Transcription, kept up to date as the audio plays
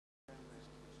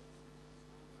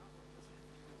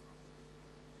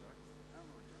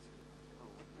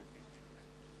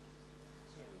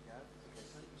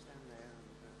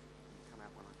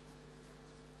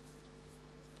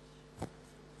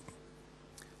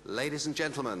Ladies and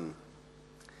gentlemen,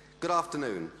 good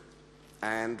afternoon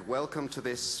and welcome to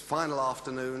this final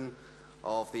afternoon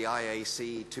of the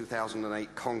IAC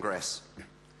 2008 Congress.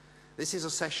 This is a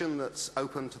session that's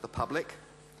open to the public.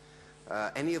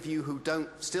 Any of you who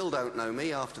still don't know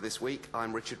me after this week,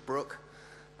 I'm Richard Brooke,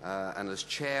 and as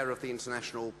chair of the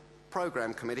International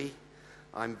Programme Committee,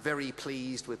 I'm very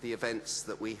pleased with the events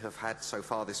that we have had so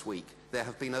far this week. There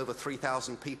have been over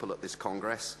 3,000 people at this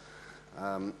Congress,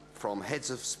 from heads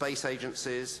of space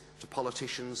agencies to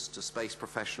politicians to space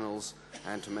professionals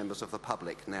and to members of the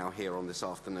public now here on this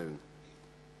afternoon.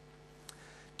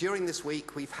 During this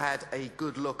week we've had a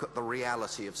good look at the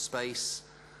reality of space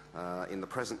in the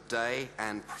present day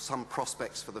and some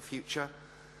prospects for the future,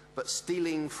 but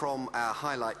stealing from our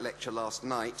highlight lecture last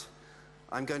night,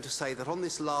 I'm going to say that on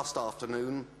this last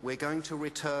afternoon we're going to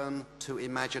return to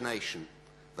imagination.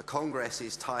 The Congress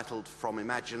is titled From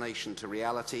Imagination to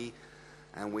Reality,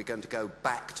 and we're going to go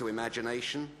back to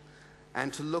imagination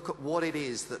and to look at what it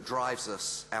is that drives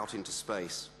us out into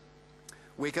space.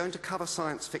 We're going to cover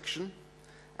science fiction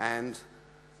and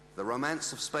the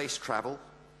romance of space travel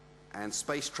and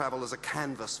space travel as a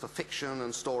canvas for fiction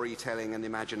and storytelling and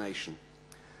imagination.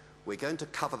 We're going to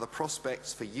cover the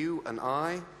prospects for you and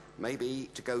I, maybe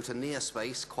to go to near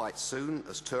space quite soon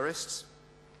as tourists.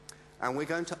 And we're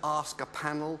going to ask a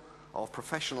panel of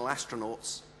professional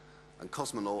astronauts and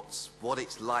cosmonauts what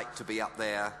it's like to be up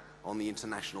there on the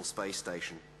International Space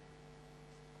Station.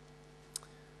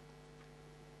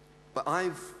 But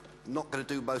I'm not going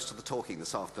to do most of the talking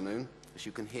this afternoon. As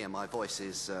you can hear, my voice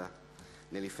is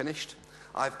nearly finished.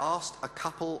 I've asked a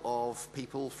couple of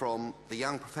people from the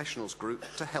Young Professionals group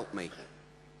to help me.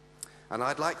 And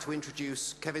I'd like to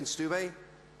introduce Kevin Stube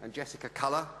and Jessica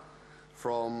Culler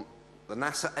from the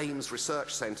NASA Ames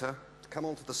Research Center to come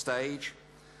onto the stage.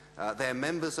 They're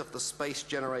members of the Space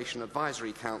Generation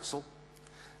Advisory Council,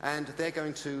 and they're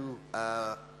going to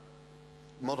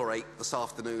moderate this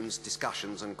afternoon's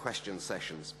discussions and question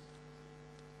sessions.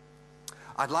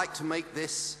 I'd like to make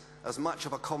this as much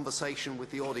of a conversation with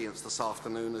the audience this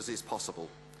afternoon as is possible.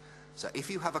 So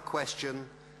if you have a question,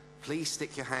 please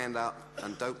stick your hand up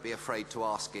and don't be afraid to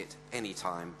ask it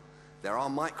anytime. There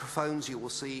are microphones you will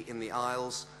see in the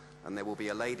aisles, and there will be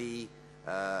a lady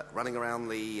running around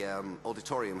the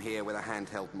auditorium here with a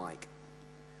handheld mic.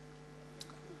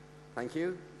 Thank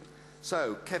you.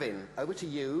 So, Kevin, over to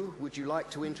you. Would you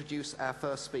like to introduce our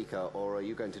first speaker, or are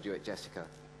you going to do it, Jessica?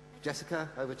 Jessica,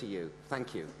 over to you.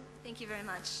 Thank you. Thank you very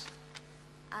much.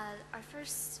 Our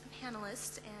first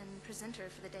panelist and presenter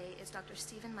for the day is Dr.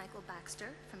 Stephen Michael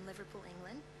Baxter from Liverpool,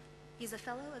 England. He's a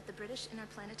fellow of the British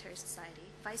Interplanetary Society,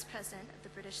 vice president of the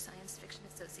British Science Fiction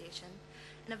Association,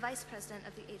 and a vice president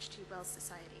of the H.G. Wells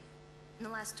Society. In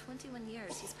the last 21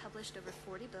 years, he's published over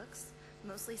 40 books,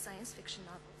 mostly science fiction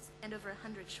novels, and over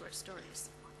 100 short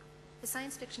stories. His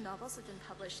science fiction novels have been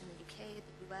published in the UK,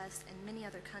 the US, and many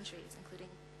other countries, including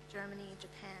Germany,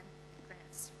 Japan, and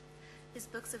France. His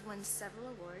books have won several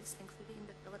awards, including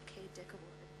the Philip K. Dick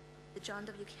Award, the John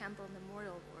W. Campbell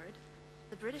Memorial Award,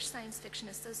 the British Science Fiction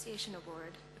Association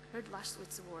Award, the Kurt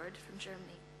Laschwitz Award from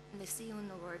Germany, and the Siyun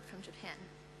Award from Japan.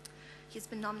 He's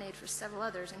been nominated for several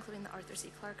others, including the Arthur C.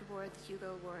 Clarke Award, the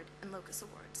Hugo Award, and Locus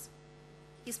Awards.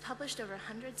 He's published over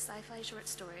 100 sci-fi short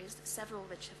stories, several of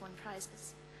which have won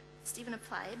prizes. Stephen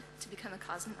applied to become a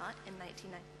cosmonaut in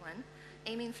 1991,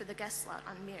 aiming for the guest slot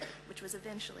on Mir, which was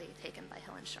eventually taken by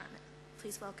Helen Sharman.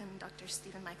 Please welcome Dr.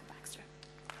 Stephen Michael Baxter.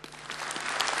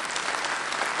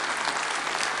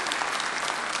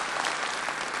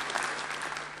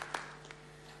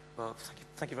 Well,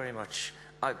 thank you very much.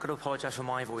 I've got to apologise for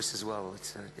my voice as well.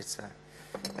 It's a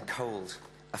cold,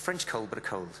 a French cold, but a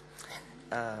cold.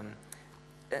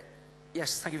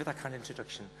 Yes, thank you for that kind of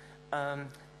introduction. The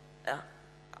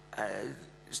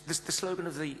slogan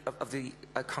of the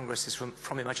Congress is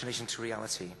from imagination to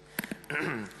reality,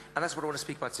 and that's what I want to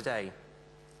speak about today.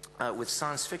 With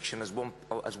science fiction as one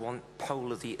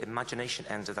pole of the imagination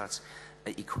end of that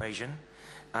equation,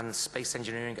 and space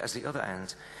engineering as the other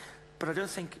end. But I don't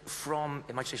think from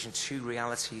imagination to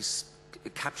realities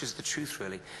it captures the truth,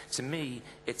 really. To me,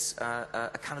 it's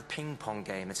a kind of ping-pong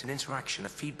game. It's an interaction, a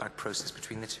feedback process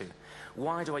between the two.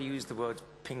 Why do I use the word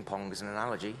ping-pong as an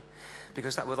analogy?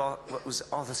 Because that was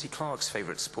Arthur C. Clarke's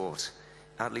favourite sport,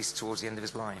 at least towards the end of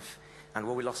his life. And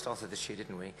well, we lost Arthur this year,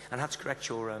 didn't we? And I have to correct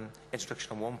your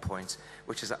introduction on one point,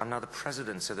 which is that I'm now the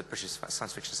president of the British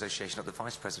Science Fiction Association, not the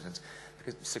vice president,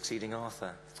 succeeding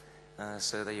Arthur.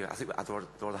 So there you go. I think I'd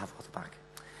rather have Arthur back.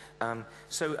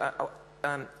 So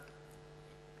I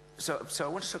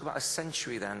want to talk about a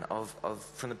century then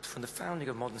from the founding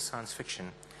of modern science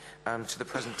fiction to the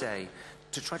present day,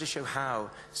 to try to show how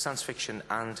science fiction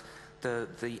and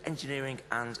the engineering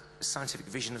and scientific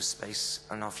vision of space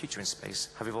and our future in space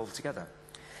have evolved together.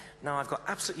 Now, I've got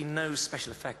absolutely no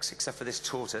special effects except for this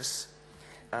tortoise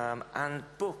and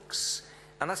books.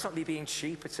 And that's not me being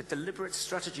cheap. It's a deliberate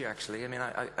strategy, actually. I mean,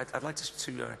 I'd like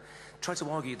to try to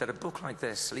argue that a book like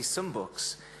this, at least some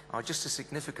books, are just as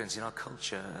significant in our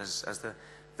culture as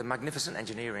the magnificent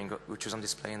engineering which was on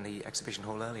display in the exhibition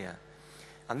hall earlier.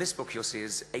 And this book you'll see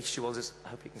is H.G. Wells', I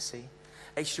hope you can see,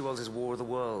 H.G. Wells' War of the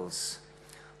Worlds.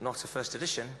 Not a first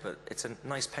edition, but it's a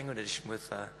nice penguin edition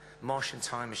with Martian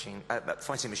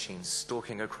fighting machines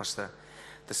stalking across the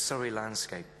Surrey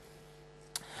landscape.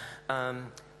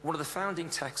 One of the founding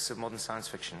texts of modern science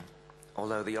fiction,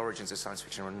 although the origins of science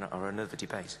fiction are another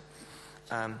debate.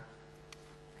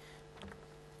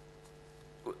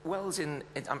 Wells,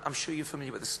 I'm sure you're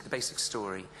familiar with the basic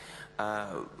story.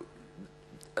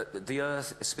 The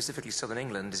Earth, specifically southern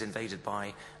England, is invaded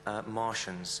by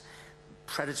Martians.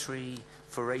 Predatory,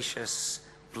 voracious,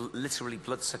 literally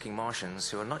blood-sucking Martians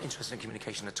who are not interested in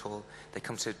communication at all. They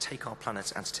come to take our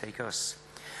planet and to take us.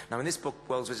 Now, in this book,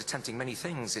 Wells was attempting many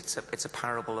things. It's a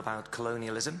parable about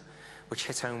colonialism, which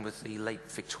hit home with the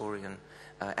late Victorian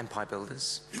empire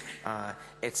builders.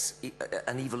 It's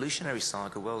an evolutionary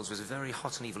saga. Wells was very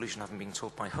hot on evolution, having been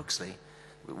taught by Huxley,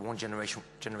 one generation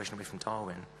away from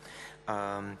Darwin.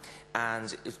 And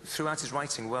throughout his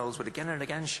writing, Wells would again and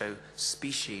again show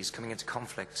species coming into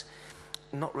conflict,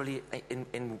 not really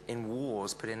in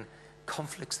wars, but in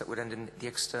conflicts that would end in the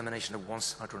extermination of one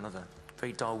side or another.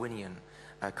 Very Darwinian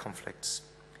conflicts.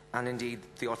 And indeed,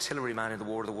 the artilleryman in the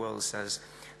War of the Worlds says,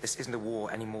 this isn't a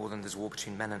war any more than there's a war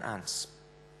between men and ants.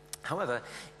 However,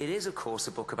 it is, of course,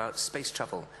 a book about space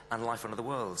travel and life on other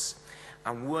worlds.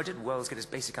 And where did Wells get his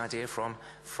basic idea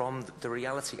from the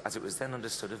reality as it was then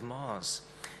understood of Mars?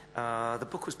 The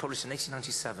book was published in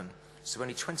 1897, so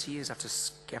only 20 years after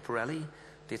Schiaparelli,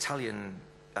 the Italian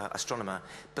astronomer,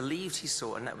 believed he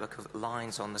saw a network of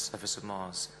lines on the surface of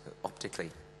Mars,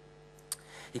 optically.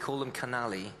 He called them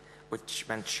canali, which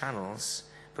meant channels,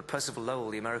 but Percival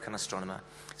Lowell, the American astronomer,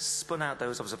 spun out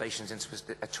those observations into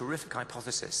a terrific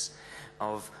hypothesis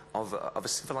of a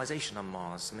civilization on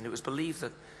Mars. I mean, it was believed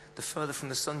that the further from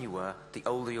the sun you were, the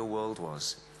older your world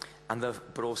was,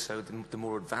 but also the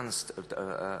more advanced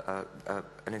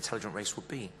an intelligent race would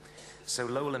be. So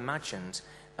Lowell imagined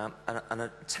a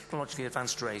technologically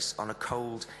advanced race on a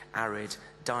cold, arid,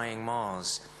 dying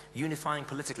Mars, unifying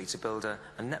politically to build a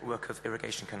network of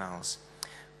irrigation canals.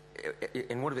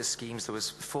 In one of his schemes, there was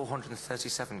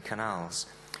 437 canals,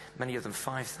 many of them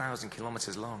 5,000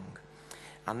 kilometers long.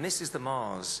 And this is the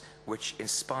Mars which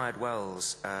inspired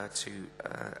Wells to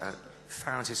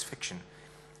found his fiction.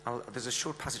 There's a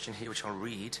short passage in here which I'll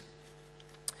read,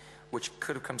 which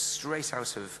could have come straight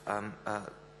out of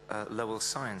Lowell's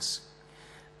science.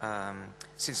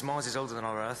 Since Mars is older than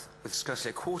our Earth, with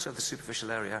scarcely a quarter of the superficial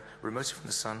area remoter from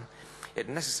the sun, it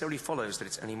necessarily follows that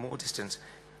it's only more distant.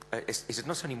 Is it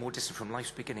not only more distant from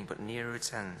life's beginning, but nearer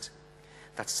its end?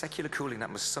 That secular cooling that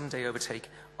must someday overtake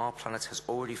our planet has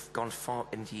already gone far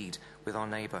indeed with our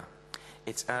neighbour.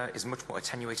 Its air is much more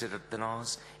attenuated than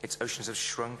ours. Its oceans have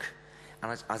shrunk,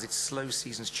 and as its slow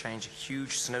seasons change,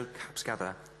 huge snow caps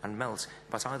gather and melt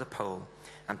about either pole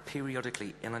and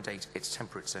periodically inundate its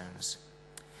temperate zones.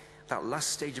 That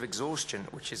last stage of exhaustion,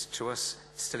 which is to us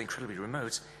still incredibly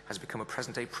remote, has become a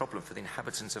present-day problem for the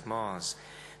inhabitants of Mars.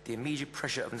 The immediate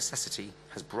pressure of necessity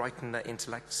has brightened their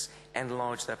intellects,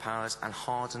 enlarged their powers, and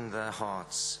hardened their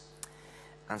hearts.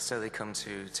 And so they come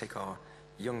to take our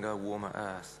younger, warmer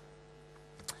Earth.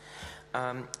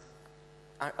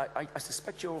 I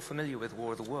suspect you're all familiar with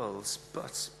War of the Worlds,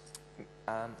 but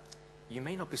you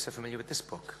may not be so familiar with this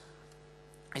book.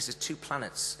 This is Two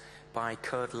Planets by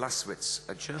Kurt Laswitz,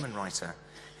 a German writer.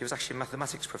 He was actually a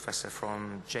mathematics professor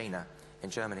from Jena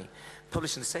in Germany.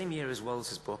 Published in the same year as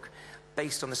Wells' book,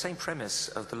 based on the same premise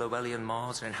of the Lowellian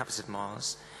Mars and inhabited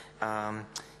Mars.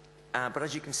 But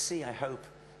as you can see, I hope,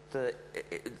 there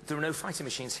are no fighting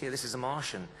machines here. This is a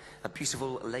Martian, a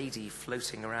beautiful lady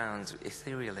floating around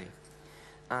ethereally.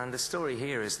 And the story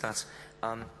here is that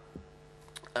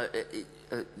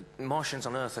Martians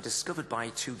on Earth are discovered by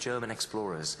two German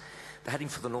explorers. They're heading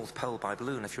for the North Pole by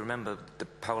balloon. If you remember, the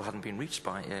pole hadn't been reached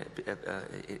by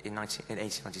in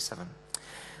 1897.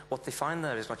 What they find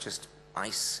there is not just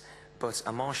ice, but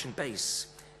a Martian base.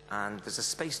 And there's a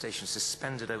space station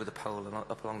suspended over the pole and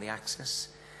up along the axis.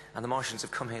 And the Martians have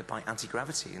come here by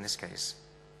anti-gravity in this case.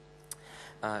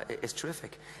 It's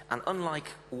terrific. And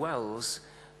unlike Wells,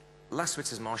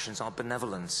 Laswitz's Martians are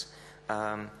benevolent.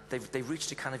 They've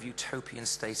reached a kind of utopian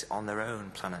state on their own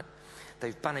planet.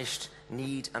 They've banished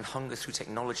need and hunger through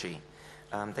technology.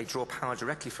 They draw power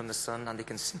directly from the sun, and they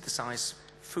can synthesize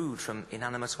food from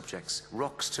inanimate objects,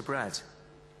 rocks to bread.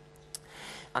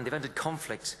 And they've ended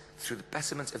conflict through the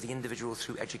betterment of the individual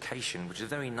through education, which is a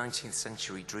very 19th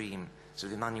century dream,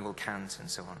 sort of Immanuel Kant and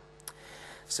so on.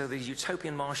 So the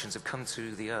utopian Martians have come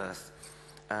to the Earth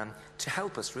to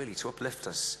help us, really, to uplift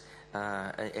us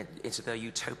into their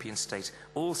utopian state.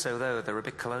 Also, though, they're a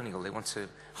bit colonial. They want to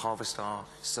harvest our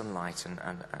sunlight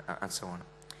and so on.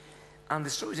 And the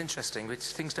story's interesting, but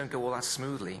things don't go all that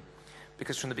smoothly,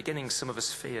 because from the beginning, some of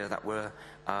us fear that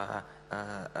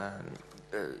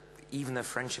even though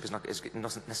friendship is not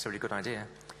necessarily a good idea,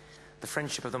 the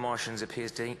friendship of the Martians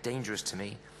appears dangerous to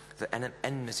me, the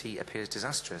enmity appears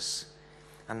disastrous.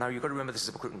 And now you've got to remember this is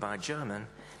a book written by a German.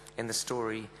 In the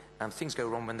story, things go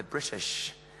wrong when a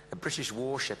British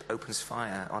warship opens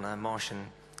fire on a Martian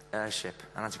airship,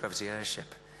 an anti-gravity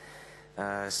airship.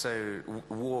 So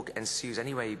war ensues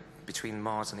anyway between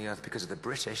Mars and the Earth because of the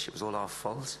British. It was all our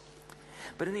fault.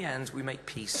 But in the end, we make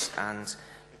peace, and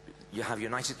you have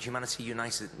humanity,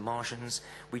 united Martians.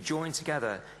 We join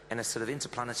together in a sort of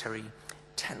interplanetary,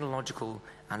 technological,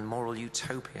 and moral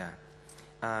utopia.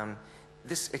 So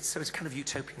it's kind of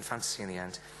utopian fantasy in the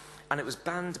end. And it was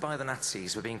banned by the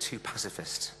Nazis for being too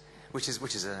pacifist, which is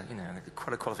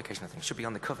quite a qualification, I think. Should be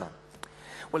on the cover.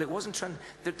 Well, it wasn't.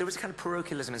 There was a kind of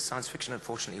parochialism in science fiction,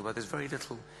 unfortunately, where there's very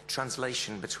little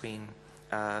translation between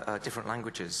different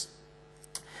languages.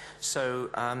 So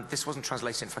this wasn't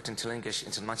translated, in fact, until English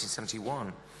until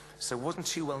 1971. So it wasn't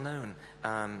too well known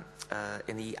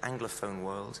in the Anglophone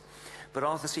world. But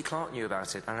Arthur C. Clarke knew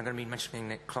about it, and I'm going to be mentioning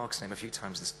Nick Clarke's name a few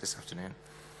times this afternoon.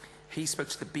 He spoke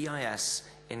to the BIS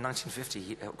in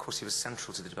 1950. Of course, he was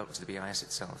central to the development of the BIS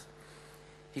itself.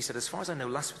 He said, as far as I know,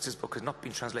 Laswitz's book has not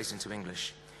been translated into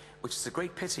English, which is a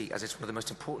great pity, as it's one of the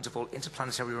most important of all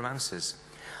interplanetary romances.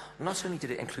 Not only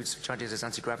did it include such ideas as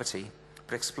anti-gravity,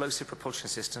 but explosive propulsion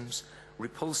systems,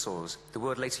 repulsors, the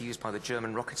word later used by the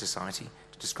German Rocket Society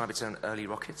to describe its own early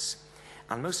rockets,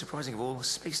 and most surprising of all,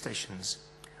 space stations.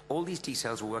 All these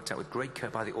details were worked out with great care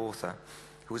by the author,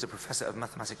 who was a professor of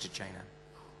mathematics at Jena.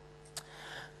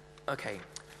 Okay,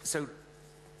 so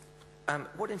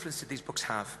what influence did these books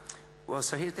have? Well,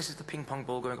 so this is the ping-pong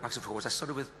ball going back and forwards. I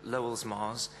started with Lowell's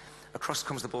Mars. Across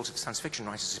comes the ball to the science fiction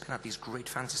writers who spin out these great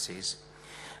fantasies.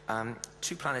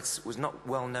 Two Planets was not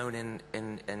well known in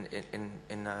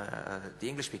the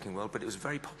English-speaking world, but it was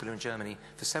very popular in Germany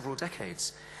for several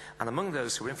decades. And among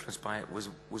those who were influenced by it was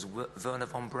Wernher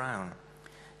von Braun,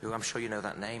 who I'm sure you know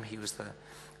that name. He was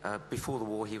before the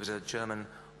war, he was a German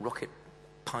rocket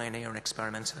pioneer and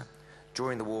experimenter.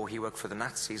 During the war, he worked for the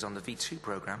Nazis on the V2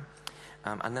 program,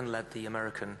 and then led the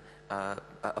American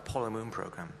Apollo moon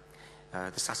program.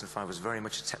 The Saturn V was very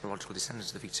much a technological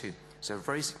descendant of the V2, so a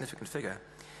very significant figure.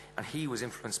 And he was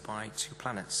influenced by Two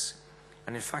Planets.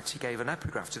 And in fact, he gave an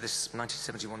epigraph to this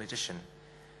 1971 edition,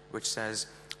 which says,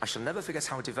 I shall never forget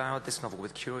how I devoured this novel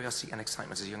with curiosity and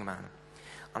excitement as a young man.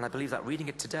 And I believe that reading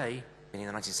it today, meaning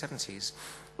the 1970s,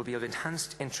 will be of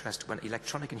enhanced interest when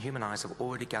electronic and human eyes have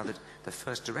already gathered the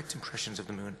first direct impressions of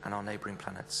the moon and our neighboring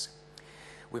planets.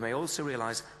 We may also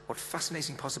realize what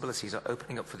fascinating possibilities are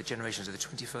opening up for the generations of the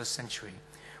 21st century,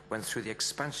 when through the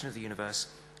expansion of the universe,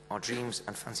 our dreams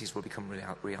and fancies will become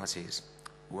realities.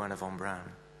 Wernher von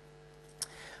Braun.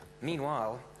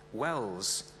 Meanwhile,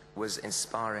 Wells was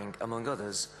inspiring, among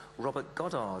others, Robert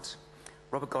Goddard.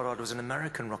 Robert Goddard was an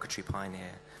American rocketry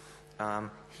pioneer.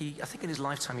 I think in his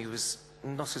lifetime he was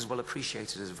not as well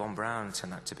appreciated as von Braun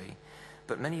turned out to be,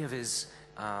 but many of his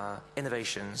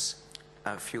innovations,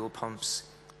 fuel pumps,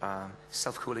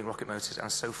 self-cooling rocket motors, and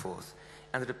so forth,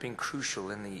 ended up being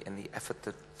crucial in the effort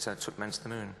that took men to the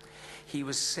moon. He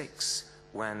was 6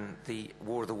 when the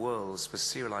War of the Worlds was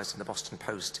serialized in the Boston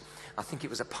Post. I think it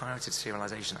was a pirated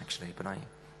serialization, actually, but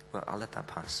I'll let that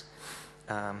pass.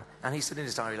 And he said in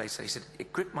his diary later, he said,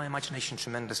 it gripped my imagination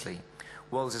tremendously.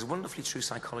 Wells's wonderfully true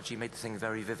psychology made the thing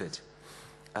very vivid.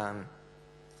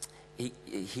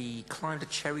 He climbed a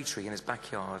cherry tree in his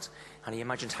backyard, and he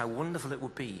imagined how wonderful it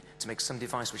would be to make some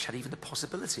device which had even the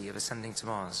possibility of ascending to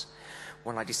Mars.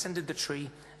 When I descended the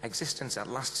tree, existence at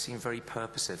last seemed very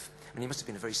purposive. I mean, he must have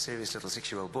been a very serious little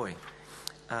 6-year-old boy.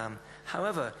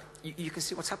 However, you can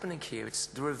see what's happening here.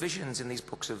 There are visions in these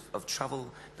books of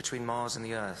travel between Mars and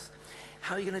the Earth.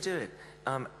 How are you going to do it?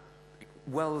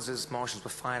 Wells's Martians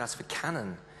were fired out of a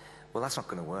cannon. Well, that's not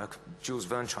going to work. Jules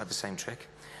Verne tried the same trick.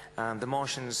 The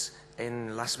Martians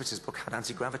in Laswitz's book had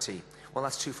anti-gravity. Well,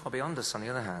 that's too far beyond us, on the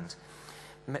other hand.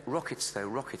 Rockets, though,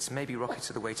 maybe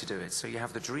rockets are the way to do it. So you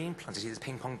have the dream planted. See this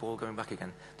ping-pong ball going back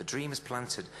again. The dream is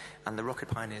planted, and the rocket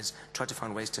pioneers tried to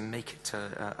find ways to make it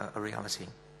a reality.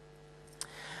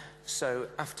 So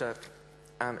after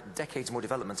decades more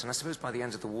development, and I suppose by the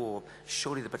end of the war,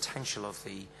 surely the potential of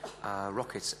the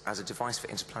rockets as a device for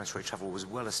interplanetary travel was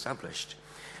well established.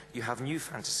 You have new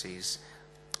fantasies,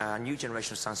 a new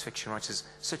generation of science fiction writers,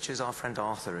 such as our friend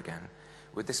Arthur again,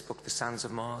 with this book, The Sands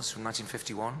of Mars, from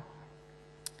 1951,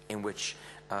 in which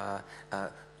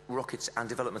rockets and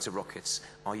development of rockets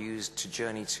are used to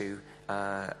journey to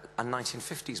a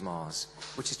 1950s Mars,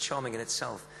 which is charming in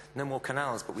itself. No more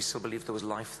canals, but we still believe there was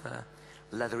life there.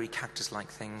 Leathery cactus-like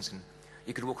things, and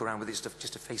you could walk around with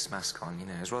just a face mask on, you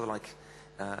know. It's rather like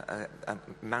a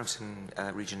mountain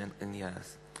region in the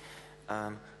Earth.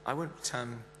 I won't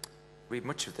read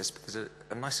much of this, but there's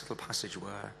a nice little passage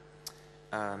where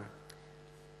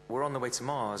we're on the way to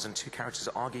Mars, and two characters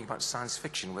are arguing about science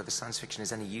fiction, whether science fiction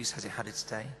is any use, has it had its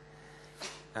day.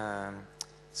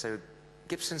 So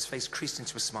Gibson's face creased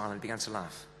into a smile and began to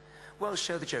laugh. Well,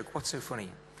 show the joke. What's so funny?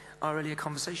 Our earlier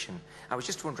conversation. I was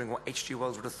just wondering what H.G.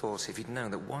 Wells would have thought if he'd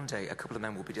known that one day a couple of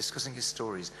men would be discussing his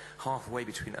stories halfway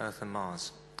between Earth and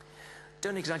Mars.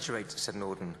 Don't exaggerate, said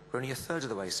Norden. We're only a third of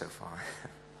the way so far.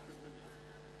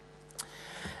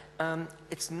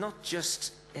 It's not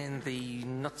just in the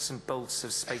nuts and bolts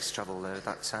of space travel, though,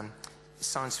 that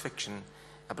science fiction,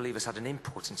 I believe, has had an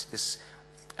import into this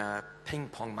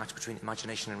ping-pong match between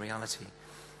imagination and reality.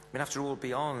 I mean, after all,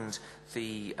 beyond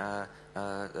the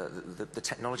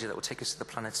technology that will take us to the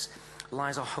planets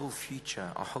lies our whole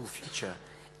future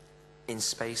in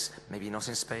space, maybe not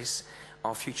in space,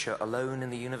 our future alone in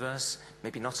the universe,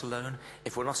 maybe not alone.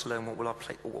 If we're not alone,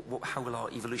 how will our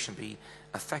evolution be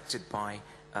affected by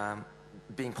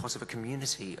being part of a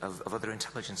community of other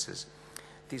intelligences?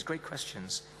 These great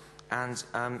questions. And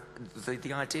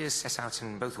the ideas set out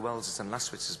in both Wells's and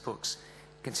Laswitz's books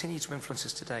continue to influence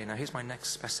us today. Now, here's my next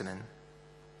specimen.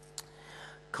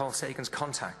 Carl Sagan's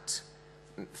Contact,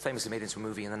 famously made into a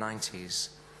movie in the 90s.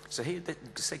 So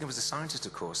Sagan was a scientist,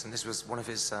 of course, and this was one of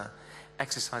his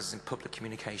exercises in public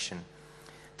communication.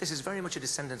 This is very much a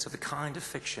descendant of the kind of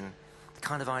fiction, the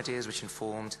kind of ideas which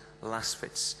informed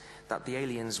Laswitz, that the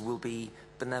aliens will be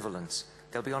benevolent.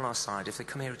 They'll be on our side. If they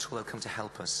come here at all, they'll come to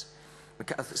help us.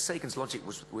 Sagan's logic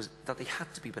was that they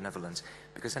had to be benevolent,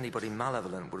 because anybody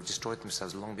malevolent would have destroyed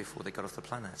themselves long before they got off the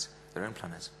planet, their own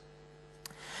planet.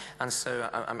 And so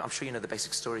I'm sure you know the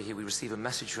basic story here. We receive a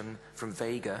message from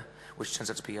Vega, which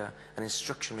turns out to be an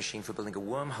instruction machine for building a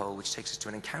wormhole, which takes us to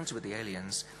an encounter with the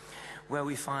aliens, where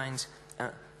we find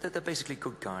that they're basically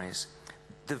good guys.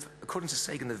 According to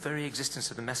Sagan, the very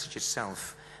existence of the message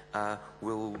itself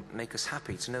will make us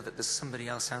happy to know that there's somebody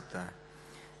else out there.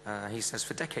 He says,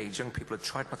 for decades, young people have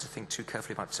tried not to think too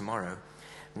carefully about tomorrow.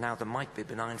 Now there might be a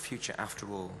benign future after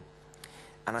all.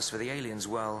 And as for the aliens,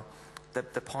 well, they're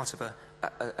part of a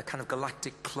kind of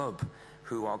galactic club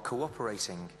who are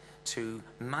cooperating to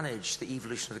manage the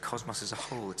evolution of the cosmos as a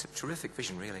whole. It's a terrific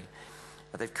vision, really.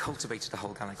 They've cultivated the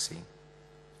whole galaxy.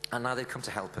 And now they've come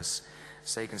to help us.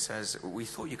 Sagan says, we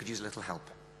thought you could use a little help.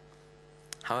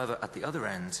 However, at the other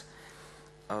end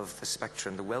of the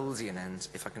spectrum, the Wellsian end,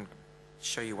 if I can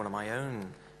show you one of my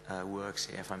own works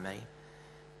here, if I may.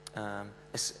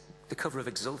 It's the cover of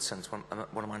Exultant, one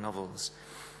of my novels,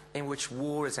 in which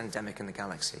war is endemic in the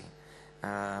galaxy.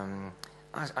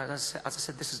 As I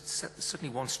said, this is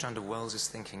certainly one strand of Wells's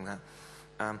thinking, that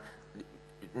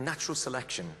natural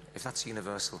selection, if that's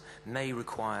universal, may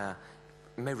require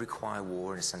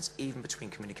war in a sense, even between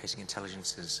communicating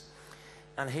intelligences.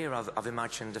 And here I've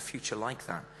imagined a future like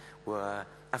that, where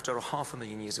after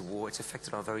 500,000 years of war, it's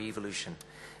affected our very evolution,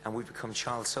 and we've become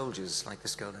child soldiers, like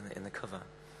this girl in the cover,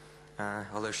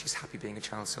 although she's happy being a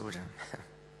child soldier.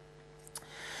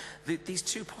 These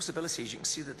two possibilities, you can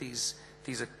see that these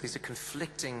are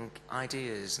conflicting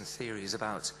ideas and theories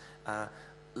about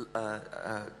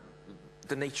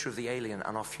the nature of the alien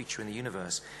and our future in the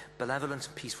universe. Benevolent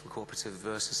and peaceful cooperative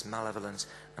versus malevolent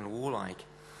and warlike.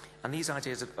 And these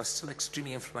ideas are still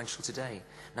extremely influential today.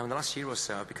 Now, in the last year or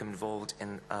so, I've become involved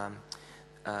in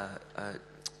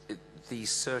the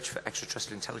search for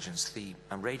extraterrestrial intelligence, the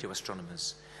radio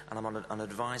astronomers, and I'm on an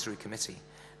advisory committee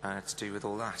to do with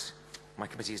all that. My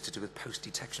committee is to do with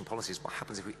post-detection policies. What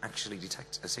happens if we actually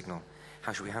detect a signal?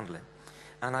 How should we handle it?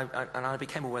 And I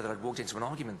became aware that I'd walked into an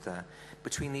argument there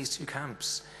between these two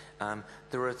camps.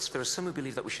 There are some who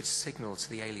believe that we should signal to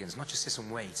the aliens, not just sit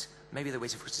and wait. Maybe they're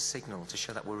waiting for us to signal to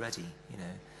show that we're ready, you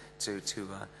know, to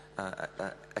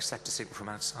accept a signal from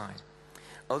outside.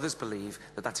 Others believe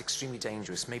that that's extremely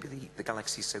dangerous. Maybe the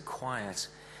galaxy is so quiet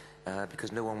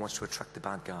because no one wants to attract the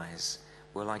bad guys.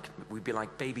 We'd be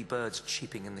like baby birds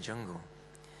cheeping in the jungle.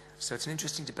 So it's an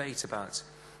interesting debate about,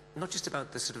 not just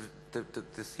about the sort of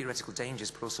the theoretical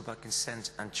dangers, but also about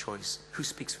consent and choice. Who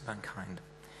speaks for mankind?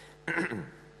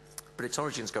 but its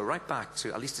origins go right back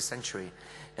to at least a century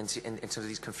in terms of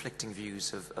these conflicting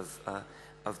views of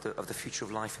the future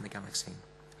of life in the galaxy.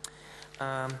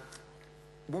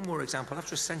 One more example.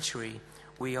 After a century,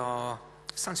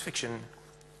 science fiction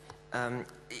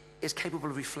is capable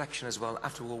of reflection as well.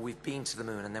 After all, we've been to the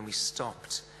moon and then we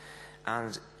stopped.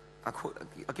 And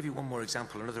I'll give you one more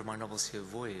example, another of my novels here,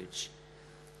 Voyage.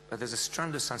 There's a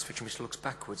strand of science fiction which looks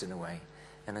backwards in a way,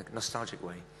 in a nostalgic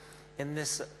way. In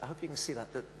this, I hope you can see that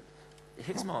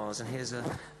here's Mars, and here's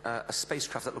a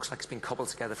spacecraft that looks like it's been cobbled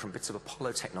together from bits of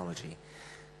Apollo technology,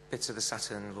 bits of the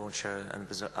Saturn launcher, and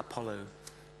there's an Apollo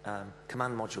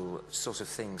command module sort of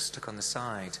thing stuck on the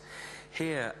side.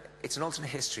 Here, it's an alternate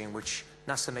history in which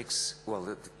NASA makes,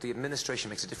 well, the administration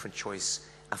makes a different choice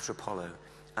after Apollo,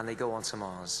 and they go on to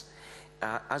Mars,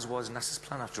 as was NASA's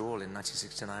plan, after all, in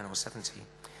 1969 or 70.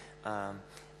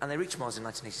 And they reach Mars in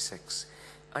 1986.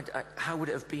 How would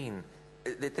it have been?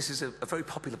 This is a very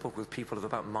popular book with people of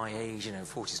about my age,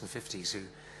 40s and 50s, who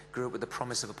grew up with the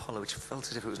promise of Apollo, which felt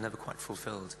as if it was never quite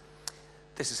fulfilled.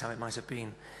 This is how it might have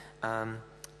been.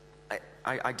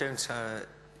 I don't...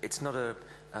 it's not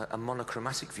a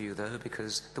monochromatic view, though,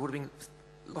 because there would have been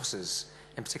losses,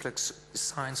 in particular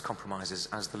science compromises,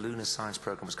 as the lunar science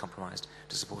program was compromised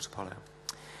to support Apollo.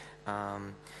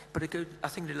 But I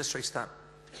think it illustrates that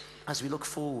as we look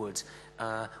forward,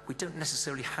 we don't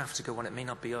necessarily have to go on. It may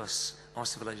not be us, our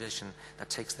civilization, that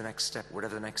takes the next step,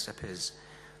 whatever the next step is.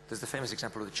 There's the famous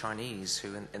example of the Chinese,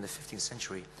 who in the 15th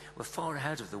century were far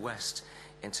ahead of the West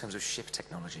in terms of ship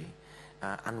technology,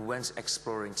 and went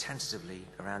exploring tentatively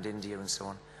around India and so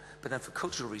on. But then for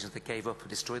cultural reasons, they gave up and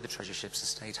destroyed the treasure ships and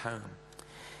stayed home.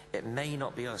 It may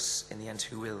not be us in the end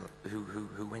who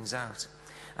wins out.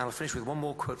 And I'll finish with one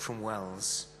more quote from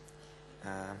Wells.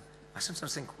 I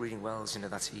sometimes think reading Wells,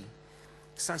 that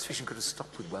science fiction could have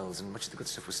stopped with Wells and much of the good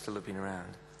stuff would still have been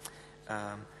around.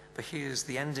 But here's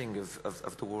the ending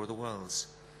of The War of the Worlds.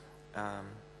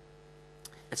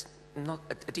 It's not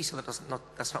a detail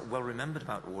that's not well remembered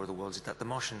about War of the Worlds is that the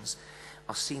Martians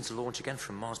are seen to launch again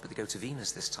from Mars, but they go to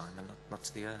Venus this time and not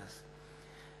to the Earth.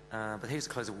 But here's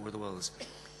the close of War of the Worlds.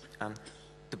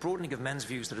 The broadening of men's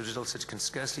views that have resulted can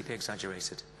scarcely be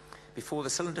exaggerated. Before the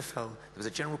cylinder fell, there was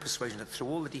a general persuasion that through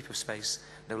all the deep of space,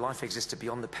 no life existed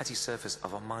beyond the petty surface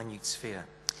of our minute sphere.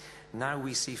 Now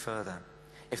we see further.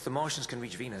 If the Martians can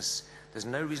reach Venus, there's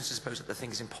no reason to suppose that the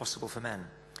thing is impossible for men.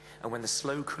 And when the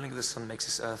slow cooling of the sun makes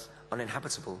this Earth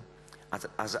uninhabitable,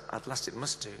 as at last it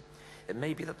must do, it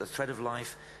may be that the thread of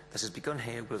life that has begun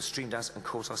here will have streamed out and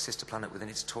caught our sister planet within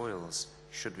its toils,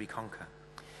 should we conquer.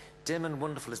 Dim and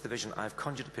wonderful is the vision I have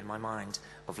conjured up in my mind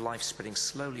of life spreading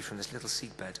slowly from this little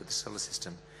seedbed of the solar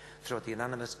system throughout the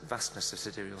inanimate vastness of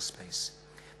sidereal space.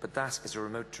 But that is a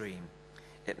remote dream.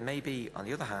 It may be, on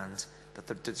the other hand, that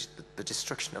the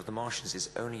destruction of the Martians is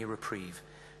only a reprieve.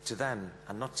 To them,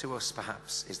 and not to us,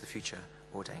 perhaps, is the future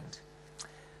ordained.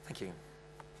 Thank you.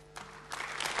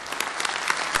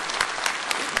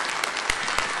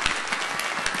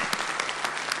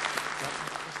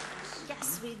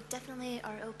 We definitely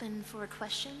are open for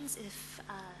questions.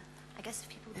 I guess if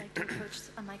people would like to approach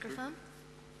a microphone,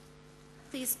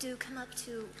 please do come up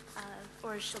to,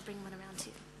 or she'll bring one around to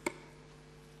you.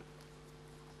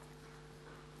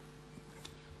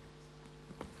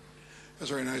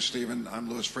 That's very nice, Stephen. I'm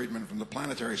Louis Friedman from the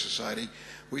Planetary Society.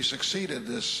 We succeeded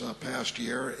this past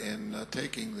year in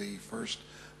taking the first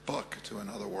book to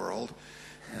another world,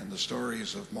 and the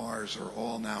stories of Mars are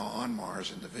all now on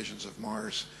Mars in the Visions of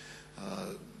Mars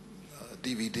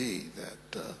DVD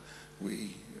that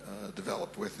we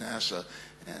developed with NASA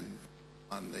and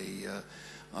on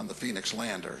the Phoenix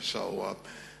lander. So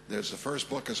there's the first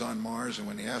book is on Mars, and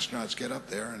when the astronauts get up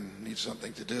there and need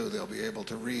something to do, they'll be able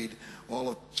to read all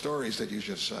of the stories that you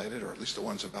just cited, or at least the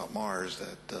ones about Mars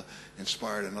that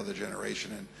inspired another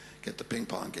generation, and get the ping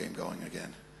pong game going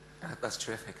again. That's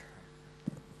terrific.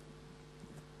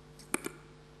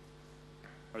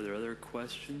 Are there other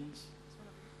questions?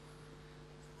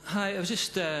 Hi, I was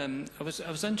just I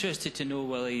was interested to know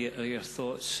whether your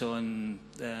thoughts on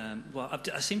well,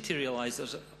 I seem to realise there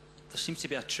seems to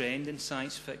be a trend in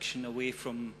science fiction away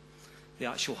from the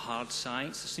actual hard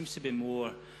science. There seems to be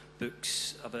more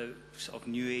books about sort of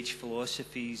New Age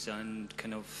philosophies and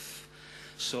kind of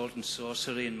sword and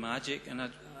sorcery and magic, and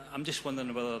I'm just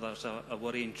wondering whether there's a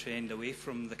worrying trend away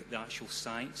from the actual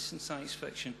science in science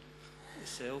fiction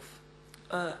itself.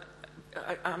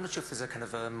 I'm not sure if there's a kind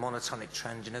of a monotonic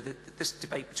trend. This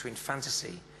debate between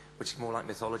fantasy, which is more like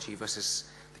mythology, versus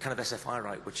the kind of SF I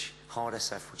write, hard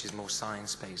SF, which is more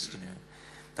science-based.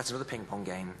 That's another ping-pong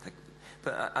game.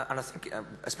 And I think,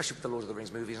 especially with the Lord of the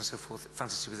Rings movies and so forth,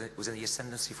 fantasy was in the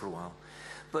ascendancy for a while.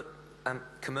 But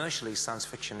commercially, science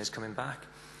fiction is coming back.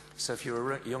 So if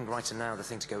you're a young writer now, the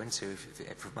thing to go into,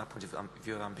 from my point of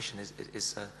view of ambition,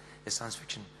 is science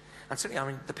fiction. And certainly, I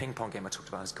mean, the ping pong game I talked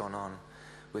about has gone on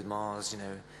with Mars. You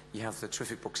know, you have the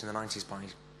terrific books in the 90s by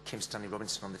Kim Stanley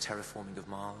Robinson on the terraforming of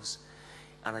Mars,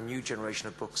 and a new generation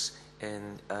of books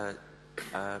in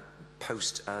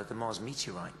post the Mars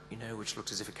meteorite, you know, which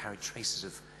looked as if it carried traces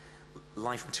of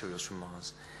life materials from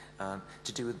Mars,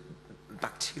 to do with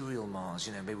bacterial Mars.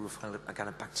 You know, maybe we'll find a kind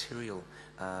of bacterial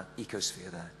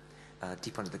ecosphere there,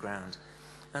 deep under the ground,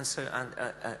 and so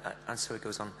it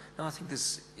goes on. No, I think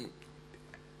this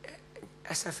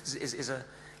SF is a,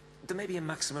 there may be a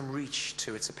maximum reach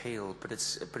to its appeal, but it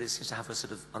seems to have a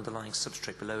sort of underlying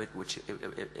substrate below it, which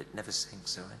it never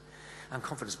sinks. So I'm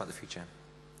confident about the future.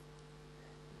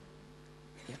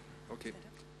 Yeah. Okay.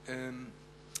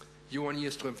 Johan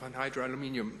Nierström from Hydro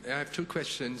Aluminium. I have two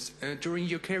questions. During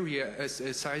your career as a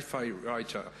sci-fi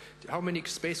writer, how many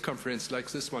space conferences like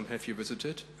this one have you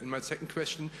visited? And my second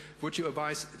question, would you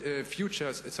advise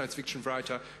future science fiction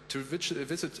writer to visit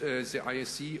the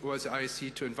ISC, or the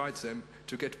ISC to invite them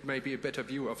to get maybe a better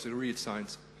view of the real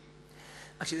science?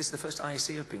 Actually, this is the first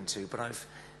ISC I've been to, but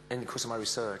in the course of my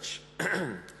research,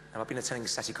 and I've been attending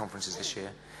SETI conferences this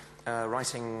year,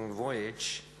 writing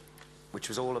Voyage, which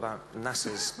was all about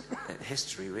NASA's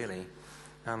history, really.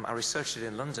 I researched it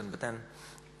in London, but then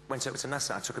went over to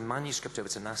NASA. I took a manuscript over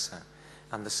to NASA,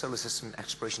 and the Solar System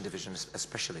Exploration Division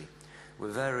especially were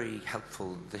very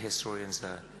helpful, the historians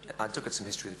there. I dug at some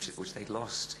history which they'd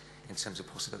lost in terms of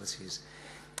possibilities.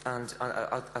 And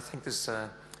I think there's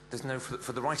no,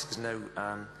 for the writer, there's no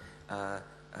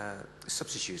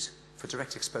substitute for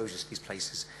direct exposure to these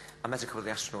places. I met a couple of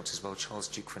the astronauts as well, Charles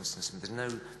Duke, for instance, and there's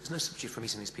no substitute for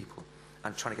meeting these people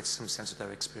and trying to get some sense of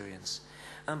their experience.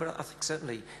 But I think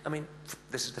certainly, I mean,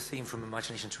 this is the theme from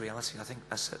imagination to reality.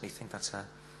 I certainly think that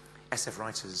SF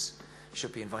writers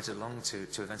should be invited along to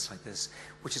events like this,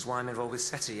 which is why I'm involved with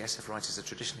SETI. SF writers have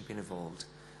traditionally been involved,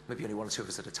 maybe only one or two of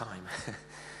us at a time,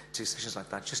 to sessions like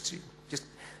that.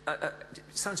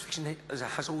 Science fiction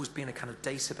has always been a kind of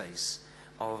database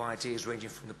of ideas ranging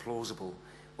from the plausible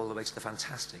all the way to the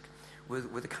fantastic,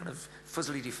 with a kind of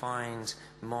fuzzily defined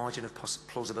margin of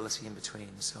plausibility in between.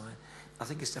 So I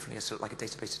think it's definitely a sort of like a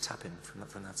database to tap in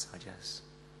from that side, yes.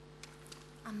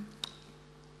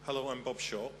 Hello, I'm Bob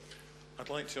Shaw. I'd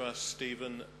like to ask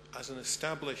Stephen, as an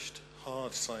established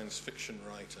hard science fiction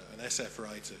writer, an SF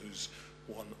writer who's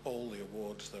won all the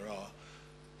awards there are,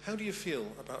 how do you feel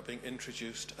about being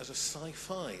introduced as a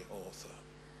sci-fi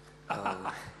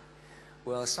author?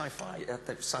 Well,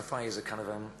 sci-fi is a kind of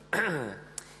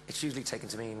it's usually taken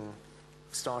to mean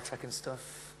Star Trek and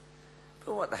stuff.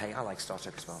 But what the hey, I like Star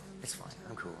Trek as well. It's fine,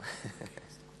 I'm cool.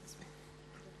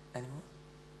 Any more?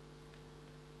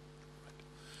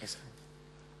 Yes.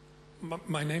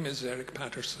 My name is Eric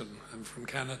Patterson. I'm from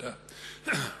Canada,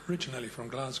 originally from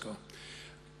Glasgow.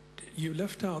 You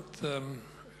left out the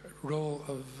role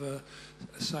of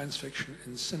science fiction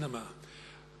in cinema.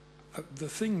 The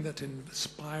thing that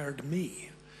inspired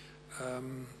me,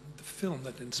 the film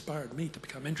that inspired me to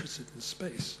become interested in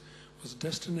space, was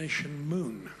Destination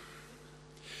Moon,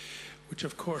 which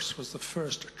of course was the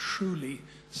first truly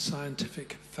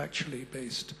scientific, factually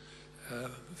based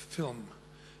film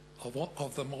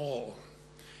of them all.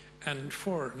 And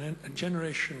for a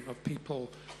generation of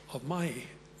people of my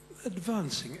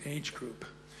advancing age group,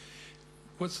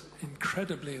 was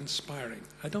incredibly inspiring.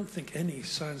 I don't think any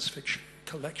science fiction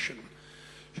collection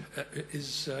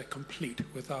is complete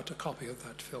without a copy of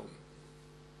that film.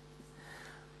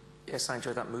 Yes, I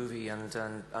enjoyed that movie, and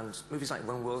movies like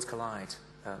When Worlds Collide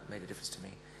made a difference to me.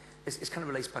 It kind of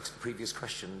relates back to the previous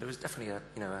question. There was definitely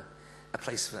a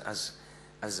place for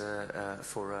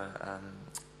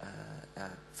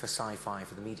sci-fi,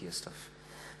 for the media stuff.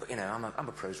 But I'm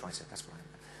a prose writer.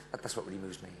 That's what really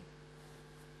moves me.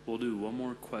 We'll do one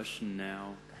more question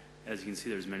now. As you can see,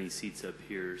 there's many seats up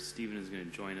here. Stephen is going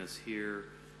to join us here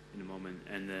in a moment,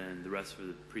 and then the rest of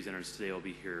the presenters today will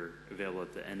be here, available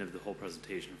at the end of the whole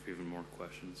presentation for even more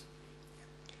questions.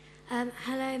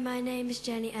 Hello, my name is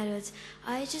Jenny Edwards.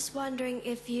 I was just wondering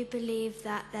if you believe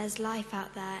that there's life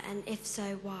out there, and if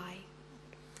so, why?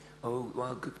 Oh,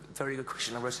 well, very good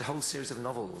question. I wrote a whole series of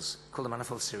novels called the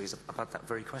Manifold series about that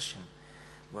very question,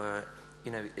 where,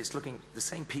 it's looking, the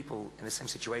same people in the same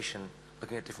situation,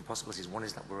 looking at different possibilities. One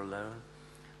is that we're alone,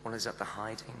 one is that they're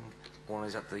hiding, one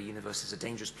is that the universe is a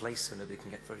dangerous place so nobody can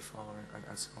get very far,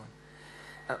 and so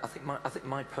on. I think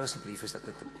my personal belief is that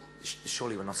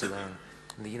surely we're not alone,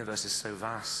 and the universe is so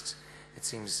vast, it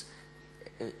seems,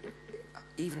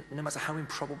 even no matter how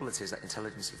improbable it is that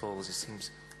intelligence evolves, it seems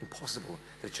impossible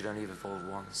that it should only have evolved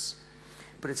once.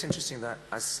 But it's interesting that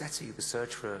as SETI, the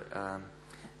search for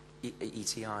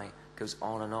ETI, goes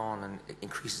on and it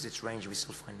increases its range, we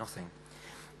still find nothing.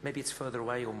 Maybe it's further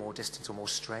away or more distant or more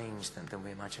strange than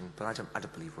we imagine, but I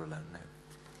don't believe we're alone, no.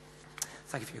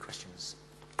 Thank you for your questions.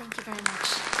 Thank you very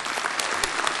much.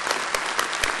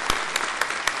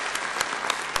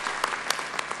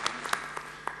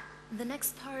 The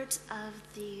next part of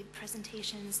the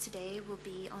presentations today will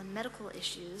be on medical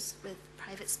issues with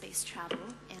private space travel,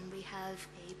 and we have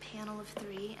a panel of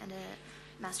 3 and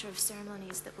a Master of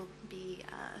Ceremonies that will be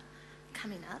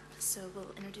coming up. So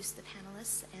we'll introduce the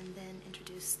panelists and then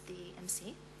introduce the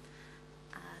MC.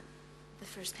 The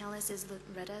first panelist is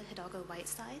Loretta Hidalgo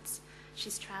Whitesides.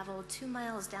 She's traveled 2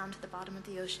 miles down to the bottom of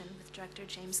the ocean with director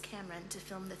James Cameron to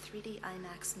film the 3D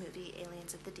IMAX movie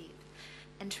Aliens of the Deep,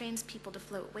 and trains people to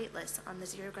float weightless on the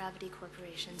Zero Gravity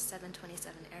Corporation's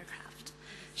 727 aircraft.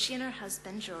 She and her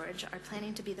husband, George, are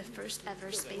planning to be the first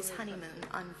ever space honeymoon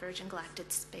on Virgin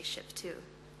Galactic Spaceship 2.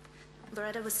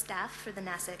 Loretta was staff for the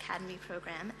NASA Academy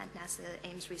program at NASA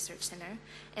Ames Research Center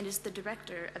and is the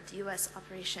director of the U.S.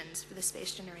 operations for the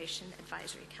Space Generation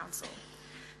Advisory Council.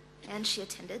 And she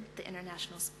attended the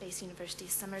International Space University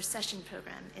Summer Session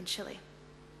Program in Chile.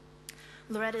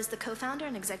 Loretta is the co-founder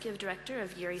and executive director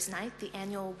of Yuri's Night, the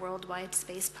annual worldwide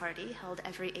space party held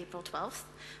every April 12th,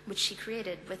 which she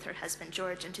created with her husband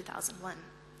George in 2001.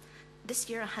 This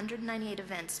year, 198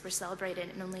 events were celebrated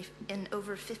in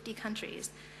over 50 countries,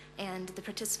 and the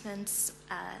participants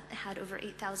had over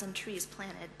 8,000 trees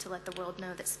planted to let the world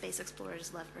know that space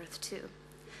explorers love Earth too.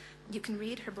 You can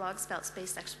read her blogs about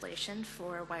space exploration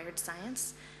for Wired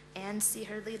Science and see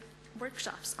her lead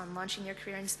workshops on launching your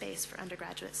career in space for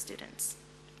undergraduate students.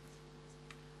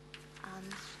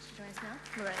 She joins now.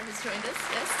 Loretta has joined us,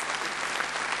 yes.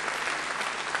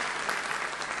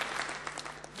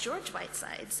 George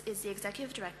Whitesides is the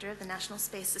executive director of the National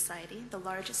Space Society, the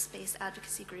largest space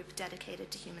advocacy group dedicated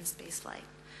to human spaceflight.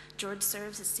 George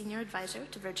serves as senior advisor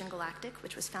to Virgin Galactic,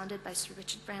 which was founded by Sir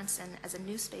Richard Branson as a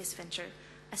new space venture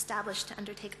established to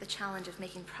undertake the challenge of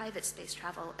making private space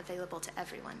travel available to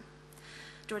everyone.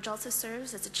 George also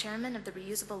serves as the chairman of the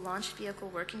Reusable Launch Vehicle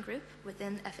Working Group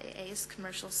within FAA's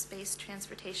Commercial Space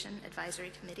Transportation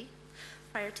Advisory Committee.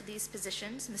 Prior to these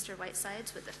positions, Mr.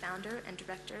 Whitesides was the founder and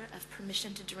director of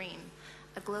Permission to Dream,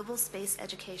 a global space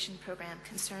education program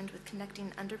concerned with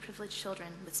connecting underprivileged children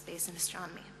with space and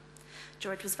astronomy.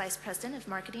 George was vice president of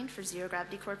marketing for Zero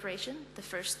Gravity Corporation, the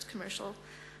first commercial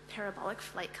parabolic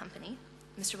flight company.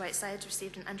 Mr. Whitesides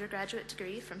received an undergraduate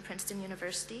degree from Princeton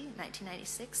University in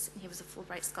 1996, and he was a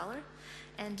Fulbright Scholar.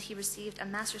 And he received a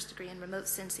master's degree in remote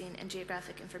sensing and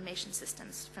geographic information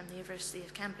systems from the University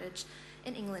of Cambridge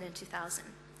in England in 2000.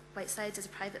 Whitesides is a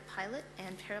private pilot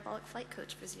and parabolic flight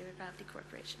coach for Zero Gravity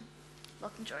Corporation.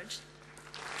 Welcome, George.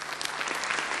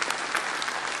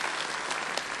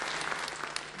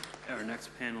 Our next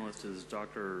panelist is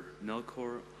Dr.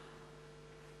 Melchor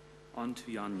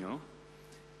Antuyano.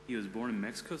 He was born in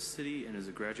Mexico City and is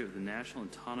a graduate of the National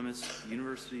Autonomous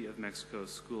University of Mexico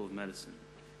School of Medicine.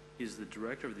 He is the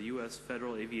director of the U.S.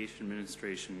 Federal Aviation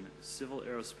Administration Civil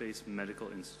Aerospace Medical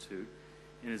Institute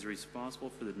and is responsible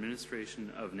for the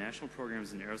administration of national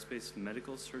programs in aerospace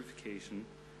medical certification,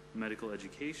 medical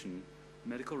education,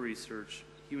 medical research,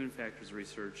 human factors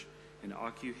research, and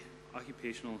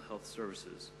occupational health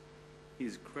services. He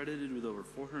is credited with over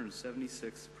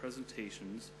 476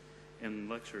 presentations and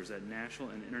lectures at national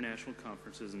and international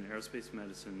conferences in aerospace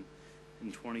medicine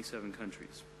in 27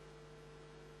 countries.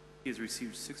 He has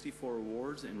received 64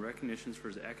 awards and recognitions for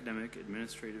his academic,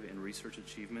 administrative, and research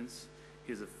achievements.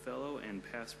 He is a fellow and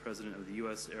past president of the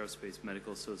U.S. Aerospace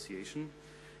Medical Association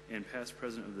and past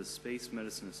president of the Space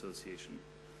Medicine Association.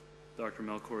 Dr.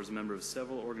 Melchor is a member of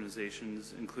several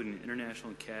organizations, including the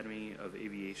International Academy of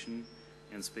Aviation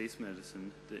and Space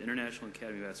Medicine, the International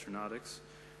Academy of Astronautics,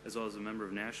 as well as a member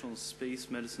of national space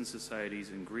medicine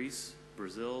societies in Greece,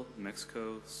 Brazil,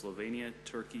 Mexico, Slovenia,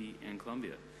 Turkey, and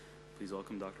Colombia. Please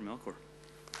welcome Dr. Melchor.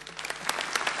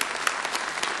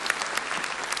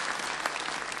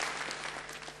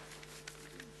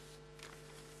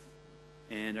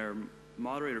 And our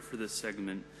moderator for this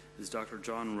segment is Dr.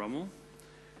 John Rummel.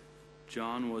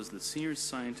 John was the senior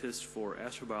scientist for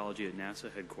astrobiology at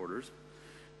NASA headquarters.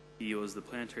 He was the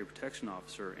planetary protection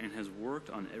officer and has worked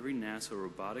on every NASA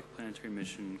robotic planetary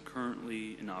mission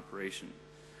currently in operation.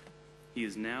 He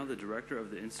is now the director of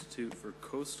the Institute for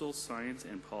Coastal Science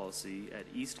and Policy at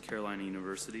East Carolina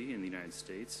University in the United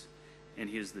States, and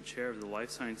he is the chair of the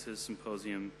Life Sciences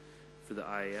Symposium for the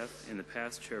IAF and the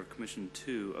past chair of Commission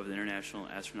 2 of the International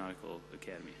Astronautical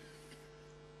Academy.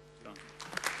 John.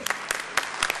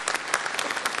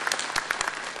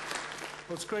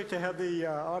 Well, it's great to have the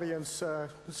audience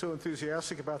so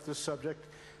enthusiastic about this subject.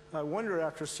 I wonder,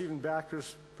 after Stephen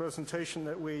Baxter's presentation,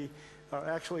 that we are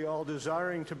actually all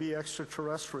desiring to be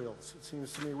extraterrestrials. It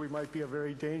seems to me we might be a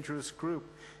very dangerous group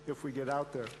if we get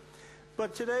out there.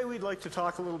 But today we'd like to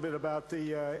talk a little bit about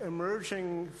the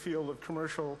emerging field of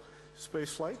commercial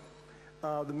spaceflight,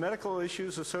 the medical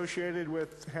issues associated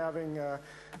with having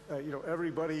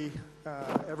everybody,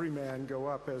 every man go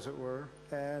up, as it were,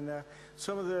 and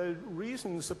some of the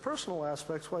reasons, the personal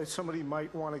aspects why somebody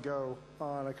might want to go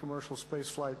on a commercial space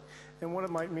flight and what it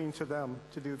might mean to them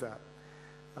to do that.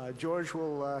 George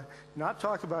will not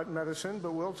talk about medicine,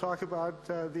 but we'll talk about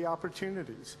the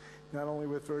opportunities, not only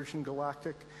with Virgin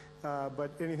Galactic, but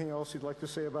anything else you'd like to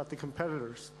say about the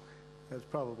competitors. That's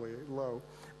probably low.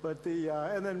 But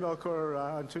and then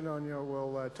Melchor Antonio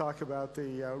will talk about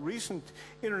the recent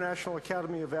International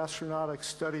Academy of Astronautics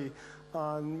study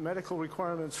on medical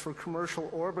requirements for commercial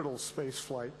orbital space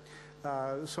flight,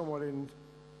 somewhat in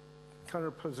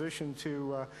contraposition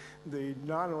to the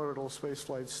non-orbital space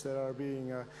flights that are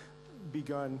being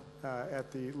begun at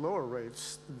the lower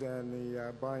rates than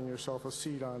the buying yourself a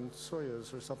seat on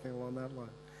Soyuz or something along that line.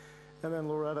 And then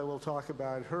Loretta will talk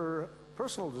about her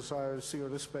personal desires to go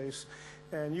to space,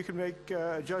 and you can make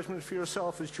a judgment for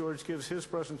yourself as George gives his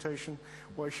presentation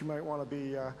why she might want to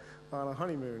be on a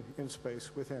honeymoon in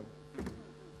space with him.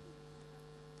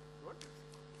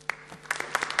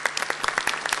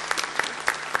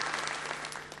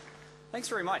 Thanks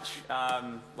very much.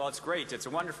 Well, it's great. It's a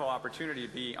wonderful opportunity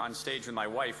to be on stage with my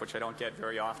wife, which I don't get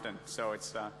very often. So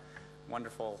it's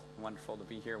wonderful to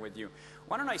be here with you.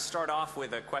 Why don't I start off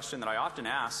with a question that I often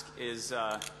ask is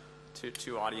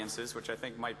to audiences, which I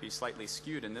think might be slightly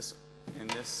skewed in this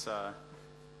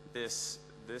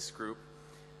group,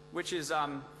 which is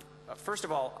first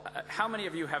of all, how many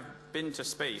of you have been to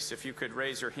space? If you could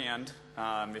raise your hand,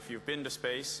 if you've been to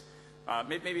space.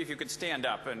 Maybe if you could stand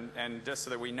up and just so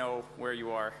that we know where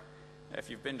you are. If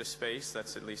you've been to space,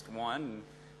 that's at least one.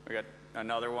 We got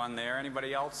another one there.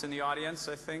 Anybody else in the audience?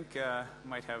 I think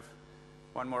might have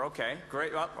one more. Okay,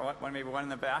 great. Well, maybe one in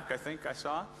the back. I think I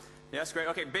saw. Yes, great.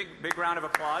 Okay, big round of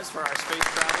applause for our space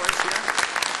travelers here.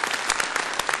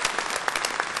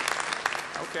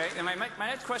 Okay, and my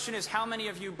next question is: how many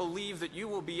of you believe that you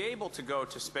will be able to go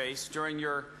to space during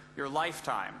your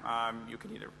lifetime? You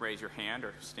can either raise your hand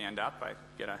or stand up. I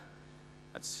get a.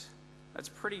 That's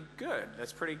pretty good.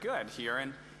 That's pretty good here.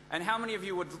 And how many of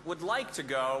you would like to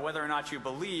go, whether or not you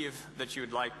believe that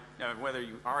you'd like, whether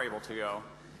you are able to go?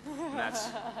 And that's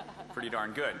pretty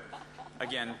darn good.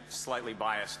 Again, slightly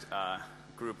biased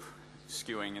group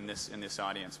skewing in this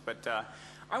audience. But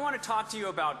I want to talk to you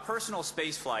about personal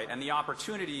spaceflight and the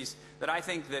opportunities that I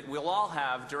think that we'll all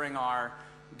have during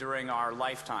our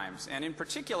lifetimes. And in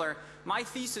particular, my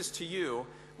thesis to you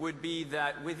would be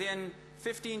that within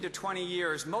 15 to 20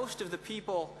 years, most of the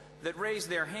people that raise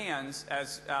their hands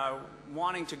as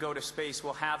wanting to go to space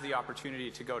will have the opportunity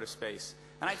to go to space.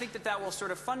 And I think that will sort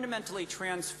of fundamentally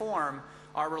transform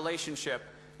our relationship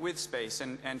with space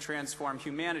and transform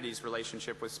humanity's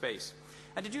relationship with space.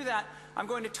 And to do that, I'm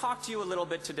going to talk to you a little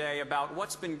bit today about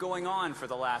what's been going on for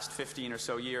the last 15 or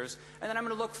so years, and then I'm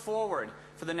going to look forward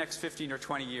for the next 15 or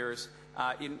 20 years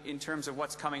in terms of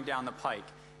what's coming down the pike,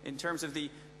 in terms of the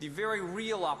very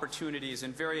real opportunities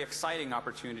and very exciting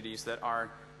opportunities that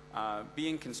are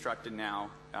being constructed now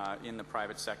in the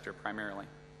private sector primarily.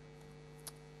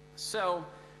 So,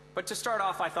 but to start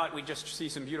off, I thought we'd just see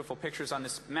some beautiful pictures on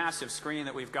this massive screen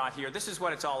that we've got here. This is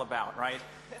what it's all about, right?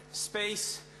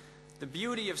 Space, the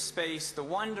beauty of space, the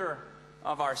wonder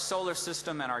of our solar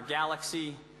system and our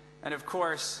galaxy, and of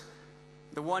course,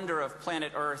 the wonder of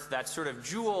planet Earth, that sort of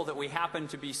jewel that we happen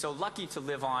to be so lucky to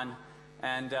live on,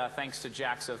 and thanks to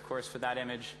JAXA, of course, for that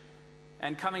image,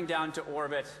 and coming down to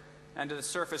orbit and to the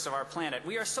surface of our planet.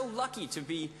 We are so lucky to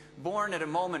be born at a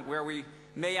moment where we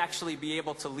may actually be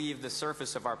able to leave the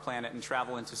surface of our planet and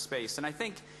travel into space. And I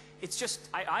think it's just,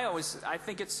 I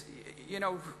think it's,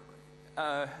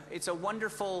 it's a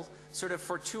wonderful sort of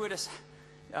fortuitous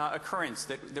occurrence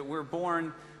that we're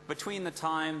born between the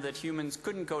time that humans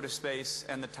couldn't go to space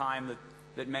and the time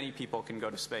that many people can go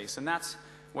to space. And that's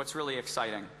what's really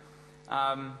exciting.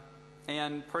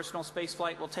 And personal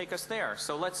spaceflight will take us there.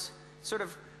 So let's sort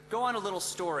of go on a little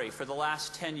story for the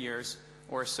last 10 years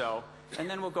or so, and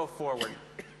then we'll go forward.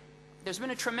 There's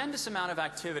been a tremendous amount of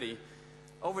activity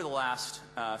over the last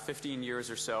 15 years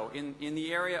or so in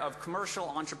the area of commercial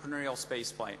entrepreneurial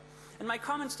spaceflight. And my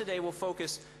comments today will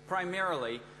focus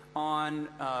primarily on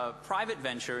private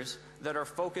ventures that are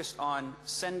focused on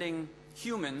sending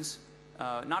humans,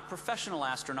 not professional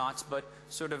astronauts, but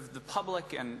sort of the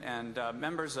public and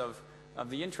members of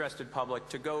the interested public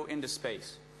to go into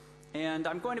space. And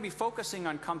I'm going to be focusing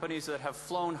on companies that have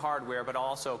flown hardware, but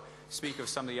also speak of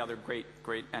some of the other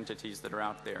great entities that are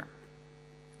out there.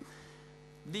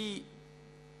 The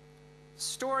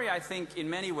story, I think, in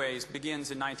many ways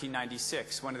begins in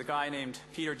 1996, when a guy named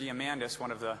Peter Diamandis,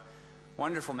 one of the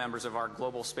wonderful members of our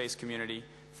global space community,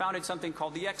 founded something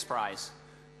called the X Prize,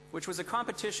 which was a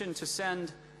competition to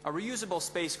send a reusable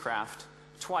spacecraft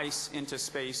twice into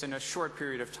space in a short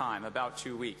period of time, about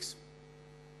 2 weeks.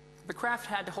 The craft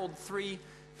had to hold 3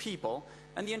 people,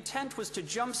 and the intent was to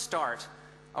jumpstart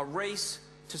a race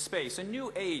to space, a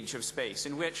new age of space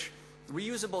in which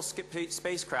reusable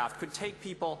spacecraft could take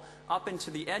people up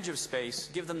into the edge of space,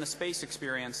 give them the space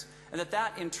experience, and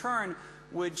that in turn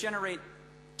would generate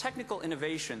technical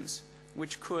innovations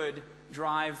which could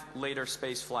drive later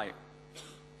space flight.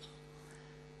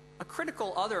 A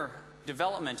critical other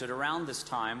development at around this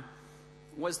time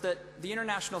was that the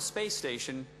International Space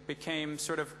Station became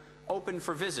sort of open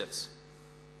for visits.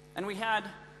 And we had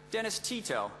Dennis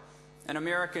Tito, an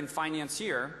American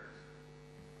financier,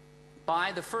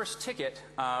 buy the first ticket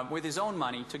with his own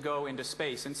money to go into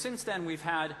space. And since then, we've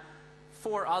had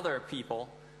 4 other people,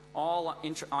 all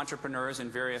entrepreneurs in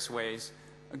various ways,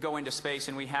 go into space.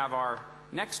 And we have our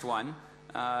next one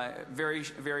very,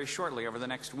 very shortly. Over the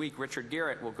next week, Richard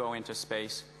Garrett will go into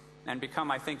space and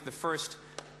become, I think, the first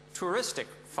touristic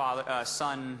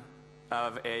son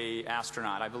of an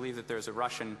astronaut. I believe that there's a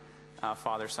Russian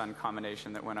father-son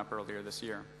combination that went up earlier this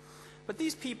year. But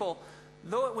these people,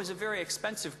 though it was a very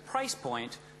expensive price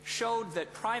point, showed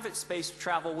that private space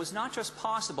travel was not just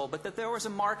possible, but that there was a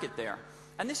market there.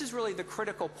 And this is really the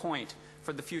critical point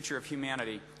for the future of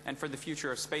humanity and for the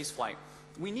future of spaceflight.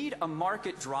 We need a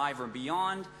market driver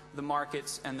beyond the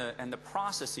markets and the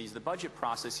processes, the budget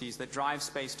processes that drive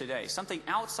space today. Something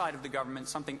outside of the government,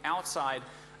 something outside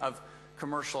of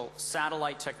commercial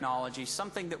satellite technology,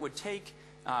 something that would take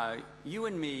you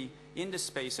and me into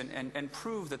space and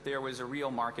prove that there was a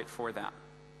real market for that.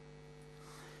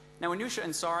 Now, Anousheh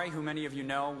Ansari, who many of you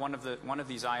know, one of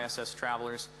these ISS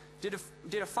travelers,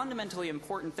 did a fundamentally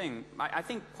important thing. I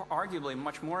think arguably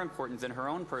much more important than her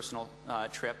own personal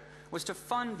trip, was to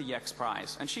fund the X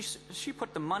Prize. And she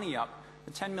put the money up,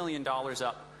 the $10 million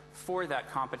up, for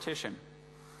that competition.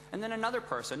 And then another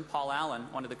person, Paul Allen,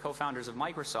 one of the co-founders of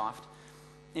Microsoft,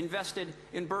 invested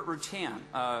in Burt Rutan,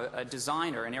 a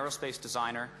designer, an aerospace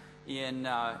designer in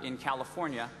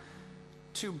California,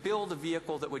 to build a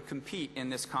vehicle that would compete in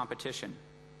this competition.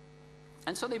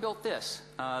 And so they built this,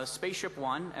 Spaceship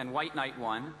One and White Knight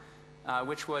One,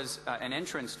 which was an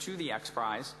entrance to the X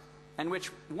Prize, and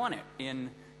which won it in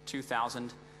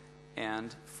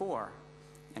 2004.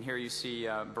 And here you see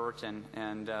Burt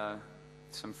and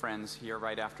some friends here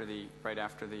right after the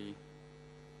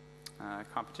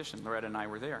competition. Loretta and I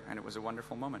were there, and it was a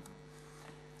wonderful moment.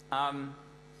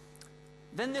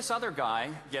 Then this other guy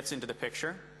gets into the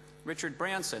picture, Richard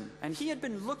Branson, and he had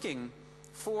been looking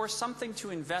for something to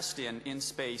invest in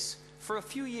space for a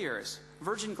few years.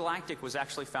 Virgin Galactic was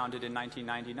actually founded in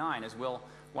 1999, as Will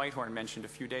Whitehorn mentioned a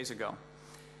few days ago.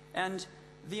 And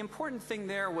the important thing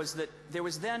there was that there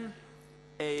was then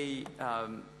a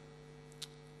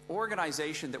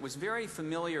organization that was very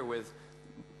familiar with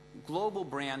global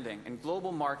branding and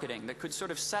global marketing that could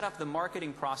sort of set up the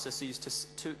marketing processes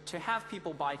to have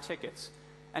people buy tickets.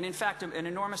 And in fact, an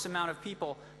enormous amount of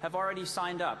people have already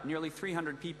signed up. Nearly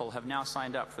 300 people have now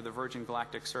signed up for the Virgin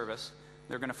Galactic service.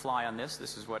 They're going to fly on this.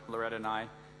 This is what Loretta and I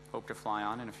hope to fly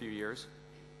on in a few years.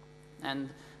 And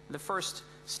the first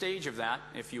stage of that,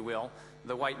 if you will,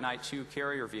 the White Knight 2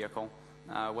 carrier vehicle,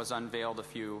 was unveiled a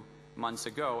few months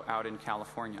ago out in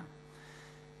California.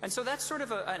 And so that's sort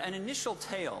of an initial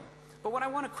tale. But what I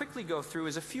want to quickly go through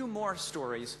is a few more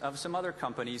stories of some other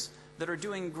companies that are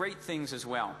doing great things as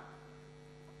well.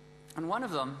 And one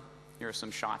of them, here are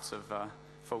some shots of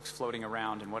folks floating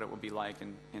around and what it will be like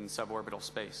in suborbital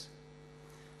space.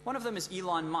 One of them is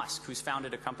Elon Musk, who's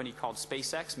founded a company called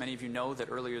SpaceX. Many of you know that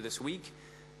earlier this week,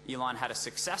 Elon had a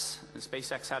success, and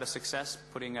SpaceX had a success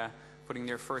putting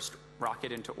their first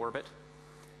rocket into orbit.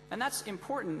 And that's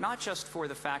important not just for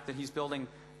the fact that he's building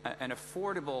an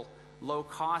affordable,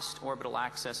 low-cost orbital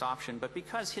access option, but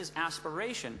because his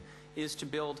aspiration is to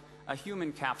build a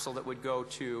human capsule that would go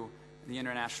to the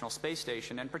International Space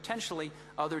Station and potentially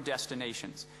other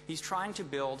destinations. He's trying to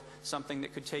build something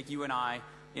that could take you and I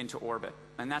into orbit,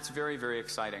 and that's very, very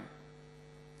exciting.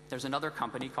 There's another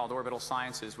company called Orbital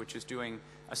Sciences which is doing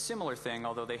a similar thing,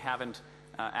 although they haven't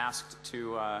asked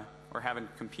to or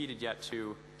haven't competed yet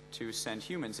to send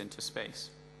humans into space.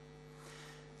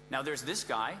 Now there's this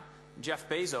guy, Jeff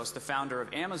Bezos, the founder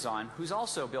of Amazon, who's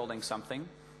also building something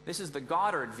This is the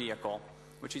Goddard vehicle,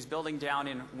 which he's building down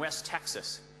in West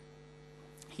Texas.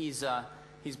 He's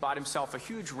bought himself a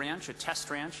huge ranch, a test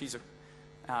ranch. He's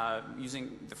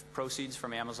using the proceeds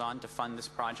from Amazon to fund this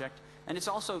project. And it's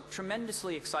also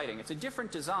tremendously exciting. It's a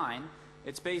different design.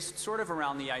 It's based sort of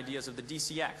around the ideas of the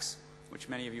DCX, which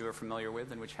many of you are familiar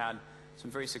with and which had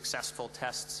some very successful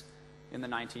tests in the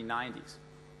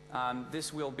 1990s.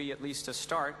 This will be, at least to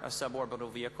start, a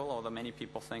suborbital vehicle, although many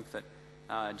people think that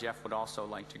Jeff would also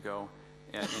like to go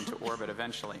into orbit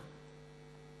eventually.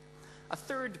 A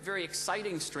third very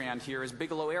exciting strand here is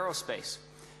Bigelow Aerospace.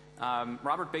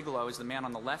 Robert Bigelow is the man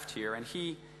on the left here, and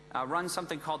he runs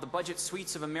something called the Budget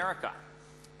Suites of America.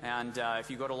 And if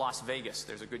you go to Las Vegas,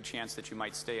 there's a good chance that you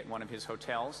might stay at one of his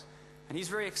hotels. And he's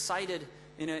very excited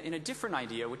in a different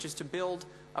idea, which is to build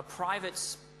a private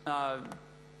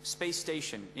space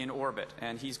station in orbit.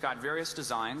 And he's got various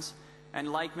designs.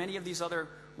 And like many of these other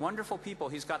wonderful people,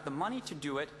 he's got the money to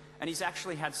do it, and he's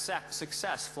actually had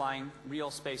success flying real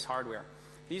space hardware.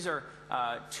 These are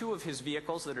two of his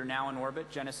vehicles that are now in orbit,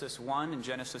 Genesis 1 and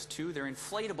Genesis 2. They're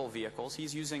inflatable vehicles.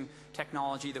 He's using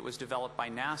technology that was developed by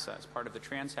NASA as part of the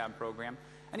Transhab program.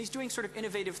 And he's doing sort of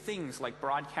innovative things like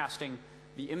broadcasting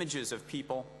the images of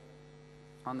people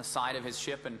on the side of his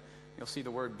ship. And you'll see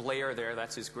the word Blair there.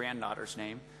 That's his granddaughter's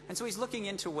name. And so he's looking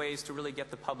into ways to really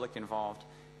get the public involved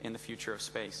in the future of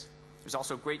space. There's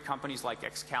also great companies like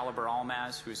Excalibur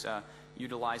Almaz, who's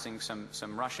utilizing some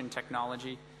Russian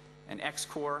technology, and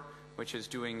X-Core, which is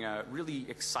doing really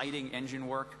exciting engine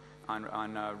work on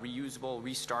reusable,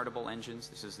 restartable engines.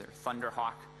 This is their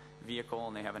Thunderhawk vehicle,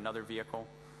 and they have another vehicle.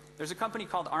 There's a company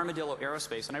called Armadillo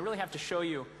Aerospace, and I really have to show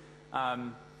you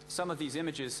some of these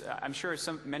images. I'm sure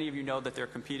many of you know that they're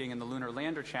competing in the Lunar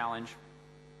Lander Challenge.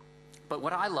 But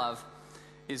what I love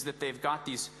is that they've got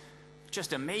these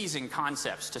just amazing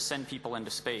concepts to send people into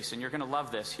space, and you're going to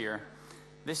love this here.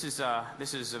 This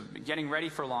is getting ready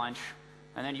for launch,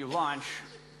 and then you launch,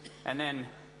 and then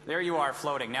there you are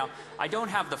floating. Now, I don't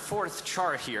have the fourth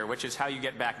chart here, which is how you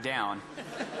get back down,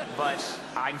 but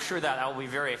I'm sure that will be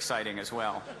very exciting as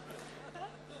well.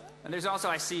 And there's also,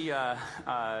 I see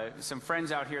some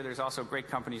friends out here. There's also great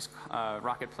companies,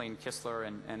 Rocket Plane Kistler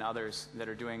and others that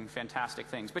are doing fantastic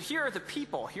things. But here are the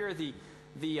people. Here are the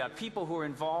people who are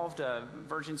involved.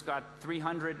 Virgin's got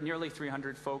nearly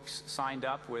 300 folks signed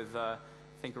up with, I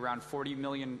think, around 40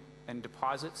 million in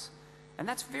deposits. And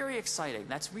that's very exciting.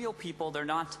 That's real people. They're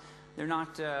not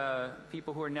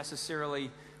people who are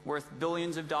necessarily worth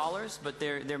billions of dollars, but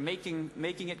they're making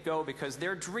it go because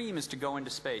their dream is to go into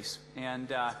space.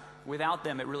 And without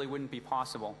them, it really wouldn't be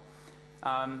possible.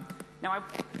 Now,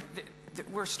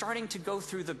 we're starting to go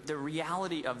through the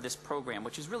reality of this program,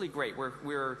 which is really great.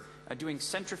 We're doing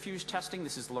centrifuge testing.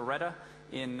 This is Loretta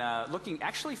looking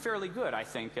actually fairly good, I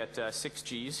think, at 6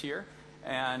 Gs here,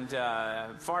 and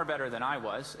far better than I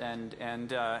was.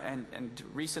 And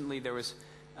recently there was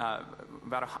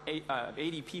about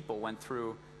 80 people went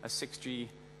through a 6G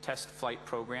test flight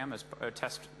program,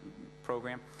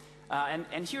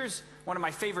 and here's one of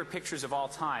my favorite pictures of all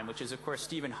time, which is, of course,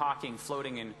 Stephen Hawking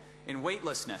floating in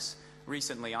weightlessness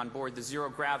recently on board the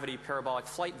zero-gravity parabolic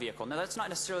flight vehicle. Now, that's not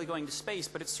necessarily going to space,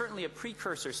 but it's certainly a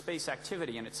precursor space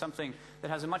activity, and it's something that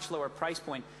has a much lower price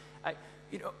point.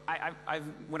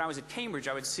 When I was at Cambridge,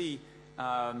 I would see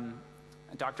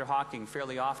Dr. Hawking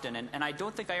fairly often, and I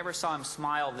don't think I ever saw him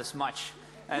smile this much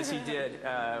as he did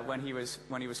when he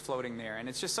was floating there. And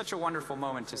it's just such a wonderful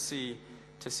moment to see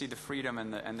the freedom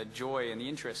and the joy and the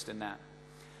interest in that.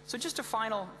 So just a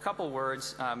final couple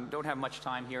words. Don't have much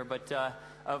time here, but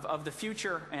of the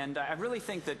future. And I really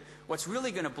think that what's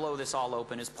really going to blow this all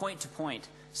open is point-to-point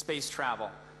space travel.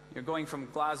 You're going from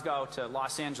Glasgow to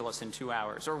Los Angeles in 2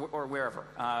 hours, or wherever.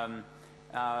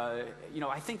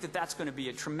 I think that that's going to be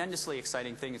a tremendously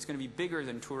exciting thing. It's going to be bigger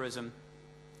than tourism.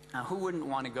 Who wouldn't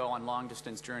want to go on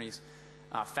long-distance journeys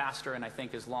faster? And I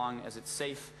think as long as it's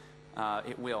safe,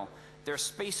 it will. There are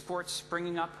spaceports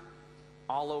springing up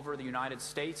all over the United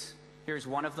States. Here's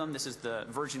one of them. This is the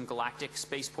Virgin Galactic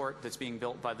spaceport that's being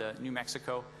built by the New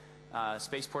Mexico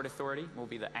Spaceport Authority. Will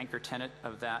be the anchor tenant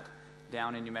of that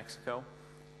down in New Mexico.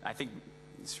 I think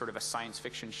it's sort of a science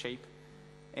fiction shape.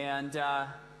 And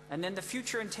then the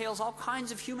future entails all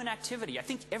kinds of human activity. I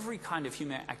think every kind of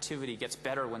human activity gets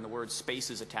better when the word space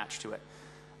is attached to it.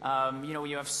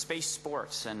 You have space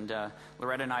sports, and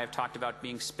Loretta and I have talked about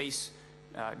being space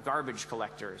garbage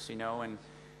collectors,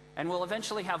 and we'll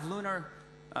eventually have lunar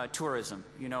tourism.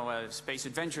 Space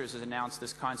Adventures has announced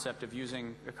this concept of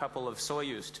using a couple of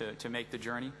Soyuz to make the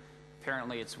journey.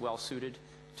 Apparently it's well suited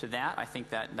to that. I think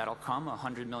that'll come,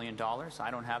 $100 million.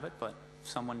 I don't have it, but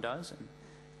someone does, and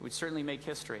it would certainly make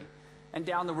history. And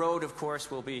down the road, of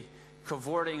course, we'll be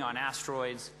cavorting on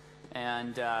asteroids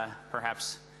and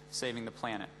perhaps saving the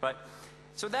planet.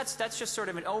 So that's just sort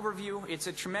of an overview. It's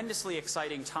a tremendously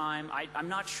exciting time. I'm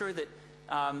not sure that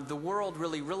the world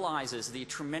really realizes the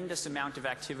tremendous amount of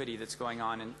activity that's going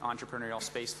on in entrepreneurial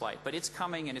spaceflight. But it's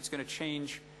coming, and it's going to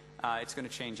change. It's going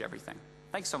to change everything.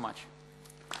 Thanks so much.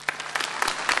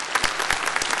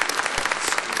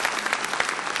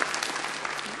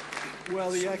 Well,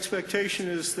 the expectation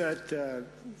is that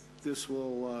this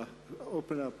will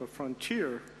open up a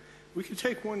frontier. We can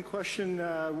take one question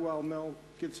while Mel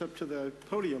gets up to the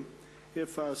podium.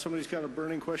 If somebody's got a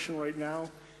burning question right now,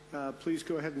 please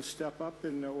go ahead and step up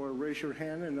or raise your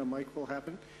hand, and a mic will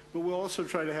happen. But we'll also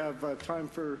try to have time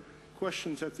for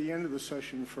questions at the end of the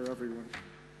session for everyone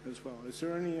as well. Is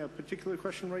there any particular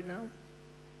question right now?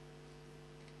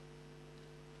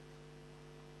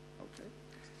 Okay.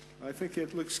 I think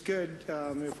it looks good.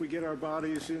 If we get our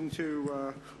bodies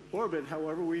into orbit,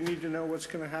 however, we need to know what's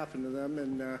going to happen to them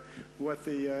and what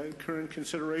the current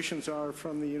considerations are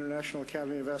from the International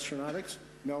Academy of Astronautics.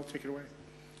 Mel, take it away.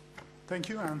 Thank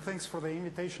you, and thanks for the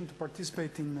invitation to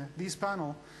participate in this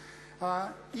panel.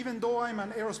 Even though I'm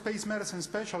an aerospace medicine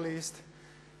specialist,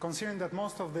 considering that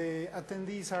most of the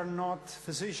attendees are not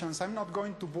physicians, I'm not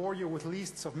going to bore you with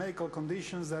lists of medical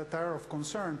conditions that are of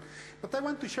concern, but I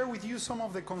want to share with you some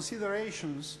of the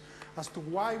considerations as to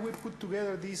why we put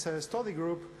together this study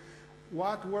group,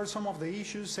 what were some of the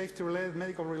issues, safety-related,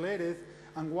 medical-related,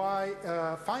 and why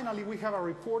finally we have a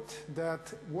report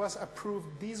that was approved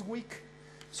this week,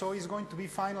 so it's going to be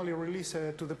finally released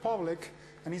to the public,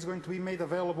 and it's going to be made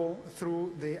available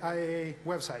through the IAA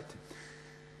website.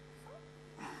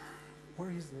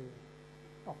 Where is the...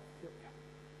 Oh, here.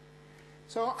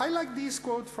 So I like this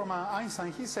quote from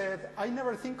Einstein. He said, "I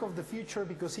never think of the future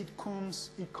because it comes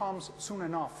soon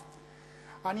enough."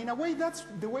 And in a way, that's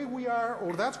the way we are,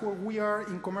 or that's where we are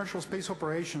in commercial space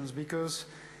operations, because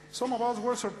some of us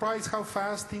were surprised how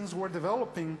fast things were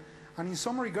developing, and in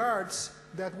some regards,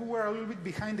 that we were a little bit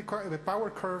behind the power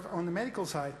curve on the medical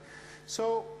side.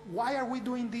 So why are we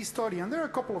doing this study? And there are a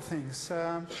couple of things.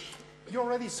 You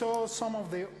already saw some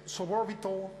of the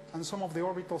suborbital and some of the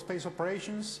orbital space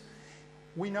operations.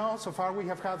 We know so far we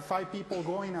have had 5 people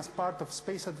going as part of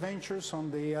space adventures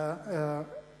on the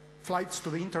flights to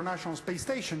the International Space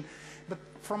Station. But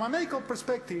from a medical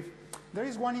perspective, there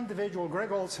is one individual,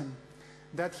 Greg Olsen,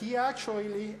 that he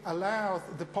actually allowed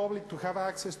the public to have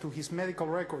access to his medical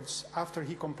records after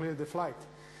he completed the flight.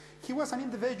 He was an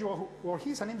individual,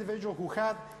 he's an individual who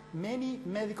had many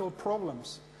medical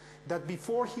problems that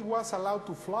before he was allowed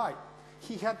to fly,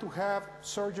 he had to have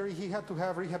surgery, he had to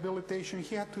have rehabilitation,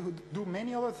 he had to do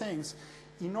many other things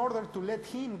in order to let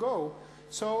him go.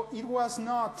 So it was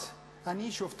not an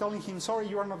issue of telling him, sorry,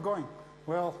 you are not going.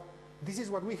 Well, this is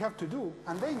what we have to do,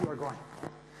 and then you are going.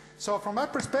 So from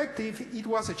that perspective, it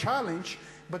was a challenge,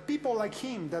 but people like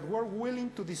him that were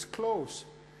willing to disclose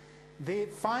the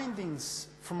findings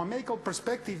from a medical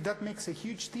perspective, that makes a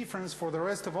huge difference for the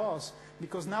rest of us,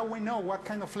 because now we know what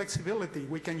kind of flexibility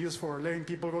we can use for letting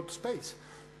people go to space.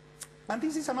 And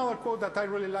this is another quote that I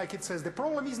really like. It says, "The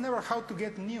problem is never how to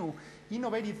get new,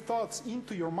 innovative thoughts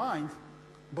into your mind,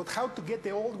 but how to get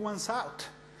the old ones out."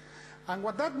 And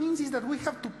what that means is that we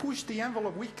have to push the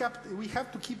envelope. We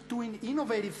have to keep doing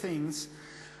innovative things.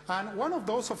 And one of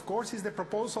those, of course, is the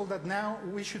proposal that now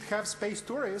we should have space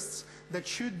tourists that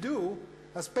should do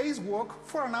a spacewalk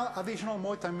for an additional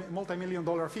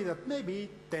multi-million-dollar fee that may be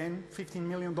 $10, $15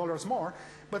 million more.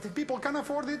 But if people can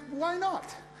afford it, why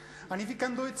not? And if they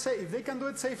can do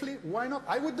it safely, why not?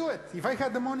 I would do it. If I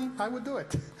had the money, I would do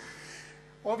it.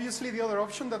 Obviously, the other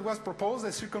option that was proposed, the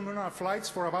circumlunar flights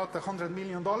for about $100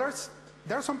 million.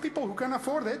 There are some people who can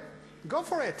afford it. Go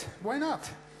for it. Why not?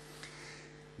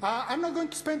 I'm not going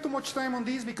to spend too much time on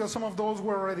these because some of those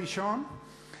were already shown.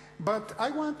 But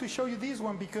I want to show you this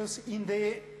one because in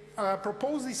the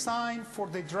proposed design for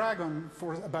the Dragon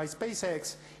by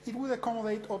SpaceX, it would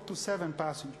accommodate up to 7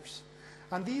 passengers.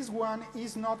 And this one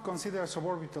is not considered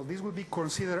suborbital. This would be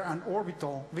considered an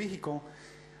orbital vehicle.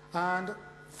 And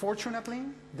fortunately,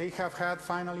 they have had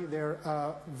finally their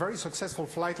very successful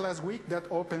flight last week that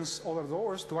opens other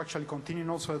doors to actually continue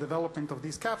also the development of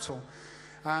this capsule.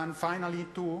 And finally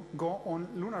to go on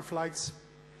lunar flights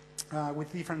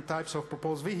with different types of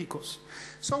proposed vehicles.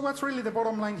 So what's really the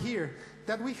bottom line here?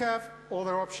 That we have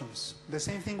other options. The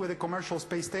same thing with the commercial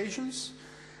space stations.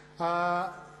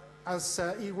 As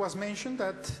it was mentioned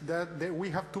that we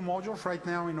have 2 modules right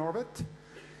now in orbit.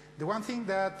 The one thing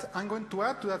that I'm going to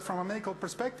add to that from a medical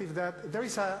perspective, that there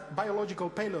is a biological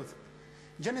payload.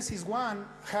 Genesis 1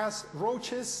 has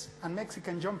roaches and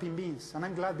Mexican jumping beans, and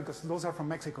I'm glad because those are from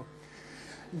Mexico.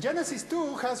 Genesis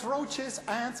 2 has roaches,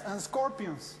 ants, and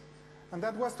scorpions. And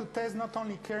that was to test not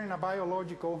only carrying a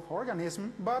biological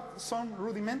organism, but some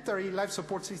rudimentary life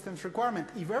support systems requirement.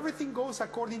 If everything goes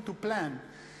according to plan,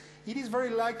 it is very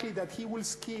likely that he will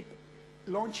skip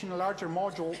launching a larger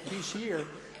module this year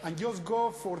and just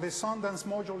go for the Sundance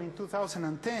module in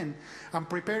 2010 and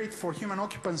prepare it for human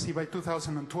occupancy by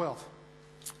 2012.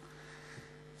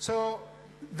 So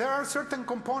there are certain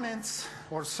components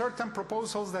or certain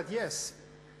proposals that, yes,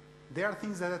 there are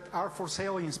things that are for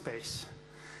sale in space.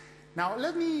 Now,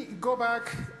 let me go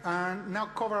back and now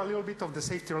cover a little bit of the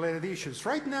safety-related issues.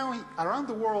 Right now, around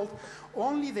the world,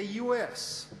 only the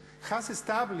US has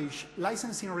established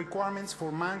licensing requirements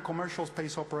for manned commercial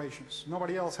space operations.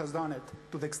 Nobody else has done it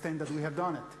to the extent that we have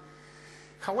done it.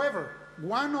 However,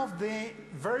 one of the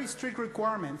very strict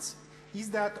requirements is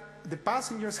that the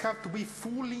passengers have to be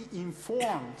fully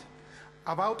informed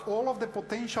about all of the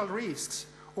potential risks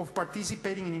of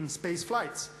participating in space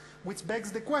flights, which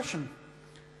begs the question,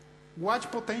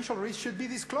 what potential risks should be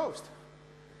disclosed?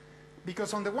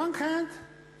 Because on the one hand,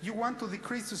 you want to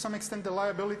decrease to some extent the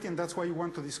liability, and that's why you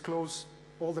want to disclose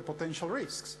all the potential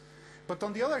risks. But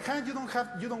on the other hand, you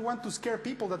don't want to scare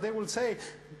people that they will say,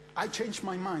 I changed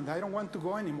my mind, I don't want to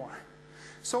go anymore.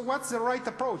 So what's the right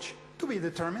approach? To be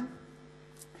determined.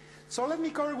 So let me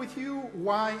cover with you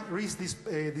why risk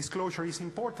disclosure is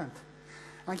important.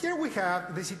 And here we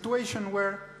have the situation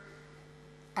where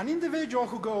an individual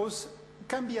who goes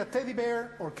can be a teddy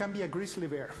bear or can be a grizzly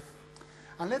bear.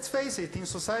 And let's face it, in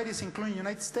societies including the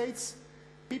United States,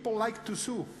 people like to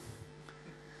sue.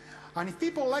 And if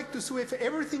people like to sue, if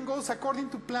everything goes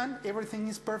according to plan, everything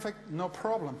is perfect, no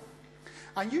problem.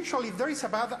 And usually if there is a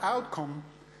bad outcome,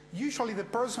 usually the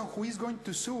person who is going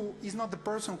to sue is not the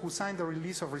person who signed the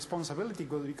release of responsibility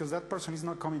because that person is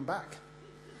not coming back.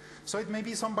 So it may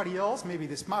be somebody else, maybe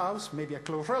the spouse, maybe a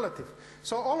close relative.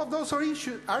 So all of those are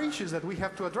issues that we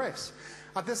have to address.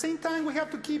 At the same time, we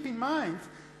have to keep in mind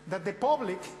that the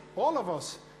public, all of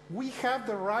us, we have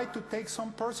the right to take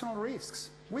some personal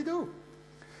risks. We do.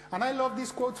 And I love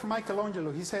this quote from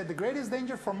Michelangelo. He said, the greatest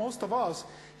danger for most of us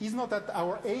is not that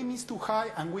our aim is too high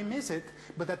and we miss it,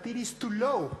 but that it is too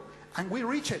low and we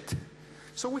reach it.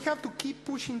 So we have to keep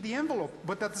pushing the envelope.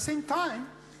 But at the same time,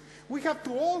 we have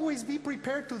to always be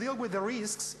prepared to deal with the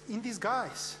risks in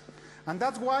disguise. And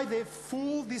that's why the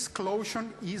full disclosure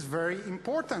is very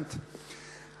important.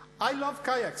 I love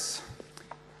kayaks.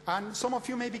 And some of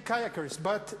you may be kayakers,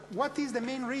 but what is the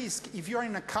main risk if you're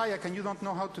in a kayak and you don't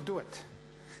know how to do it?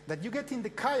 That you get in the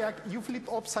kayak, you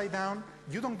flip upside down,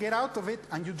 you don't get out of it,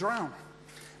 and you drown.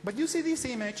 But you see this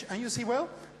image, and you see, well,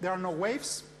 there are no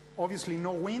waves, obviously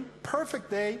no wind, perfect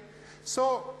day.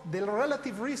 So the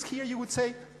relative risk here, you would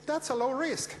say, that's a low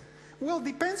risk. Well, it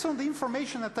depends on the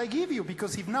information that I give you,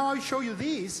 because if now I show you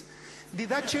this, did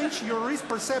that change your risk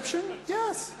perception?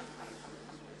 Yes.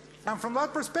 And from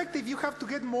that perspective, you have to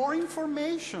get more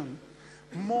information,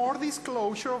 more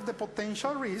disclosure of the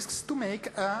potential risks to make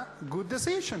a good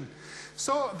decision.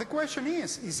 So the question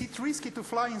is it risky to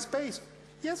fly in space?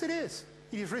 Yes, it is.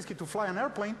 It is risky to fly an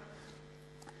airplane,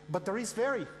 but the risks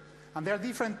vary. And there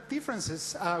are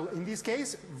differences. In this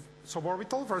case,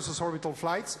 suborbital versus orbital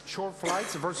flights, short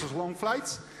flights versus long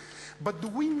flights. But do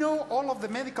we know all of the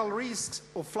medical risks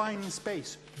of flying in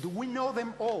space? Do we know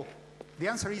them all? The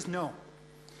answer is no.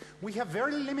 We have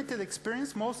very limited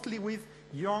experience, mostly with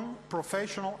young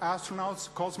professional astronauts,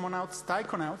 cosmonauts,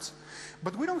 taikonauts,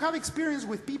 but we don't have experience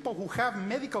with people who have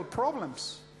medical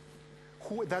problems,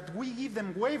 that we give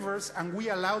them waivers and we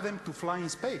allow them to fly in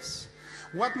space.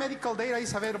 What medical data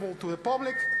is available to the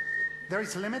public? There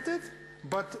is limited,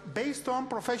 but based on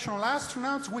professional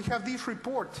astronauts, we have this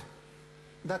report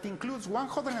that includes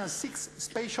 106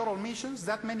 space shuttle missions,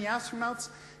 that many astronauts,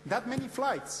 that many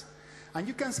flights. And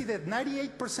you can see that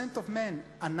 98% of men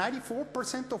and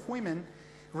 94% of women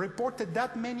reported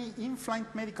that many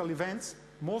in-flight medical events,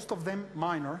 most of them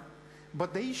minor.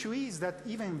 But the issue is that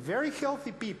even very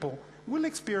healthy people will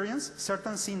experience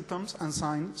certain symptoms and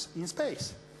signs in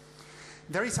space.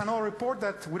 There is another report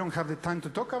that we don't have the time to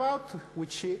talk about,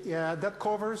 which that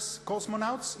covers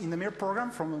cosmonauts in the Mir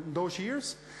program from those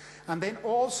years, and then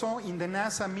also in the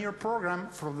NASA Mir program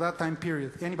from that time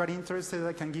period. Anybody interested,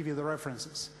 I can give you the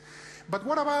references. But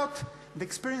what about the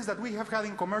experience that we have had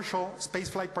in commercial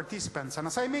spaceflight participants? And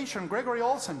as I mentioned, Gregory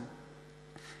Olsen,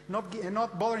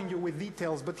 not bothering you with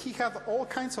details, but he had all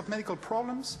kinds of medical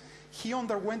problems. He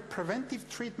underwent preventive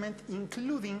treatment,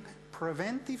 including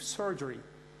preventive surgery,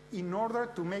 in order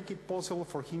to make it possible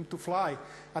for him to fly.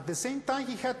 At the same time,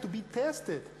 he had to be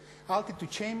tested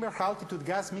altitude chamber, altitude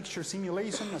gas mixture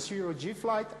simulation, a zero-G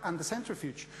flight, and the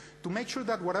centrifuge to make sure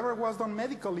that whatever was done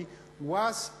medically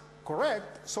was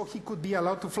correct, so he could be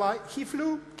allowed to fly. He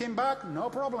flew, came back, no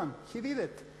problem, he did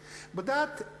it. But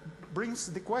that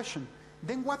brings the question,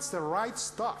 then what's the right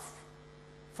stuff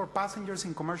for passengers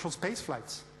in commercial space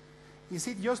flights? Is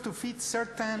it just to fit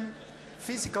certain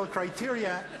physical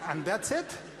criteria and that's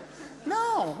it?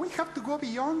 No, we have to go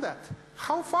beyond that.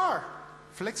 How far?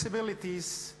 Flexibility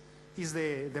is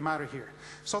the matter here.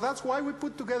 So that's why we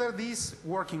put together this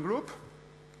working group.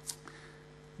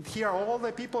 Here are all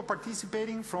the people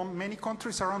participating from many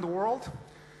countries around the world.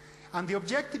 And the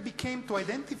objective became to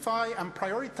identify and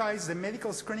prioritize the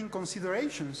medical screening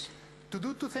considerations to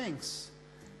do two things: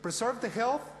 preserve the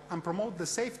health and promote the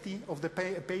safety of the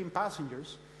paying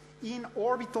passengers in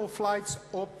orbital flights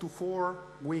up to 4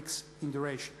 weeks in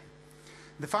duration.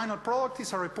 The final product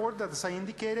is a report that, as I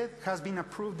indicated, has been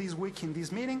approved this week in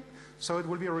this meeting, so it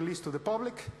will be released to the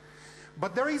public.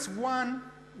 But there is one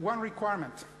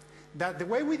requirement, that the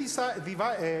way we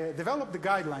develop the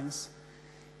guidelines,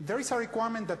 there is a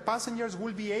requirement that passengers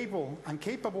will be able and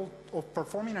capable of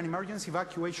performing an emergency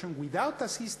evacuation without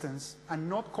assistance and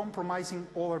not compromising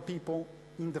other people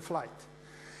in the flight.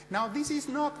 Now, this is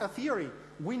not a theory.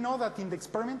 We know that in the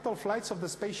experimental flights of the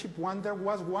Spaceship One, there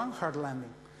was one hard landing.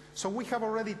 So we have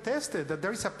already tested that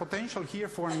there is a potential here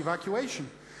for an evacuation.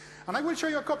 And I will show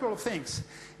you a couple of things.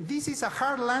 This is a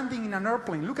hard landing in an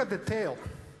airplane. Look at the tail.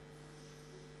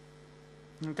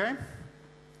 Okay?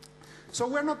 So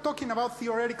we're not talking about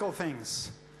theoretical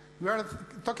things. We are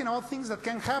talking about things that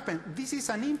can happen. This is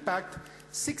an impact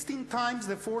 16 times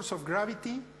the force of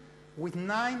gravity with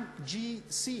 9G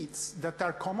seats that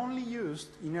are commonly used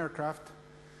in aircraft.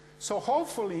 So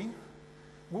hopefully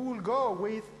we will go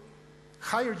with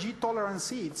higher G tolerance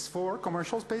seats for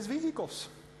commercial space vehicles.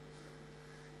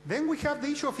 Then we have the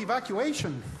issue of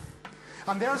evacuation.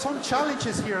 And there are some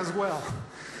challenges here as well.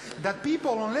 That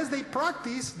people, unless they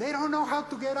practice, they don't know how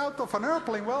to get out of an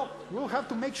airplane. Well, we'll have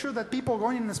to make sure that people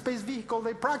going in a space vehicle,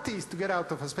 they practice to get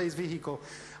out of a space vehicle.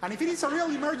 And if it is a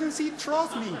real emergency,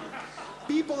 trust me,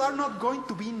 people are not going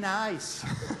to be nice.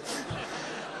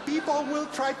 People will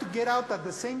try to get out at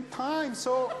the same time.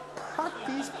 So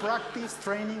practice,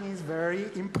 training is very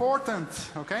important,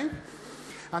 okay?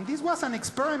 And this was an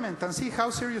experiment, and see how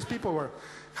serious people were.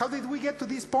 How did we get to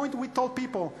this point? We told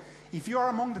people, if you are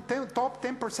among the top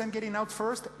 10% getting out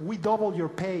first, we double your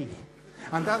pay.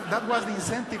 And that was the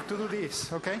incentive to do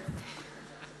this, okay?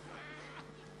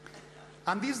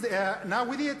 And this, now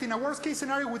we did it in a worst case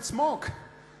scenario with smoke,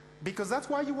 because that's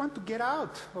why you want to get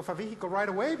out of a vehicle right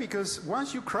away, because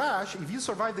once you crash, if you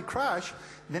survive the crash,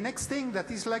 the next thing that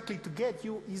is likely to get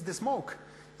you is the smoke.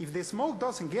 If the smoke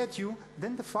doesn't get you,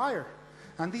 then the fire.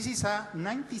 And this is a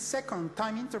 90-second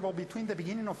time interval between the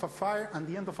beginning of a fire and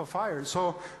the end of a fire.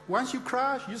 So once you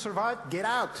crash, you survive, get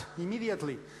out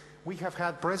immediately. We have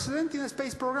had precedent in the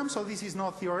space program, so this is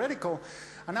not theoretical.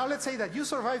 And now let's say that you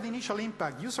survived the initial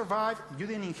impact, you survived, you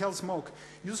didn't inhale smoke,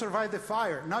 you survived the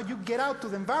fire. Now you get out to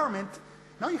the environment.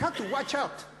 Now you have to watch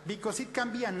out, because it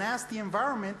can be a nasty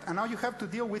environment, and now you have to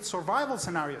deal with survival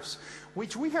scenarios,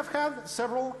 which we have had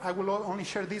several. I will only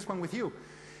share this one with you.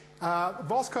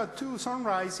 Volska 2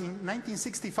 Sunrise in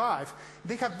 1965,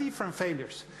 they have different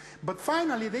failures. But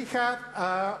finally, they had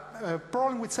a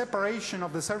problem with separation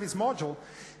of the service module.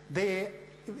 The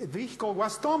vehicle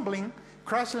was tumbling,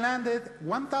 crash landed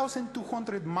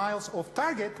 1,200 miles off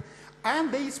target,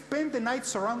 and they spent the night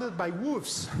surrounded by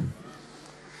wolves.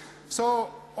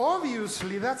 So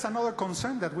obviously, that's another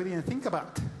concern that we didn't think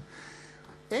about.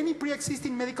 Any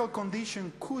pre-existing medical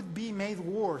condition could be made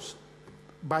worse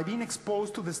by being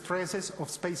exposed to the stresses of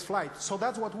space flight. So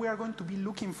that's what we are going to be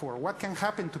looking for, what can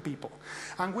happen to people.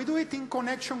 And we do it in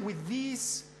connection with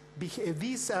these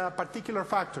particular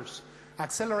factors: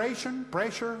 acceleration,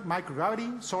 pressure,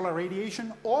 microgravity, solar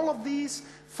radiation. All of these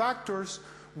factors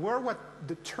were what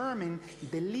determine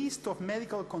the list of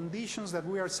medical conditions that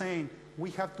we are saying we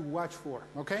have to watch for,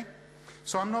 okay?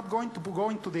 So I'm not going to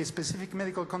go into the specific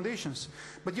medical conditions,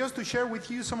 but just to share with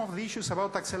you some of the issues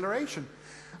about acceleration.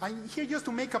 I'm here just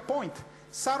to make a point.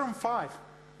 Saturn V,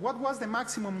 what was the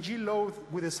maximum G load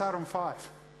with the Saturn V?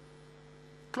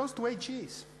 Close to 8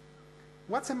 Gs.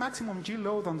 What's the maximum G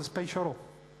load on the space shuttle?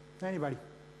 Anybody?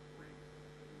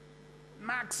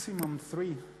 Maximum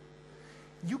 3.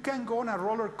 You can go on a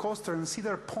roller coaster in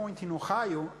Cedar Point in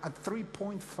Ohio at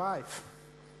 3.5.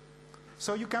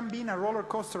 So you can be in a roller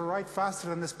coaster ride faster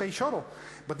than the space shuttle.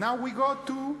 But now we go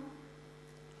to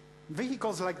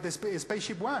vehicles like the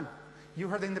Spaceship One. You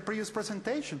heard in the previous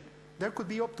presentation, there could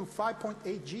be up to 5.8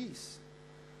 Gs.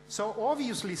 So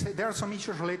obviously there are some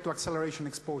issues related to acceleration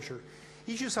exposure.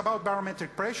 Issues about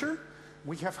barometric pressure.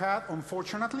 We have had,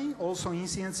 unfortunately, also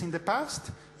incidents in the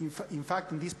past. In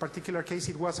fact, in this particular case,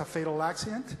 it was a fatal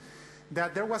accident,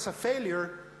 that there was a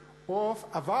failure of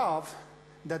a valve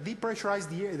that depressurized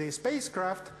the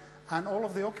spacecraft, and all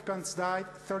of the occupants died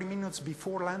 30 minutes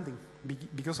before landing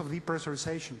because of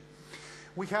depressurization.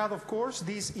 We had, of course,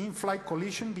 this in-flight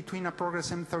collision between a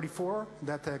Progress M34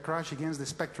 that crashed against the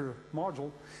Spectre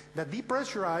module that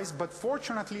depressurized, but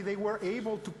fortunately they were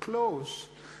able to close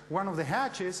one of the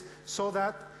hatches so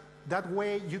that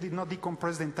way you did not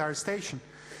decompress the entire station.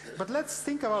 But let's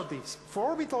think about this.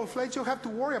 For orbital flights, you have to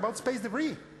worry about space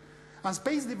debris. And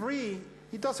space debris,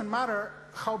 it doesn't matter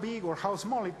how big or how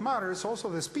small, it matters also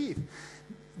the speed.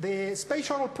 The Space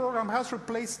Shuttle program has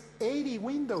replaced 80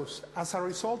 windows as a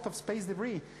result of space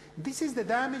debris. This is the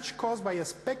damage caused by a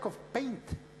speck of paint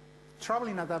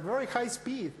traveling at a very high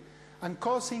speed and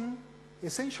causing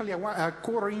essentially a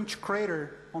quarter-inch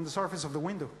crater on the surface of the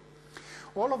window.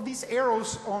 All of these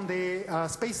arrows on the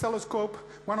Space Telescope,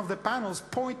 one of the panels,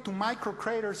 point to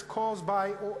microcraters caused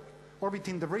by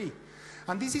orbiting debris.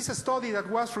 And this is a study that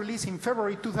was released in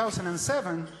February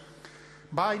 2007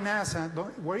 by NASA,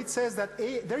 where it says that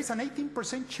there is an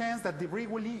 18% chance that debris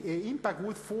will impact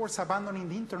would force abandoning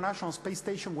the International Space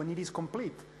Station when it is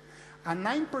complete. A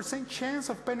 9% chance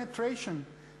of penetration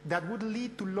that would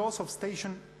lead to loss of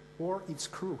station or its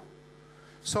crew.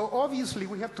 So obviously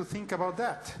we have to think about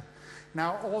that.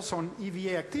 Now also on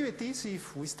EVA activities,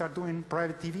 if we start doing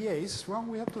private EVAs, well,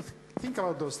 we have to think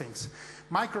about those things.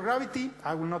 Microgravity,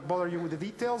 I will not bother you with the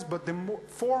details, but the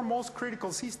four most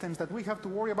critical systems that we have to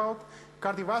worry about: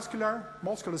 cardiovascular,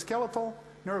 musculoskeletal,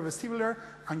 neurovestibular,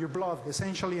 and your blood,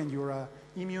 essentially, and your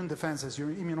immune defenses, your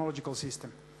immunological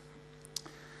system.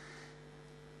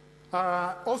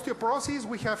 Osteoporosis,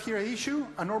 we have here an issue,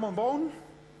 a normal bone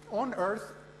on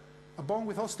Earth, a bone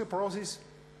with osteoporosis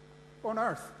on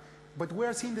Earth. But we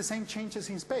are seeing the same changes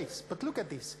in space. But look at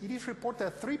this. It is reported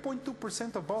that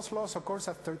 3.2% of bones loss occurs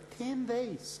after 10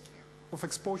 days of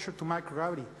exposure to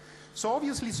microgravity. So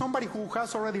obviously somebody who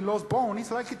has already lost bone is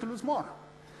likely to lose more.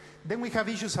 Then we have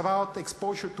issues about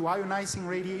exposure to ionizing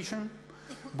radiation,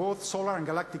 both solar and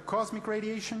galactic cosmic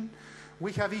radiation.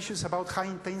 We have issues about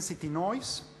high-intensity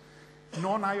noise,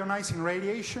 non-ionizing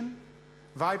radiation,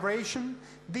 vibration.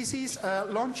 This is a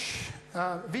launch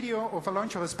video of a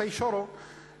launch of a space shuttle.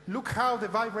 Look how the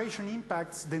vibration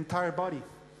impacts the entire body.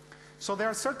 So there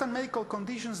are certain medical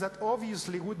conditions that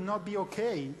obviously would not be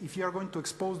okay if you are going to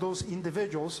expose those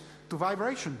individuals to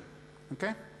vibration,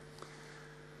 okay?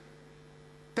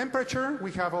 Temperature,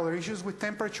 we have other issues with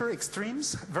temperature,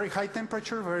 extremes, very high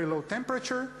temperature, very low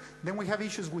temperature. Then we have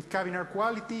issues with cabin air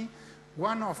quality.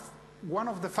 One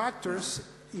of the factors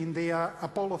in the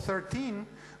Apollo 13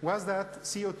 was that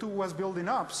CO2 was building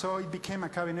up, so it became a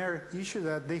cabin air issue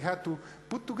that they had to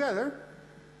put together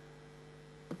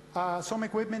some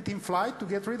equipment in flight to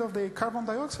get rid of the carbon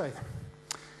dioxide.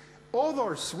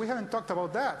 Odors, we haven't talked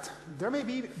about that. There may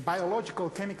be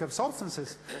biological chemical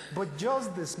substances, but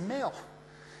just the smell.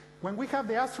 When we have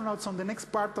the astronauts on the next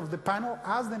part of the panel,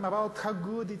 ask them about how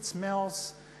good it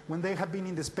smells when they have been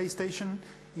in the space station,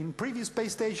 in previous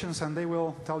space stations, and they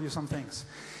will tell you some things.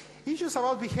 Issues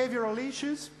about behavioral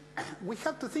issues, we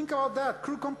have to think about that,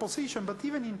 crew composition, but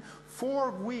even in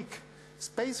 4-week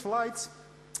space flights,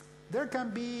 there can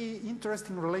be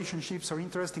interesting relationships or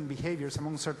interesting behaviors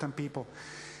among certain people.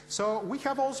 So we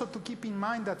have also to keep in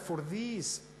mind that for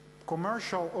these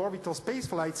commercial orbital space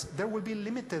flights, there will be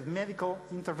limited medical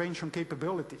intervention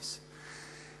capabilities.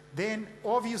 Then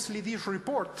obviously this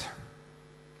report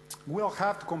will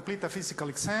have to complete a physical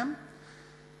exam.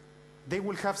 They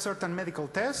will have certain medical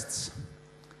tests.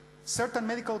 Certain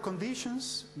medical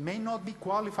conditions may not be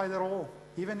qualified at all,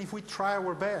 even if we try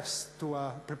our best to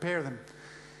prepare them.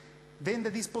 Then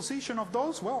the disposition of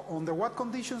those, well, under what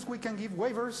conditions we can give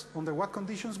waivers, under what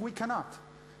conditions we cannot.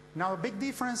 Now, a big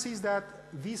difference is that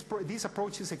this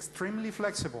approach is extremely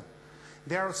flexible.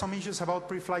 There are some issues about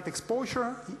pre-flight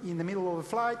exposure in the middle of the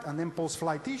flight and then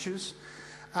post-flight issues.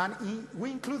 And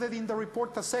we included in the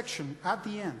report a section at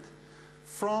the end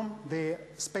from the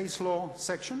space law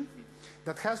section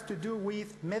that has to do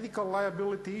with medical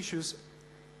liability issues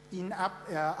in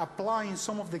applying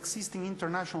some of the existing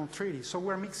international treaties. So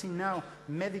we're mixing now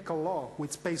medical law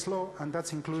with space law, and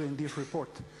that's included in this report.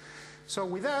 So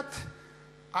with that,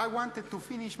 I wanted to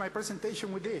finish my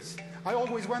presentation with this. I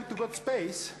always want to go to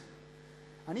space,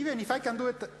 and even if I can do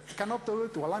it, cannot do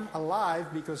it while I'm alive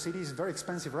because it is very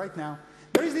expensive right now.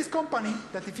 There is this company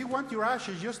that if you want your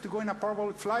ashes just to go in a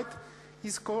parabolic flight,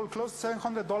 it's called close to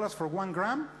 $700 for 1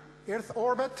 gram. Earth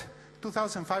orbit,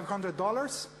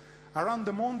 $2,500. Around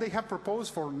the moon, they have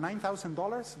proposed for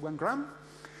 $9,000, 1 gram.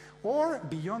 Or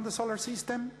beyond the solar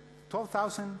system,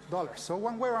 $12,000. So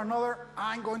one way or another,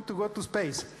 I'm going to go to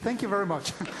space. Thank you very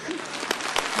much.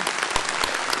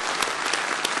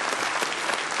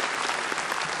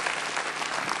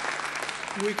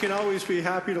 We can always be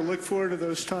happy to look forward to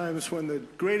those times when the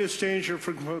greatest danger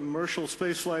from commercial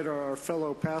spaceflight are our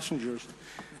fellow passengers.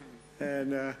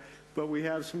 But we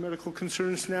have some medical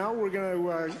concerns now. We're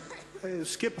going to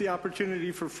skip the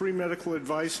opportunity for free medical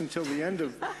advice until the end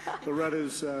of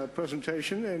Loretta's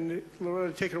presentation. And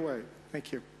Loretta, take it away.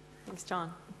 Thank you. Thanks,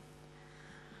 John.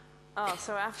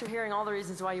 So after hearing all the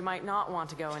reasons why you might not want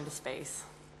to go into space,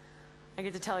 I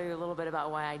get to tell you a little bit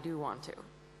about why I do want to.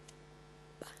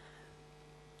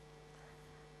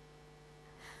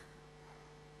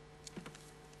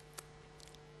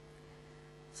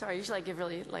 Sorry, usually I give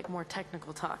really more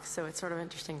technical talks, so it's sort of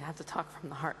interesting to have to talk from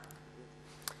the heart.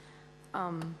 I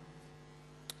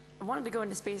wanted to go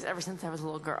into space ever since I was a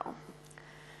little girl.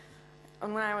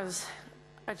 And when I was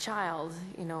a child,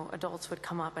 adults would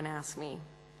come up and ask me,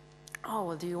 "Oh,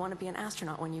 well, do you want to be an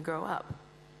astronaut when you grow up?"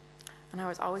 And I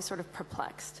was always sort of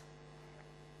perplexed,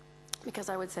 because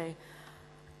I would say,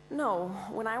 "No,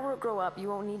 when I grow up, you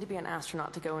won't need to be an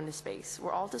astronaut to go into space.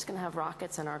 We're all just going to have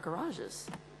rockets in our garages."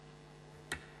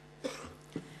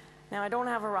 Now, I don't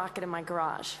have a rocket in my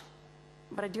garage,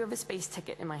 but I do have a space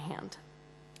ticket in my hand.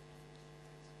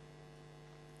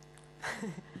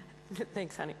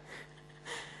 Thanks, honey.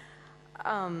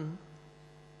 And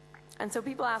so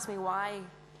people ask me why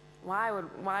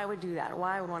I would do that,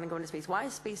 why I would want to go into space. Why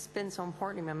has space been so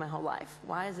important to me my whole life?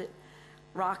 Why has it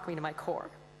rocked me to my core?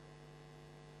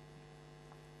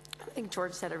 I think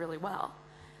George said it really well.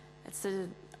 It's the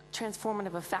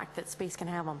transformative effect that space can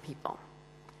have on people.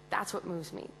 That's what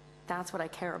moves me. That's what I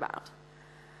care about.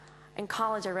 In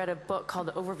college, I read a book called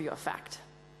The Overview Effect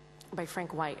by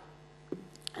Frank White.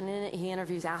 And in it, he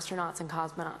interviews astronauts and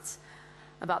cosmonauts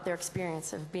about their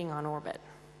experience of being on orbit.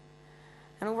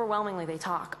 And overwhelmingly, they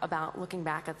talk about looking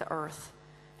back at the Earth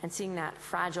and seeing that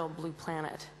fragile blue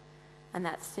planet and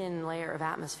that thin layer of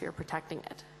atmosphere protecting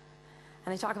it.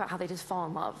 And they talk about how they just fall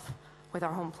in love with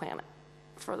our home planet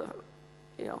for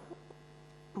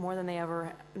more than they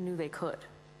ever knew they could.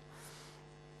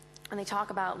 And they talk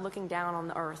about looking down on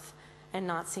the Earth and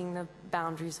not seeing the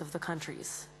boundaries of the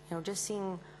countries. Just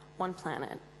seeing one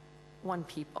planet, one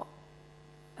people.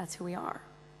 That's who we are.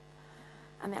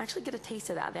 And they actually get a taste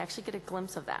of that. They actually get a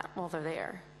glimpse of that while they're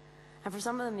there. And for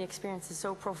some of them, the experience is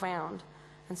so profound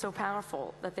and so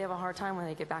powerful that they have a hard time when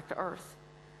they get back to Earth.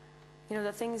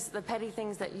 The petty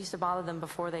things that used to bother them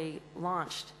before they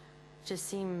launched just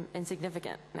seem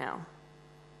insignificant now.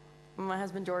 My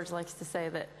husband George likes to say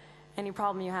that any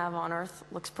problem you have on Earth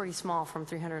looks pretty small from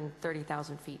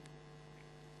 330,000 feet.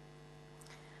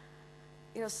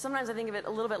 Sometimes I think of it a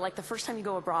little bit like the first time you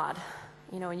go abroad,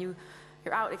 and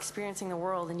you're out experiencing the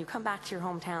world, and you come back to your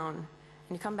hometown, and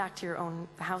you come back to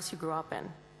the house you grew up in,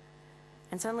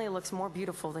 and suddenly it looks more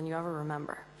beautiful than you ever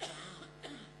remember.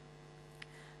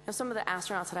 Some of the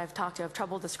astronauts that I've talked to have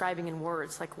trouble describing in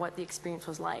words what the experience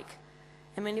was like,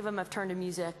 and many of them have turned to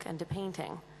music and to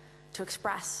painting to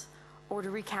express or to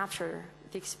recapture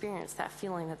the experience, that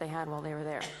feeling that they had while they were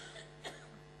there.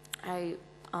 I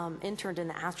interned in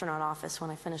the astronaut office when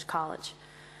I finished college,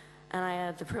 and I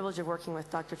had the privilege of working with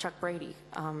Dr. Chuck Brady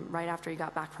right after he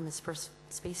got back from his first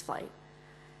space flight.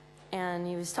 And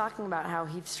he was talking about how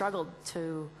he'd struggled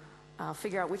to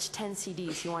figure out which 10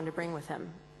 CDs he wanted to bring with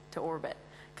him to orbit,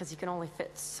 because he could only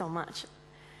fit so much.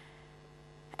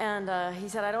 And he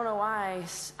said, "I don't know why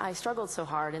I struggled so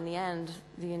hard. In the end,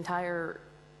 the entire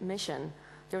mission,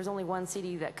 there was only one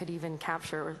CD that could even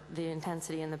capture the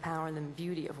intensity and the power and the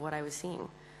beauty of what I was seeing.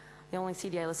 The only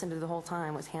CD I listened to the whole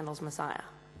time was Handel's Messiah."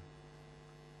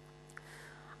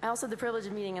 I also had the privilege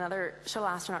of meeting another shuttle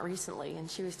astronaut recently, and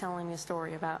she was telling me a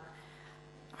story about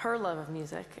her love of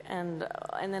music, and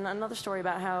then another story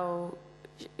about how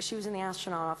she was in the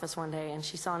astronaut office one day, and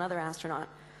she saw another astronaut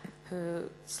who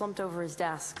slumped over his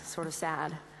desk, sort of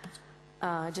sad,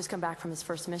 just come back from his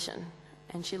first mission.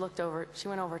 And she went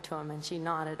over to him, and she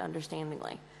nodded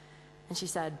understandingly. And she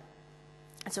said,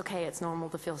 "It's okay, it's normal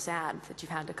to feel sad that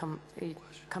you've had to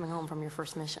coming home from your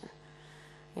first mission.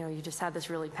 You just had this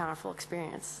really powerful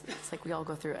experience. It's like we all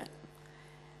go through it."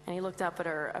 And he looked up at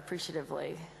her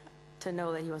appreciatively to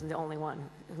know that he wasn't the only one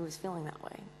who was feeling that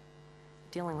way,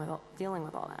 dealing with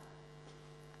all that.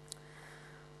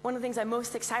 One of the things I'm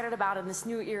most excited about in this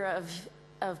new era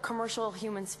of commercial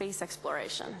human space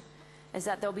exploration is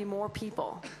that there'll be more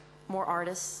people, more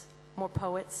artists, more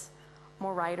poets,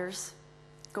 more writers,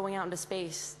 going out into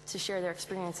space to share their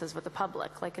experiences with the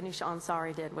public, like Anusha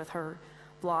Ansari did with her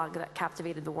blog that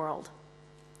captivated the world.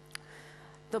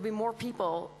 There'll be more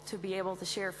people to be able to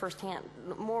share firsthand.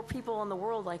 More people in the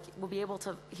world will be able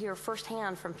to hear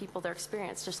firsthand from people their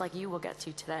experience, just like you will get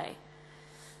to today.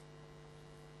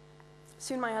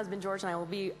 Soon my husband George and I will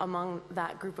be among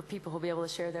that group of people who will be able to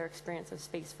share their experience of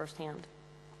space firsthand.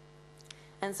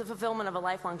 And it's a fulfillment of a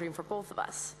lifelong dream for both of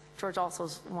us. George also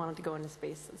wanted to go into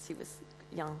space since he was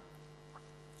young.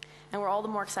 And we're all the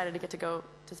more excited to get to go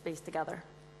to space together.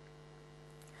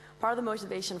 Part of the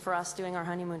motivation for us doing our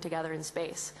honeymoon together in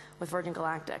space with Virgin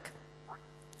Galactic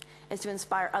is to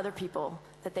inspire other people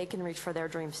that they can reach for their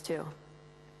dreams too.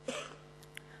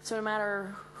 So no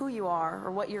matter who you are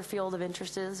or what your field of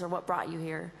interest is or what brought you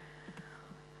here,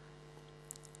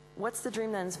 what's the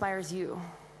dream that inspires you?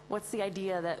 What's the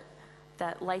idea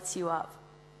that lights you up,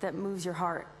 that moves your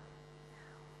heart?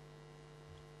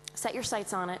 Set your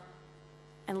sights on it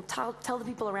and tell the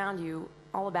people around you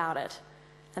all about it,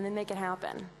 and then make it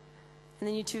happen. And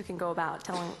then you too can go about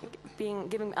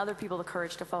giving other people the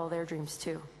courage to follow their dreams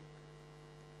too.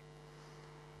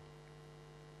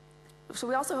 So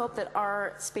we also hope that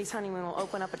our space honeymoon will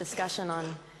open up a discussion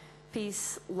on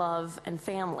peace, love, and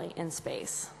family in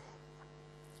space.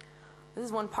 This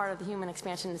is one part of the human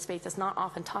expansion into space that's not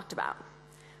often talked about.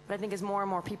 But I think as more and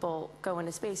more people go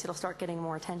into space, it'll start getting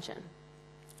more attention.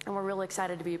 And we're really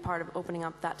excited to be a part of opening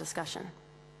up that discussion.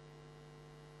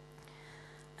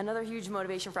 Another huge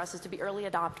motivation for us is to be early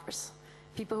adopters,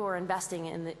 people who are investing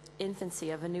in the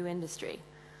infancy of a new industry,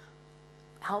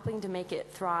 helping to make it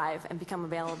thrive and become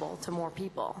available to more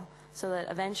people so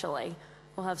that eventually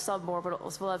we'll have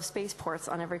suborbitals, we'll have spaceports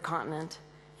on every continent,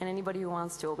 and anybody who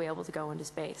wants to will be able to go into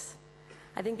space.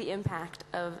 I think the impact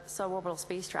of suborbital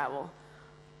space travel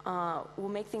will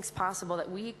make things possible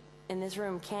that we in this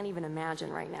room can't even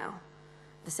imagine right now.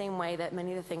 The same way that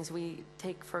many of the things we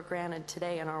take for granted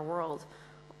today in our world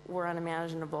were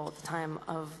unimaginable at the time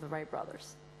of the Wright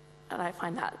brothers. And I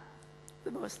find that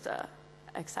the most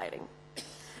exciting.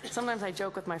 Sometimes I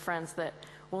joke with my friends that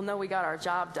we'll know we got our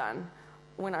job done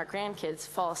when our grandkids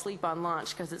fall asleep on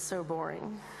launch because it's so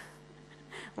boring.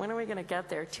 When are we going to get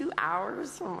there? 2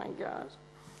 hours? Oh my gosh.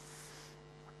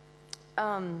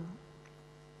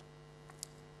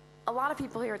 A lot of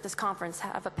people here at this conference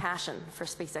have a passion for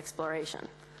space exploration,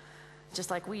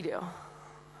 just like we do.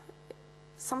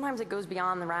 Sometimes it goes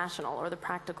beyond the rational or the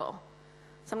practical.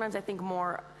 Sometimes I think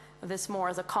more of this more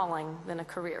as a calling than a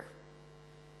career.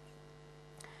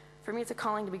 For me, it's a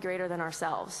calling to be greater than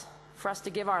ourselves, for us to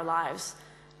give our lives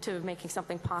to making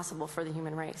something possible for the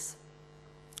human race.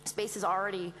 Space has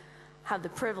already had the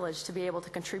privilege to be able to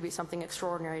contribute something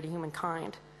extraordinary to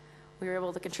humankind. We were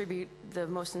able to contribute one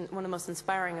of the most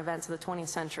inspiring events of the 20th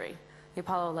century, the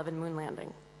Apollo 11 moon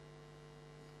landing.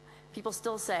 People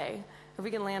still say, if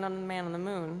we can land on the man on the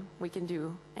moon, we can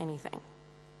do anything.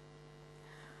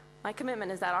 My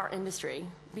commitment is that our industry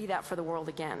be that for the world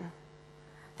again,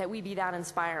 that we be that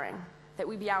inspiring, that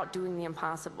we be out doing the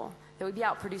impossible, that we be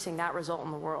out producing that result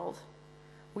in the world.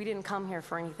 We didn't come here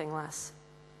for anything less.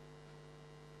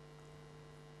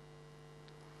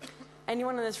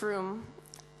 Anyone in this room,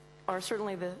 or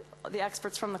certainly the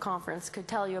experts from the conference, could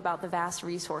tell you about the vast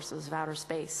resources of outer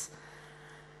space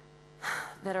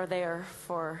that are there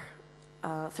for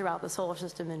throughout the solar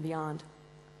system and beyond.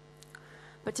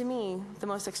 But to me, the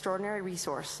most extraordinary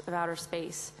resource of outer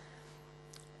space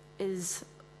is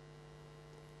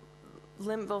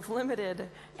both limited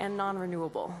and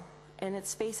non-renewable, and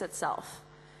it's space itself.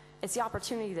 It's the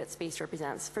opportunity that space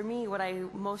represents. For me, what I'm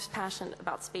most passionate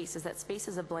about space is that space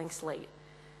is a blank slate.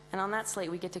 And on that slate,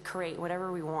 we get to create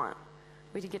whatever we want.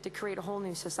 We get to create a whole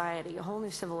new society, a whole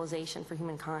new civilization for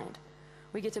humankind.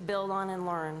 We get to build on and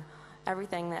learn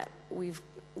everything that we've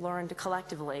learned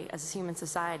collectively as a human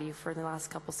society for the last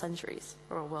couple centuries.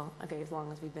 Or, well, okay, as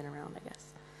long as we've been around, I guess.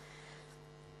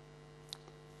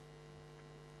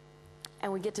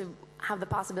 And we get to have the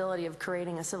possibility of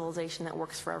creating a civilization that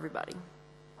works for everybody.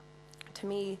 To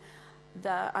me,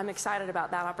 I'm excited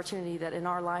about that opportunity that in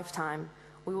our lifetime,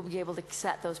 we will be able to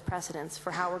set those precedents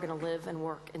for how we're going to live and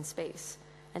work in space.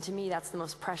 And to me, that's the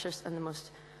most precious and the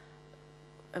most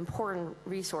important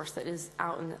resource that is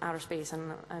out in outer space,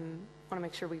 and I want to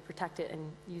make sure we protect it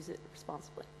and use it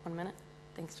responsibly. 1 minute.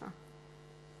 Thanks, John.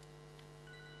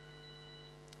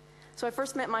 So I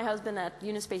first met my husband at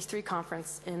Unispace 3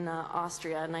 conference in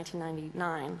Austria in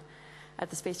 1999 at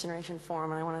the Space Generation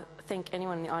Forum, and I want to thank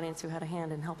anyone in the audience who had a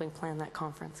hand in helping plan that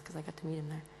conference, because I got to meet him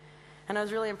there. And I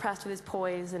was really impressed with his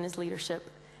poise and his leadership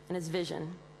and his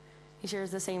vision. He shares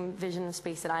the same vision of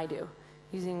space that I do,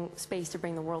 using space to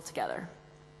bring the world together.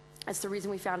 That's the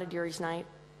reason we founded Yuri's Night.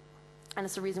 And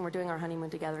it's the reason we're doing our honeymoon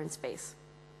together in space.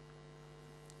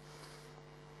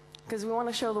 Because we want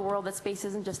to show the world that space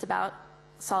isn't just about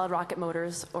solid rocket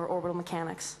motors or orbital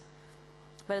mechanics,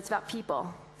 but it's about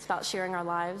people. It's about sharing our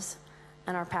lives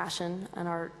and our passion and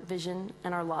our vision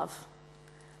and our love.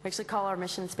 We actually call our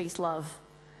mission Space Love.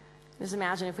 Just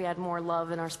imagine if we had more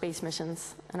love in our space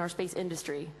missions, in our space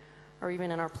industry, or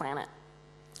even in our planet.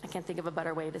 I can't think of a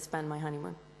better way to spend my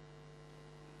honeymoon.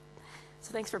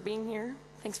 So thanks for being here.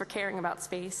 Thanks for caring about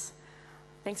space.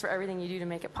 Thanks for everything you do to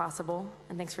make it possible.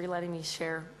 And thanks for letting me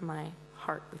share my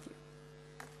heart with you.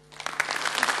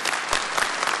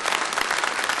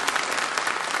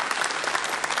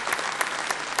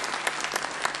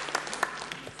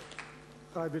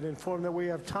 I've been informed that we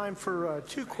have time for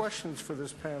 2 questions for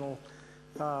this panel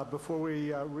before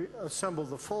we assemble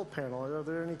the full panel. Are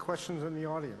there any questions in the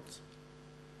audience?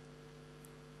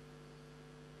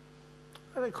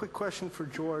 I had a quick question for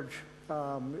George.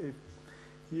 If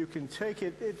you can take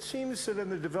it. It seems that in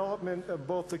the development of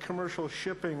both the commercial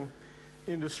shipping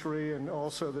industry and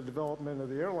also the development of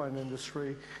the airline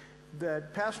industry,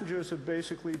 that passengers have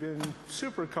basically been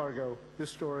supercargo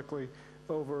historically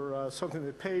over something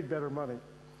that paid better money.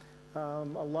 A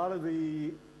lot of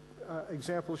the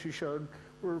examples you showed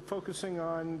were focusing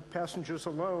on passengers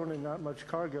alone and not much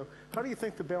cargo. How do you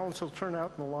think the balance will turn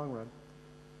out in the long run?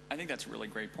 I think that's a really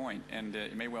great point, and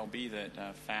it may well be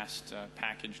that fast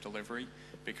package delivery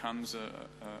becomes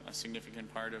a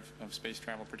significant part of space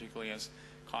travel, particularly as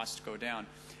costs go down.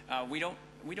 We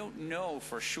don't know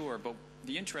for sure, but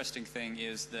the interesting thing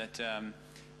is that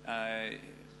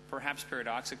perhaps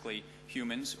paradoxically,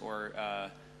 humans or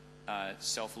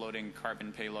self-loading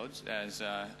carbon payloads,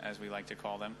 as we like to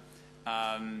call them,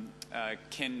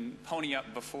 can pony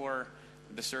up before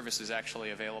the service is actually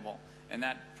available. And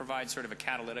that provides sort of a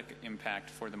catalytic impact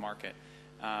for the market.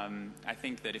 I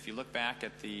think that if you look back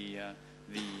at the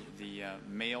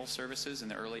mail services in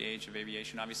the early age of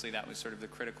aviation, obviously that was sort of the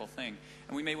critical thing.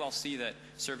 And we may well see that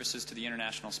services to the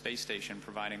International Space Station,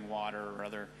 providing water or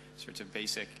other sorts of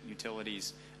basic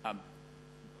utilities,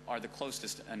 are the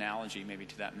closest analogy maybe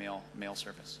to that mail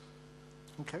service.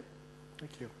 Okay,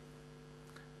 thank you.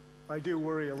 I do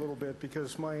worry a little bit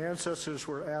because my ancestors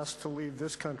were asked to leave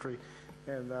this country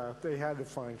and they had to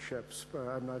find ships. But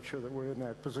I'm not sure that we're in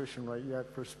that position right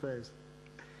yet for space.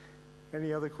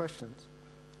 Any other questions?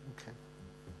 Okay.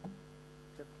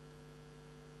 Yep.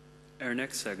 Our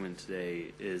next segment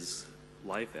today is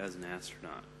Life as an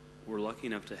Astronaut. We're lucky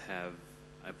enough to have,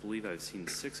 I believe I've seen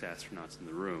 6 astronauts in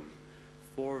the room.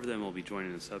 4 of them will be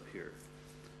joining us up here.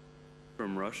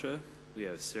 From Russia, we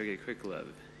have Sergei Krikalev.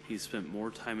 He's spent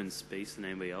more time in space than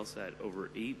anybody else at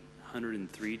over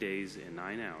 803 days and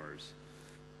 9 hours.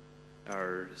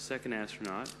 Our second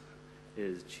astronaut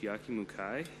is Chiaki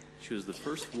Mukai. She was the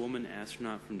first woman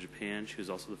astronaut from Japan. She was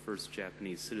also the first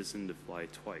Japanese citizen to fly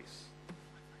twice.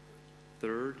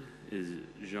 Third is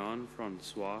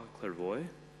Jean-Francois Clairvoy.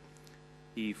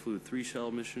 He flew 3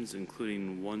 shuttle missions,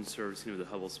 including 1 servicing of the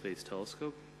Hubble Space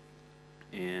Telescope.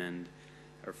 And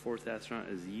our fourth astronaut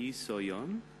is Yi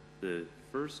So-yeon, the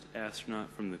first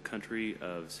astronaut from the country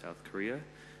of South Korea.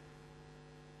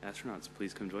 Astronauts,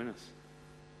 please come join us.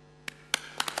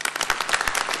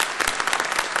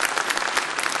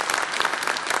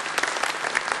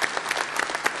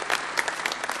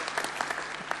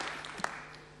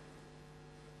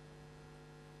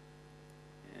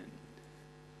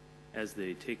 As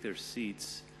they take their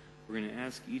seats, we're going to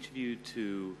ask each of you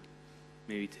to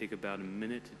maybe take about 1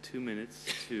 minute to 2 minutes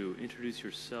to introduce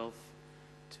yourself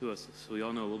to us so we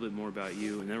all know a little bit more about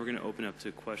you, and then we're going to open up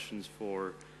to questions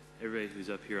for everybody who's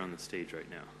up here on the stage right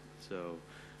now. So,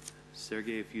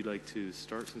 Sergei, if you'd like to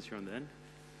start since you're on the end.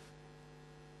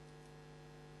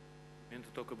 And to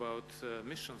talk about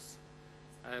missions,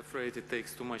 I'm afraid it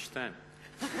takes too much time.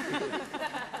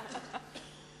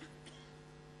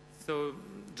 So,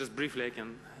 just briefly, I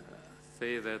can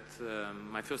say that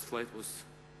my first flight was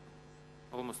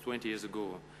almost 20 years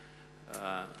ago.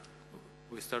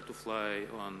 We started to fly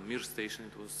on Mir Station.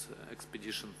 It was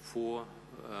Expedition 4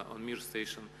 on Mir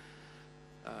Station,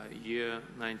 year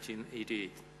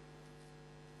 1988.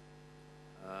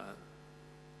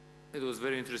 It was a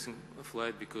very interesting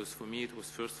flight because for me it was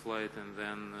first flight, and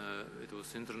then it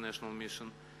was international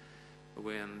mission.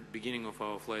 When beginning of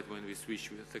our flight, when we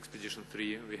switched with Expedition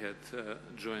 3, we had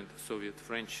joined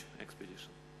Soviet-French expedition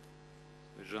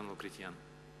with Jean-Luc Chrétien.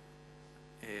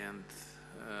 And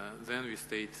then we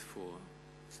stayed for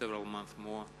several months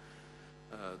more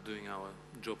doing our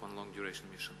job on long-duration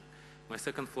mission. My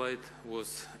second flight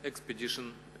was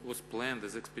planned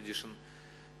as Expedition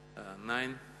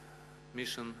 9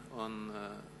 mission on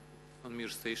Mir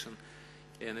Station.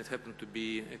 and it happened to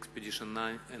be Expedition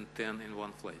 9 and 10 in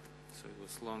one flight. So it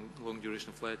was long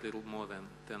duration flight, little more than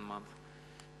 10 months.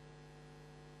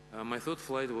 My third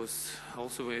flight was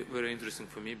also very interesting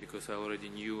for me because I already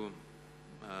knew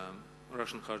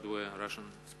Russian hardware, Russian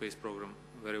space program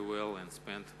very well and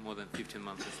spent more than 15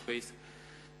 months in space.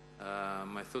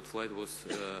 My third flight was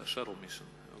a shuttle mission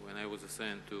when I was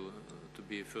assigned to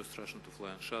be first Russian to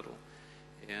fly on shuttle.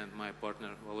 And my partner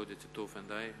Volodya Titov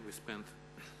and I, we spent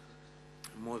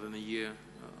more than a year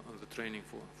on the training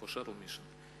for shuttle mission.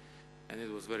 And it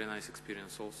was a very nice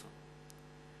experience also.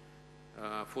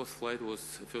 Fourth flight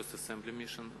was first assembly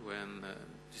mission when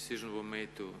decisions were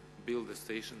made to build the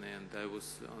station, and I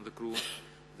was on the crew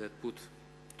that put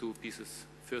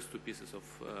first two pieces of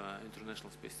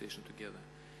International Space Station together.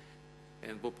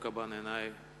 And Bob Caban and I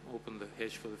opened the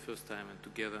hatch for the first time and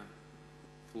together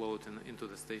float into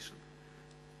the station.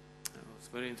 It was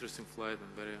a very interesting flight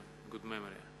and very good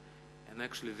memory. And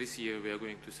actually this year we are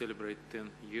going to celebrate 10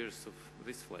 years of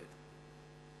this flight.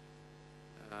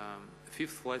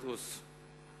 Fifth flight was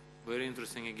very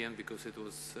interesting again because it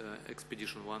was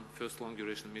Expedition 1, first long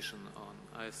duration mission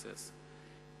on ISS.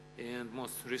 And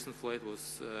most recent flight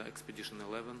was Expedition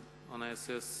 11 on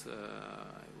ISS.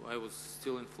 I was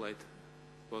still in flight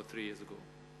about 3 years ago.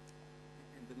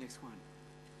 And the next one?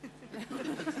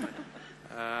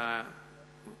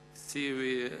 See,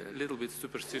 we a little bit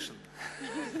superstition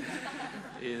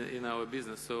in our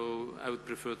business, so I would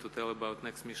prefer to tell about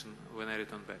next mission when I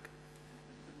return back.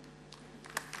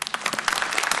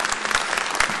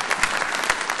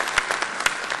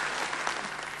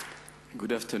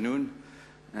 Good afternoon,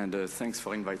 and thanks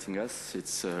for inviting us.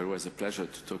 It was a pleasure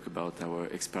to talk about our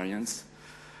experience.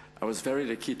 I was very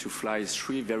lucky to fly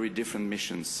 3 very different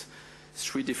missions,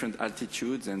 3 different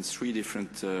altitudes and 3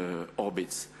 different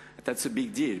orbits. That's a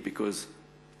big deal because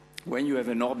when you have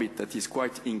an orbit that is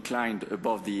quite inclined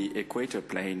above the equator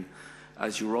plane,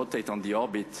 as you rotate on the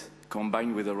orbit,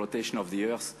 combined with the rotation of the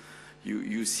Earth,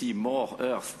 you see more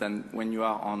Earth than when you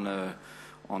are on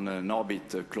an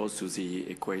orbit close to the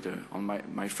equator. On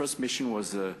my first mission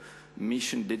was a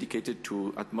mission dedicated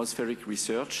to atmospheric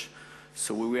research.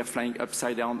 So we were flying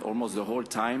upside down almost the whole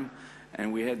time,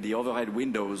 and we had the overhead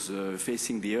windows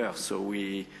facing the Earth. So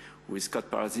with Scott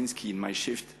Parazinski in my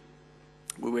shift,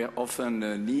 we were often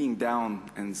kneeling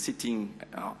down and sitting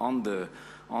on the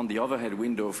overhead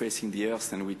window facing the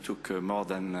Earth, and we took more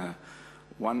than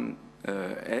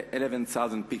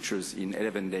 11,000 pictures in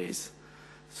 11 days.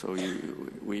 So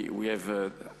we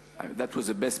have that was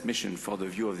the best mission for the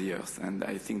view of the Earth, and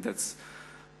I think that's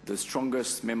the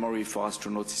strongest memory for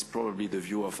astronauts is probably the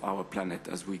view of our planet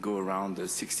as we go around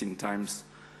 16 times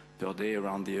per day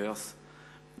around the Earth,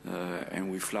 and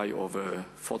we fly over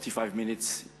 45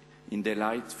 minutes in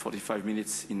daylight, 45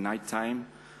 minutes in nighttime,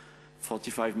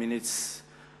 45 minutes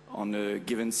on a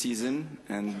given season,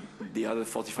 and the other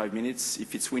 45 minutes,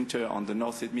 if it's winter on the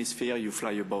North Hemisphere, you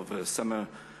fly above summer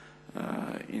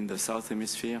in the South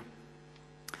Hemisphere.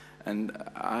 And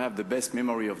I have the best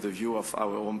memory of the view of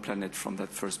our home planet from that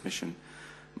first mission.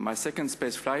 My second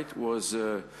space flight was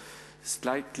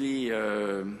slightly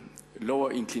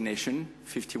lower inclination,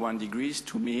 51 degrees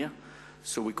to Mir,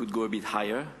 so we could go a bit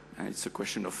higher. And it's a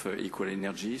question of equal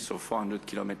energy, so 400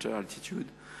 kilometer altitude.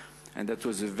 And that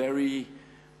was a very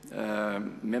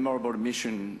memorable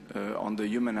mission on the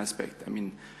human aspect. I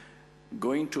mean,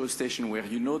 going to a station where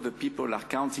you know the people are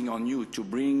counting on you to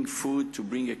bring food, to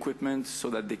bring equipment so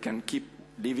that they can keep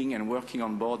living and working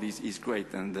on board is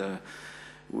great. And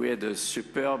we had a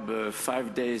superb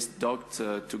 5 days docked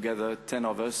together, 10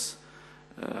 of us.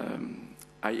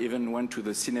 I even went to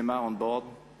the cinema on board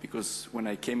because when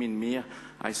I came in Mir,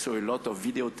 I saw a lot of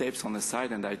videotapes on the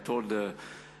side, and I told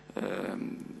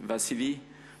Vasily,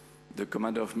 the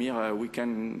commander of Mir, we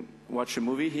can watch a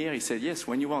movie here? He said, yes,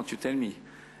 when you want, you tell me.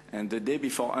 And the day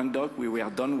before undock, we were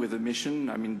done with the mission,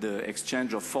 I mean the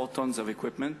exchange of 4 tons of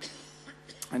equipment.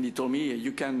 And he told me,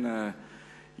 you can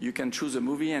choose a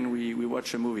movie and we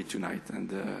watch a movie tonight.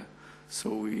 And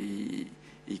so he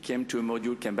came to a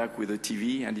module, came back with a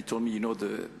TV, and he told me, you know,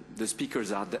 the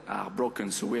speakers are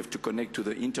broken, so we have to connect to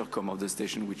the intercom of the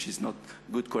station, which is not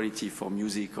good quality for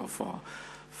music or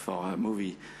for a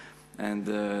movie. And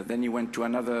then he went to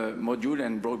another module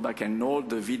and brought back an old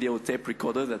videotape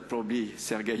recorder that probably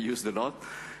Sergei used a lot.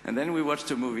 And then we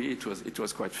watched a movie. It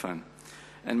was quite fun.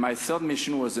 And my third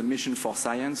mission was a mission for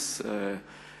science.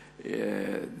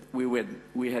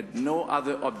 We had no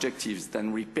other objectives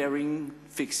than repairing,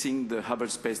 fixing the Hubble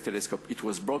Space Telescope. It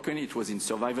was broken. It was in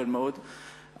survival mode.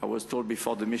 I was told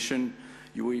before the mission,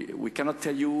 We cannot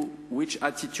tell you which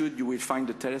attitude you will find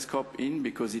the telescope in,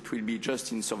 because it will be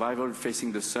just in survival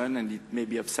facing the sun, and it may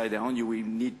be upside down. You will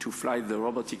need to fly the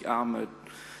robotic arm,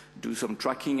 do some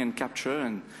tracking and capture,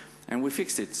 and we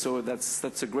fixed it. So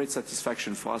that's a great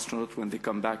satisfaction for astronauts when they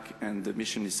come back and the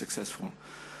mission is successful.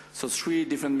 So 3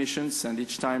 different missions, and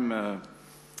each time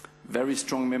very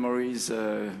strong memories,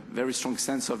 very strong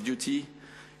sense of duty.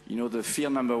 You know, the fear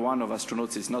number 1 of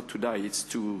astronauts is not to die, it's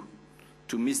to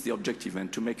miss the objective and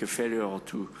to make a failure, or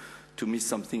to miss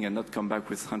something and not come back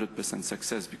with 100%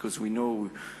 success, because we know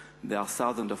there are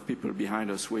thousands of people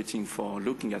behind us waiting for,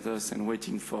 looking at us and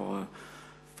waiting for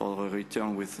a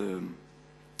return with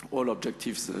all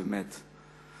objectives met.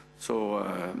 So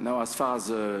now, as far as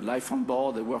life on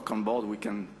board, the work on board, we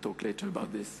can talk later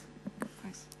about this.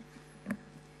 Thanks.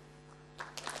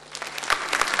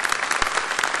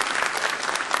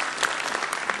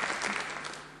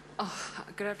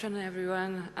 Good afternoon,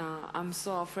 everyone. I'm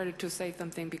so afraid to say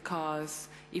something, because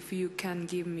if you can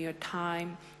give me a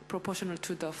time proportional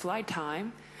to the flight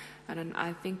time, and then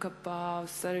I think about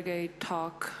Sergey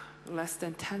talk less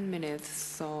than 10 minutes,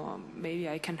 so maybe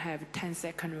I can have 10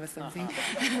 seconds or something.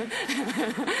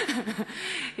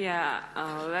 Yeah,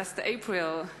 last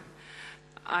April,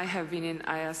 I have been in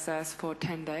ISS for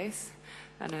 10 days,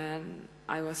 and then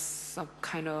I was some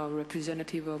kind of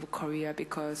representative of Korea,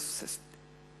 because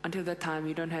until that time,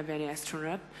 you don't have any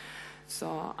astronaut.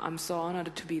 So I'm so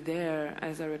honored to be there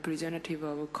as a representative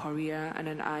of Korea. And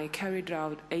then I carried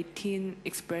out 18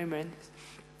 experiments.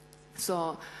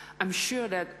 So I'm sure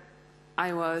that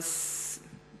I was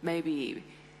maybe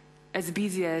as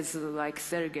busy as like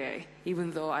Sergey, even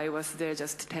though I was there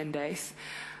just 10 days.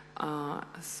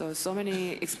 So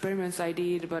many experiments I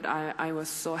did, but I was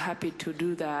so happy to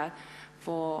do that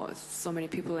for so many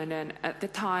people. And then at the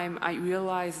time, I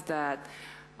realized that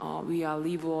we are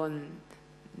live on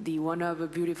the one of a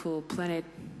beautiful planet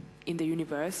in the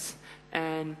universe,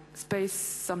 and space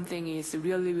something is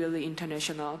really, really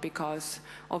international, because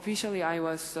officially I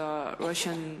was a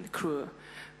Russian crew,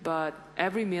 but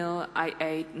every meal I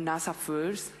ate NASA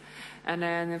foods. And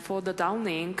then for the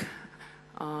downlink,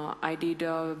 I did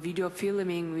a video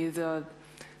filming with a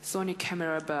Sony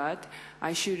camera, but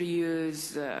I should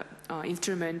use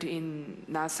instrument in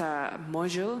NASA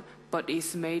module, but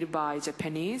it's made by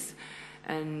Japanese,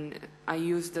 and I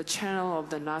used the channel of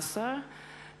the NASA,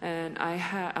 and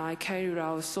I carried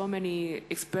out so many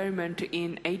experiments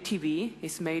in ATV.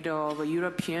 It's made of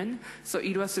European, so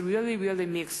it was really, really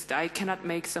mixed. I cannot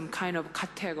make some kind of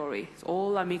category.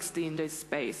 All are mixed in the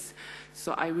space.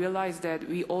 So I realized that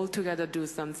we all together do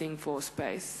something for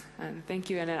space. And thank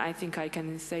you, and then I think I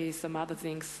can say some other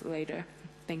things later.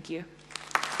 Thank you.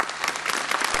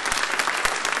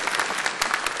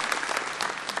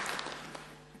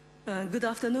 Good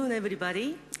afternoon,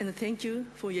 everybody, and thank you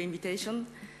for your invitation.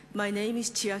 My name is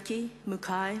Chiaki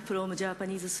Mukai from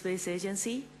Japanese Space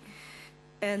Agency,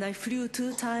 and I flew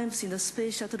 2 times in the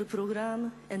Space Shuttle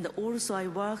program, and also I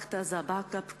worked as a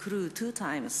backup crew 2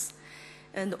 times.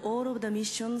 And all of the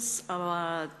missions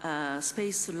are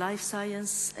space life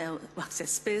science,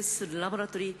 space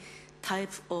laboratory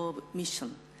type of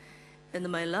mission. And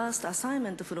my last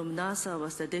assignment from NASA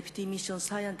was the Deputy Mission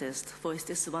Scientist for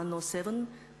STS-107,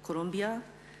 Columbia.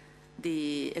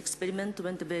 The experiment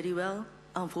went very well.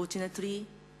 Unfortunately,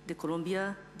 the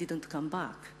Columbia didn't come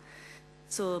back.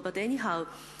 But anyhow,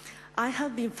 I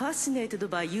have been fascinated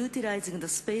by utilizing the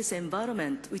space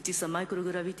environment, which is a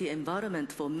microgravity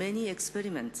environment, for many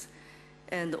experiments.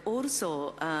 And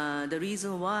also, the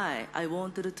reason why I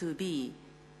wanted to be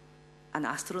an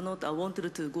astronaut, I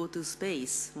wanted to go to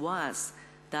space, was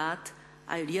that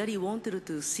I really wanted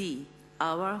to see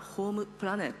our home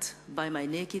planet by my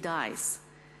naked eyes.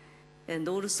 And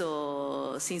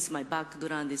also, since my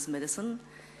background is medicine,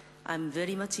 I'm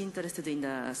very much interested in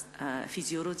the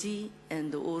physiology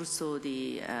and also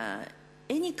the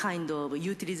any kind of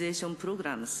utilization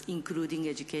programs, including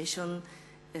education,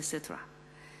 etc.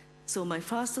 So my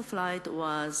first flight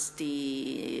was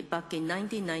back in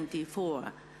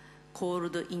 1994,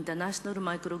 called International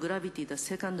Microgravity, the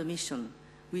second mission,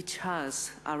 which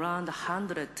has around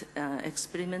 100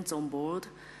 experiments on board,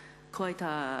 quite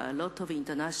a lot of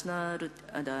international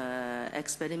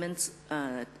experiments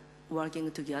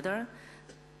working together.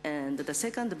 And the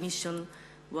second mission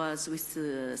was with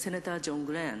Senator John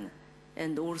Glenn,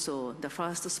 and also the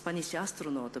first Spanish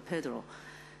astronaut, Pedro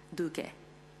Duque.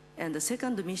 And the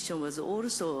second mission was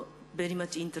also very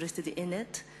much interested in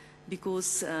it,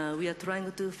 because we are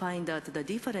trying to find out the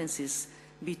differences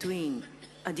between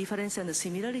difference and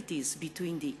similarities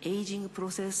between the aging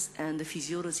process and the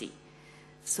physiology.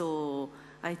 So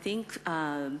I think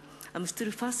I'm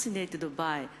still fascinated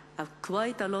by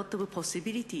quite a lot of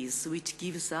possibilities which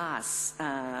gives us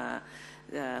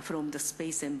from the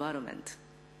space environment.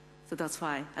 So that's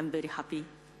why I'm very happy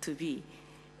to be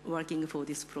working for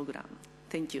this program.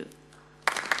 Thank you.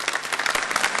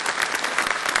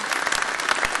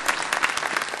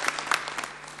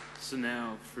 So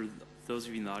now, for those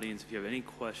of you in the audience, if you have any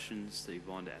questions that you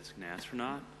want to ask an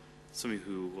astronaut, somebody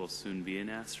who will soon be an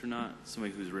astronaut,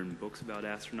 somebody who's written books about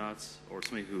astronauts, or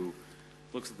somebody who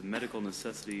looks at the medical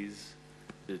necessities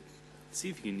to see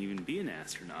if you can even be an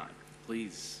astronaut,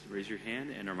 please raise your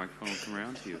hand and our microphone will come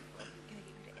around to you.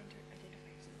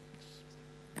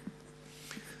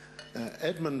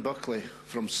 Edmund Buckley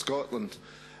from Scotland.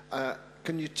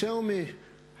 Can you tell me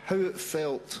how it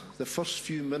felt the first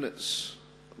few minutes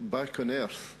back on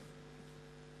Earth?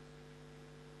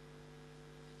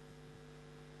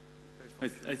 I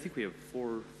think we have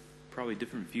 4 probably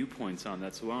different viewpoints on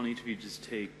that, so why don't each of you just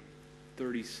take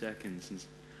 30 seconds. And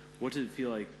what did it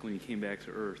feel like when you came back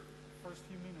to Earth? First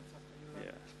few minutes after you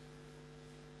left.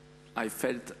 I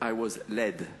felt I was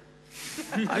lead.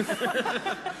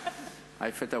 I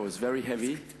felt I was very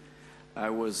heavy. I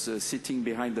was sitting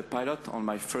behind the pilot on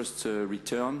my first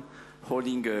return,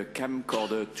 holding a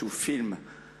camcorder to film,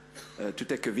 to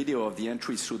take a video of the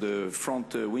entry through the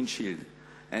front windshield.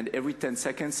 And every 10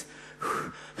 seconds,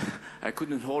 I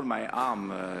couldn't hold my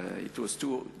arm. It was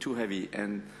too heavy.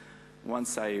 And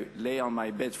once I lay on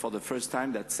my bed for the first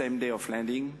time, that same day of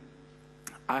landing,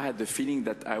 I had the feeling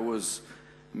that I was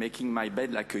making my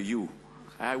bed like a U.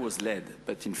 I was lead,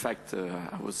 but in fact,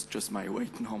 I was just my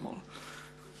weight normal.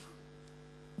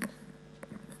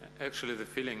 Actually, the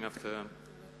feeling after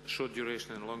short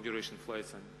duration and long duration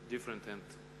flights are different, and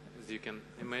as you can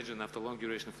imagine, after long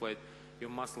duration flight,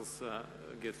 your muscles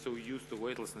get so used to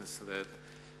weightlessness that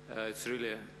it's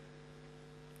really,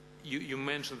 you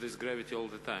mention this gravity all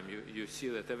the time. You see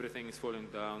that everything is falling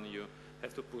down, you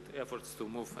have to put efforts to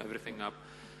move everything up.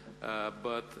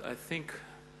 But I think,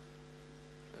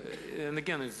 and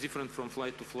again, it's different from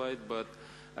flight to flight, but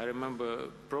I remember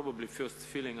probably first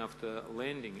feeling after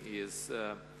landing is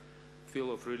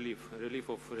feel of relief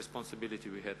of responsibility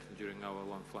we had during our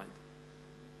long flight.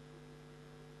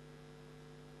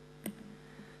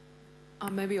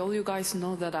 Maybe all you guys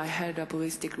know that I had a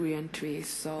ballistic re-entry.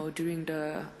 So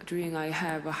during I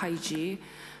have a high G,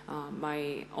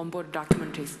 my onboard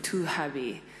document is too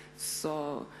heavy.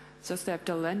 So just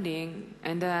after landing,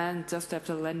 and then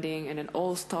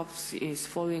all stuff is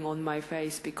falling on my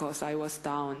face because I was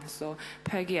down. So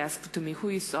Peggy asked to me who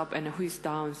is up and who is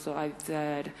down. So I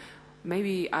said,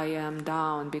 maybe I am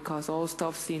down because all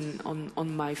stuff's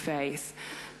on my face.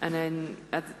 And then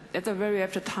at the very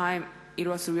after time, it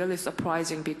was really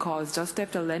surprising because just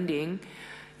after landing,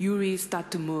 Yuri start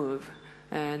to move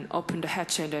and open the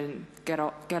hatch and then get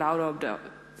out of the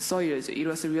Soyuz. It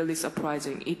was really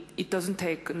surprising. It doesn't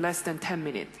take less than 10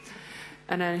 minutes.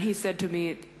 And then he said to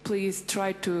me, please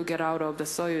try to get out of the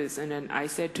Soyuz. And then I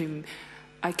said to him,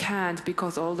 I can't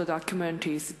because all the document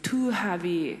is too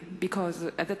heavy, because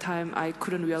at the time I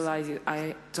couldn't realize it.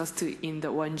 I just in the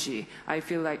 1G. I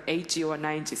feel like 8G or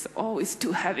 9G. So, oh, it's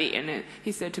too heavy. And then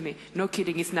he said to me, no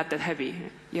kidding, it's not that heavy.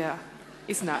 Yeah,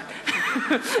 it's not.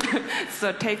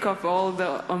 So take off all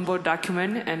the onboard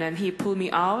document, and then he pulled me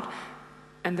out.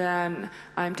 And then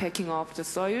I'm taking off the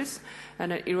Soyuz,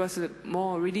 and it was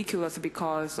more ridiculous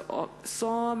because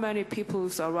so many people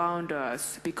around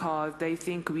us because they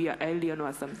think we are alien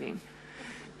or something.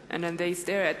 And then they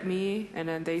stare at me, and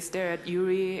then they stare at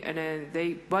Yuri, and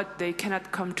then but they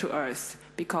cannot come to us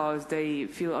because they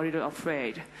feel a little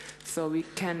afraid. So we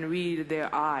can read their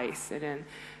eyes.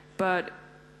 But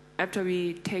after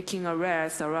we taking a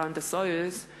rest around the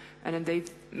Soyuz, and then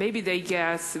maybe they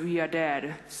guess we are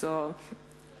dead. So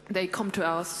they come to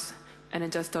us and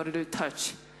then just started to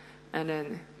touch, and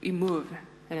then we move,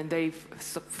 and then they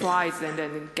surprise and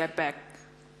then get back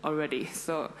already.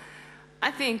 So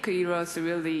I think it was a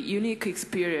really unique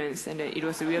experience, and it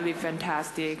was really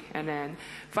fantastic. And then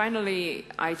finally,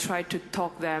 I tried to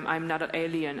talk them. I'm not an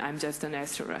alien. I'm just an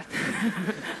astronaut.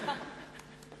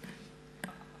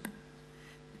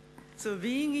 So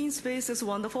being in space is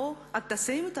wonderful. At the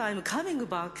same time, coming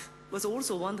back was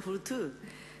also wonderful too.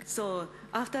 So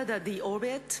after the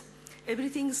orbit,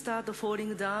 everything started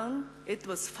falling down. It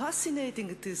was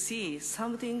fascinating to see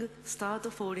something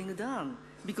start falling down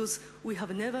because we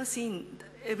have never seen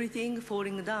everything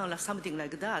falling down like something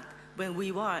like that when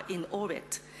we were in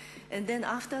orbit. And then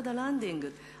after the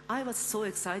landing, I was so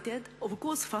excited. Of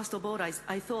course, first of all,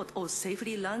 I thought, oh,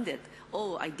 safely landed.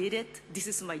 Oh, I did it. This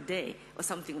is my day, or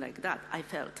something like that, I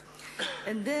felt.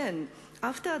 And then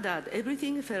after that,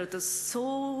 everything felt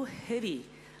so heavy,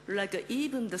 like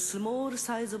even the small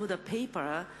size of the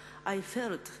paper, I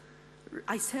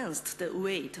sensed the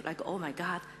weight, like, oh my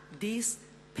God, this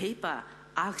paper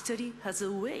actually has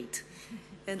a weight.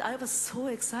 And I was so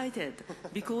excited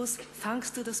because thanks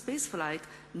to the space flight,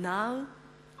 now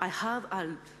I have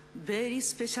a very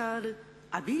special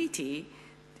ability,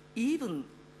 even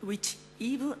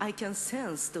I can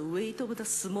sense the weight of the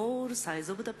small size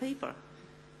of the paper.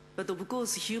 But of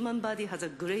course, human body has a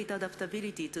great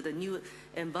adaptability to the new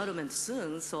environment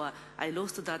soon, so I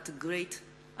lost that great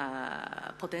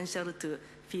potential to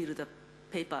feel the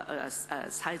paper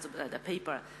size of the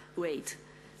paper weight.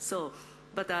 So,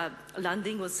 but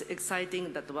landing was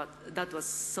exciting. That was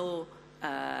so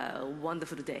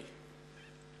wonderful day.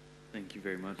 Thank you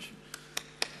very much.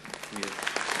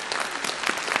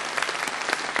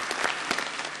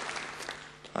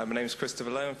 Hi, my name is Christopher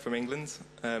Lowe. I'm from England.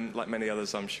 Like many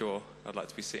others, I'm sure, I'd like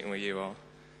to be sitting where you are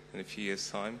in a few years'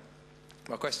 time.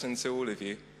 My question to all of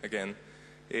you, again,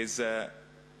 is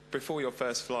before your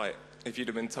first flight, if you'd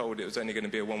have been told it was only going to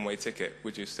be a one-way ticket,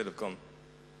 would you still have gone?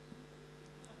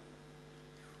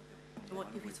 What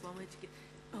if it's one-way ticket?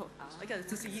 Oh, I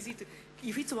guess it's easy to.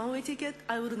 If it's one-way ticket,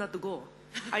 I would not go.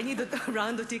 I need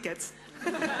round tickets.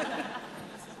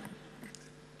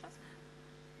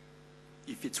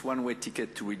 If it's one-way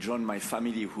ticket to rejoin my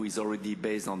family who is already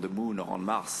based on the moon or on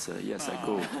Mars, yes, I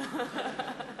go.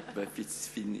 But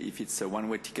if it's a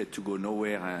one-way ticket to go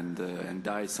nowhere and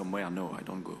die somewhere, no, I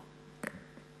don't go.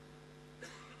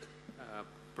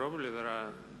 Probably there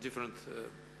are different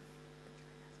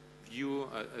view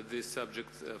at this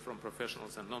subject from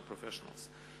professionals and non-professionals,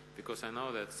 because I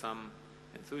know that some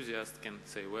enthusiasts can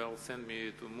say, well, send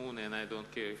me to the moon and I don't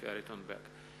care if I return back.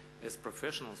 As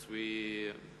professionals,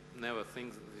 we never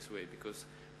think this way, because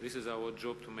this is our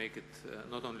job to make it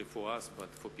not only for us, but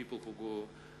for people who go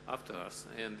after us.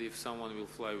 And if someone will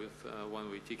fly with a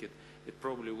one-way ticket, it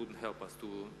probably wouldn't help us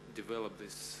to develop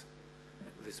this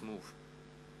move.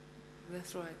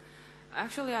 That's right.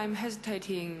 Actually, I'm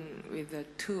hesitating with the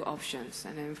two options.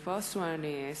 And then first one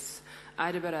is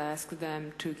I'd better ask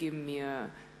them to give me a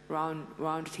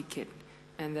round ticket,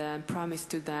 and then promise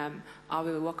to them I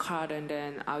will work hard and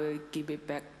then I will give it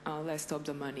back less of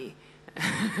the money.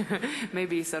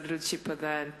 Maybe it's a little cheaper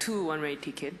than two one-way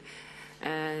ticket.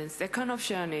 And second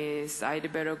option is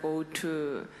I'd better go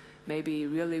to maybe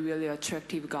really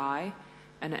attractive guy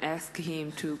and ask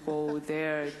him to go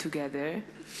there together.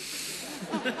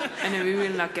 And then we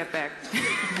will not get back.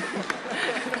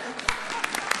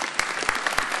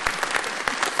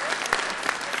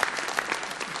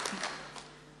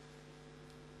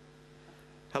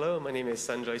 Hello, my name is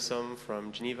Sanjay Som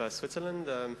from Geneva, Switzerland.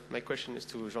 My question is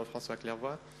to Jean-François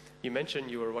Clairvoy. You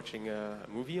mentioned you were watching a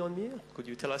movie on Mir. Could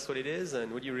you tell us what it is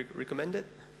and would you recommend it?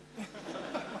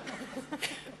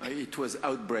 It was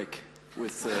Outbreak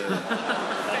with...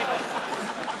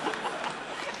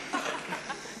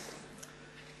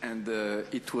 And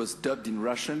it was dubbed in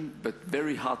Russian, but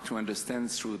very hard to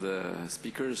understand through the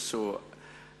speakers, so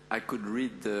I could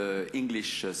read the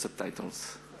English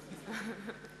subtitles.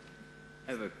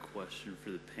 I have a question for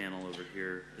the panel over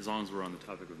here, as long as we're on the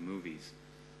topic of movies.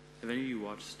 Have any of you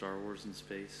watched Star Wars in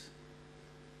Space?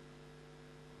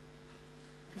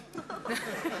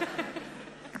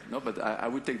 No, but I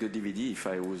would take the DVD if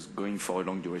I was going for a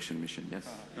long duration mission, yes.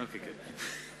 Okay, good.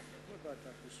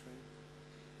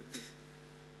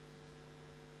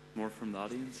 More from the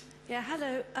audience? Yeah,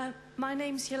 hello. My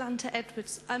name's Yolanta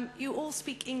Edwards. You all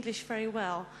speak English very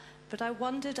well, but I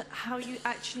wondered how you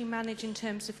actually manage in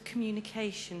terms of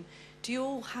communication. Do you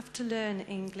all have to learn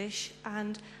English,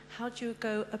 and how do you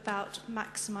go about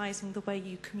maximizing the way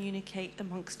you communicate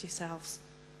amongst yourselves?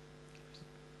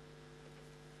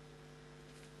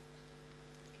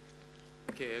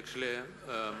 Okay, actually,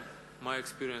 my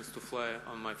experience to fly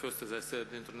on my first, as I said,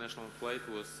 international flight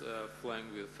was flying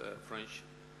with French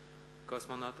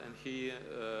cosmonaut, and he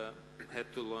had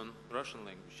to learn Russian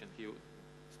language, and he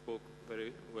spoke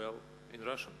very well in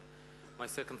Russian. My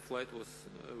second flight was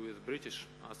with British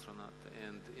astronaut,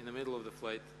 and in the middle of the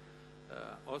flight,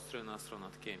 Austrian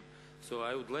astronaut came. So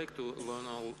I would like to learn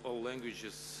all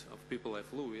languages of people I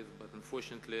flew with, but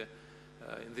unfortunately,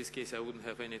 in this case, I wouldn't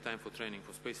have any time for training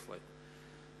for spaceflight.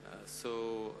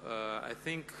 So I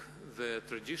think the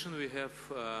tradition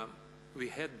we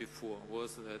had before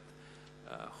was that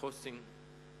hosting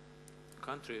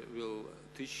country will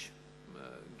teach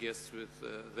guests with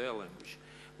their language.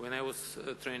 When I was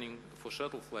training for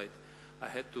shuttle flight, I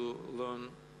had to learn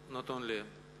not only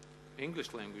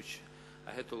English language,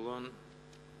 I had to learn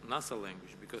NASA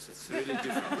language because it's really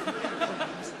different.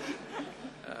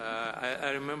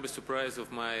 I remember surprise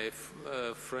of my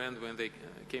friend when they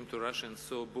came to Russia and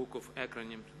saw a book of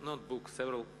acronyms, not book,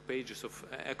 several pages of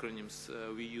acronyms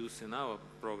we use in our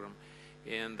program.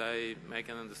 And I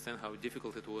can understand how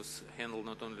difficult it was to handle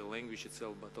not only the language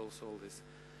itself, but also all this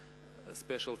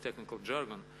special technical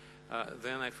jargon.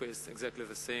 Then I faced exactly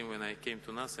the same when I came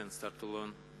to NASA and started to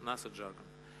learn NASA jargon.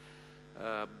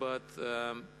 But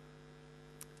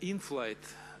in flight,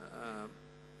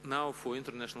 now for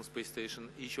International Space Station,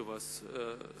 each of us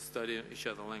study each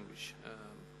other language.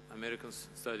 Americans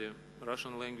study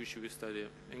Russian language, we study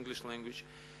English language.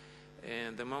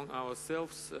 And among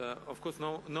ourselves, of course,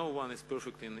 no one is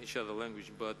perfect in each other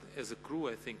language, but as a crew,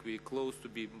 I think we're close to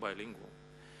be bilingual.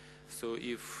 So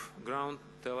if ground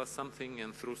tell us something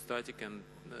and through static and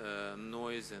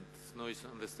noise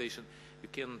on the station, we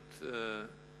can't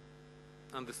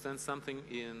understand something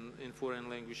in foreign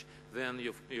language, then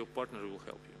your partner will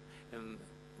help you. And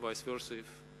vice versa, if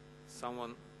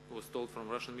someone was told from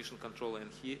Russian mission control and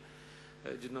he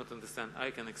did not understand,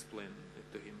 I can explain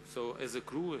it to him. So as a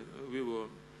crew, we were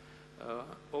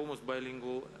almost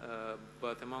bilingual,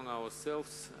 but among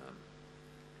ourselves,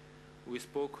 we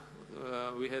spoke,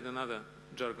 we had another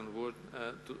jargon word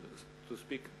to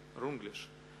speak Runglish,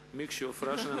 mixture of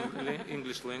Russian and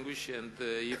English language, and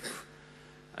if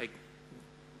I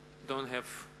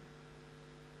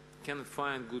cannot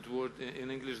find good word in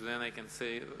English, then I can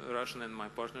say Russian and my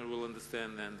partner will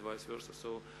understand, and vice versa.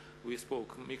 So we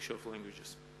spoke a mixture of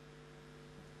languages.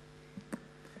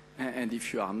 And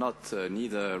if you are not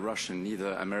neither Russian,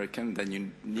 neither American, then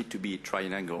you need to be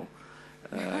trilingual.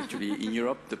 Actually, in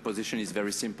Europe, the position is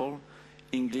very simple.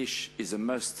 English is a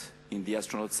must in the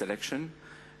astronaut selection,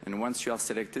 and once you are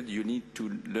selected, you need to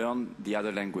learn the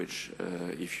other language.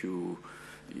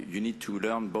 You need to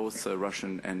learn both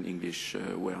Russian and English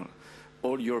well.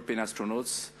 All European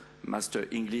astronauts master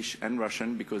English and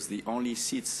Russian because the only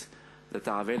seats that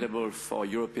are available for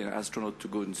European astronauts to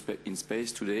go in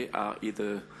space today are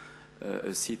either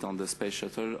a seat on the space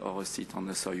shuttle or a seat on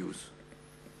the Soyuz.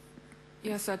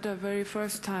 Yes, at the very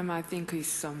first time I think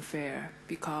it's unfair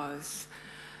because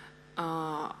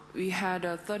we had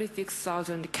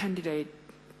 36,000 candidates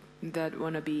that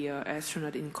want to be an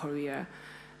astronaut in Korea.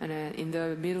 And then in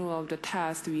the middle of the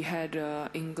test, we had an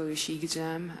English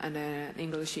exam and an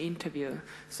English interview.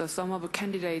 So some of the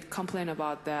candidates complain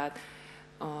about that.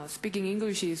 Speaking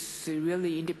English is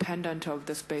really independent of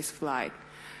the space flight.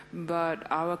 But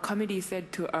our committee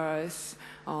said to us,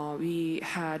 we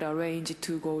had arranged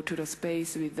to go to the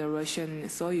space with the Russian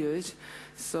Soyuz.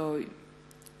 So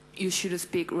you should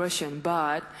speak Russian.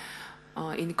 But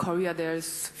in Korea,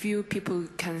 there's few people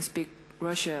can speak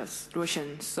Russian,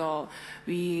 so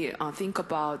we think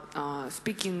about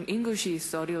speaking English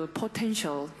is a little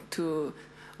potential to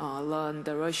learn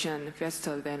the Russian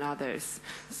faster than others.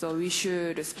 So we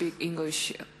should speak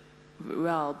English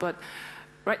well. But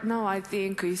right now, I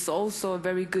think it's also a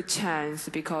very good chance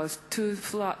because to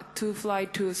fly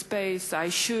to space, I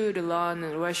should learn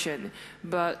Russian.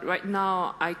 But right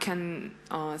now, I can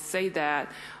say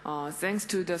that thanks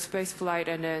to the space flight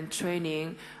and then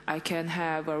training, I can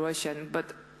have a Russian.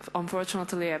 But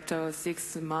unfortunately, after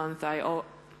 6 months,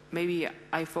 maybe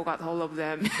I forgot all of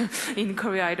them. In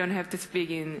Korea, I don't have to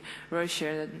speak in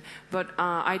Russian. But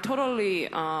I totally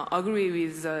agree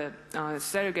with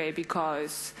Sergey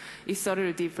because it's a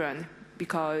little different.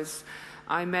 Because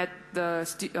I met the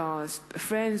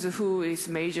friends who is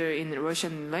major in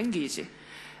Russian language.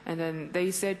 And then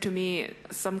they said to me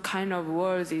some kind of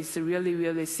words is really,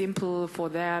 really simple for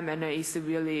them. And it's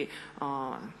really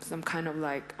some kind of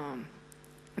like...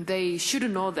 they should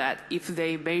know that if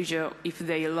they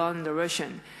learn the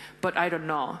Russian, but I don't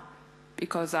know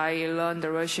because I learned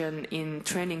the Russian in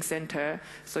training center,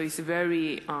 so it's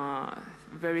very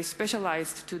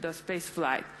specialized to the space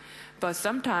flight. But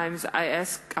sometimes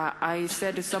I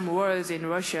said some words in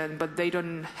Russian, but they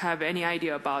don't have any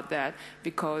idea about that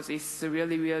because it's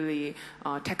really, really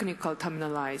technical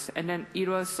terminalized. And then it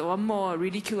was one more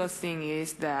ridiculous thing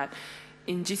is that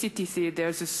in GCTC,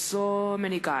 there's so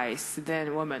many guys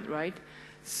than women, right?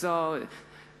 So,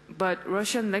 but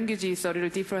Russian language is a little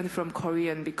different from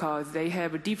Korean because they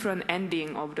have a different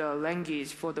ending of the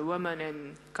language for the women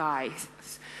and guys.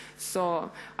 So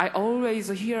I always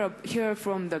hear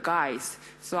from the guys.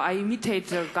 So I imitate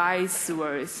the guys'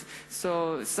 words.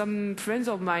 So some friends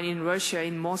of mine in Russia,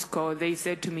 in Moscow, they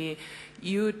said to me,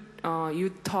 you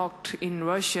talked in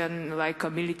Russian like a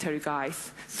military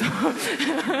guys.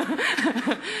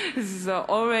 So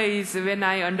always when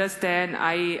I understand,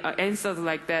 I answered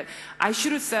like that. I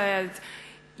should have said,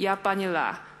 "Я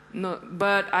поняла," no,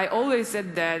 but I always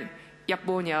said that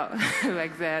Japonia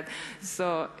like that.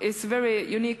 So it's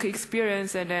very unique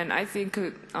experience, and then I think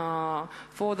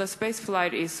for the space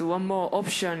flight is one more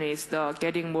option is the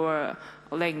getting more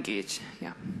language.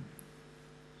 Yeah.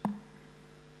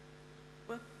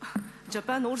 Well,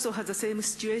 Japan also has the same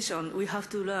situation. We have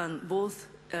to learn both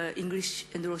English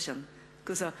and Russian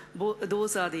because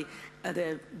those are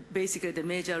basically the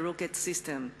major rocket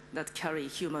system that carry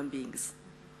human beings.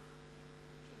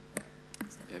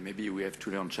 Yeah, maybe we have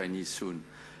to learn Chinese soon.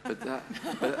 But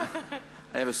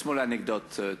I have a small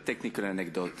anecdote, technical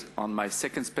anecdote. On my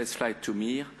second space flight to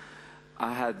Mir,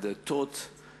 I had taught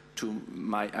to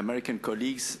my American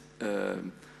colleagues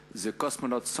the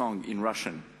cosmonaut song in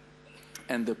Russian.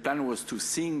 And the plan was to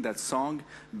sing that song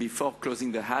before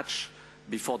closing the hatch,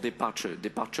 before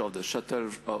departure of the shuttle,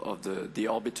 of the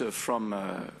orbiter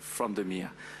from the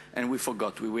Mir. And we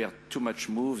forgot, we were too much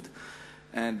moved.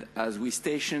 And as we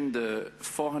stationed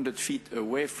 400 feet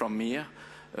away from Mir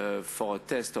for a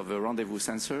test of a rendezvous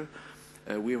sensor,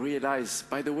 we realized,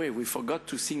 by the way, we forgot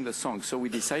to sing the song. So we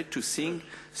decided to sing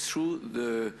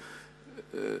through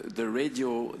the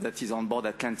radio that is on board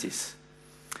Atlantis.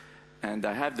 And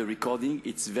I have the recording.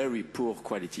 It's very poor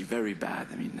quality, very bad.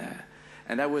 I mean,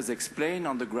 and I was explained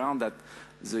on the ground that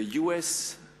the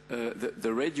U.S.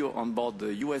 The radio on board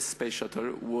the U.S. space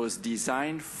shuttle was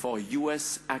designed for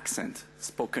U.S. accent,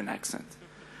 spoken accent,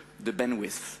 the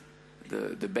bandwidth,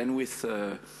 the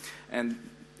bandwidth, and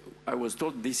I was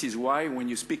told this is why when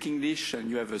you speak English and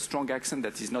you have a strong accent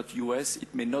that is not U.S.,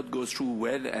 it may not go through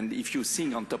well, and if you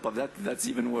sing on top of that, that's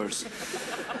even worse.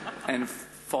 And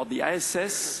for the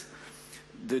ISS,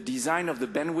 the design of the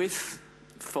bandwidth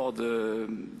for the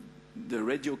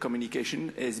radio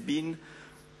communication has been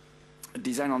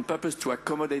designed on purpose to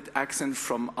accommodate accent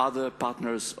from other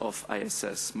partners of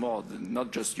ISS, more than,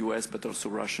 not just US, but also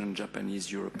Russian,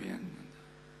 Japanese, European.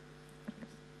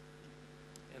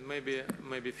 And maybe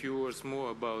a few words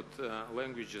more about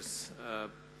languages.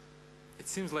 It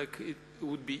seems like it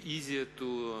would be easier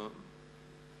to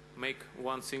make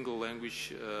one single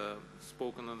language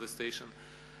spoken on the station.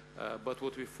 But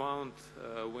what we found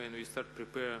when we start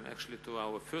preparing actually to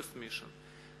our first mission,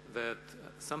 that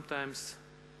sometimes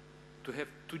to have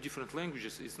two different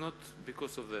languages is not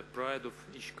because of the pride of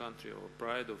each country or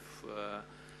pride of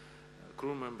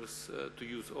crew members to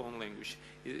use own language.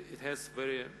 It has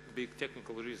very big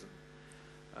technical reason.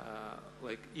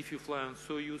 Like if you fly on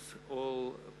Soyuz,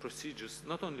 all procedures,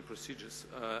 not only procedures,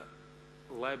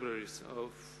 libraries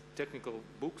of technical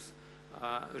books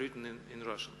are written in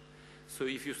Russian. So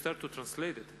if you start to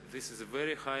translate it, this is a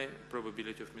very high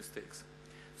probability of mistakes.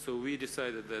 So we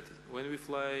decided that when we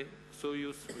fly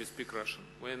Soyuz, we speak Russian.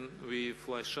 When we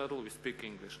fly shuttle, we speak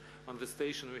English. On the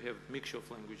station, we have a mixture of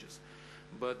languages.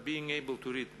 But being able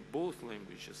to read both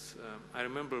languages, I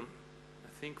remember,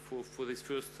 I think for this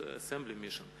first assembly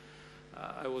mission,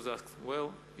 I was asked,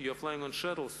 well, you're flying on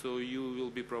shuttle, so you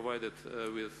will be provided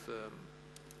with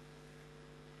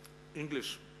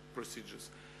English procedures.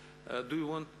 Do you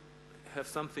want to have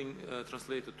something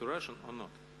translated to Russian or not?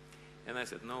 And I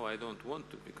said, no, I don't want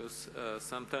to, because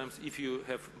sometimes if you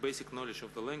have basic knowledge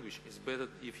of the language, it's better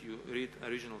if you read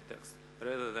original text,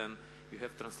 rather than you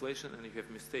have translation and you have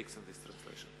mistakes in this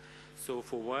translation. So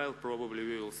for a while, probably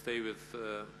we will stay with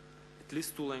at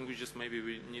least two languages. Maybe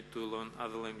we need to learn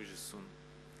other languages soon.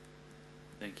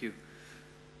 Thank you.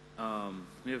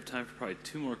 We have time for probably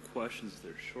two more questions.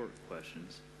 They're short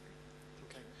questions.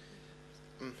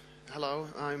 Okay. Hello,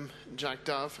 I'm Jack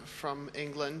Dove from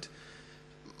England.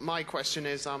 My question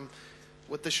is,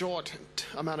 with the short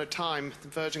amount of time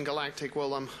Virgin Galactic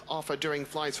will offer during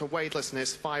flights for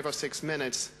weightlessness, 5 or 6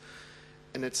 minutes,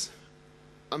 and it's,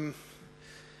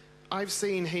 I've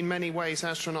seen in many ways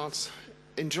astronauts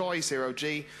enjoy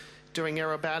zero-G doing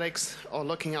aerobatics or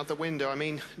looking out the window. I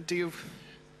mean, do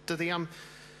the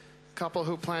couple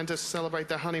who plan to celebrate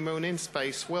their honeymoon in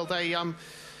space, will they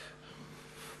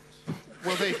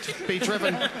be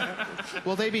driven?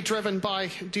 Will they be driven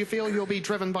by? Do you feel you'll be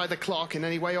driven by the clock in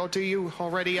any way, or do you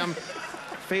already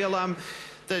feel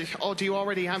or do you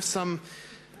already have some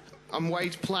way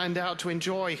planned out to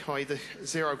enjoy the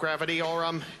zero gravity,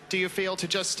 or do you feel to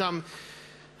just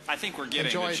I think we're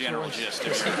getting the general gist.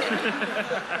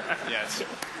 Yes.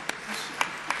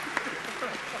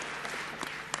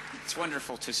 It's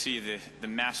wonderful to see the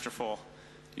masterful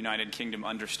United Kingdom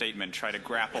understatement try to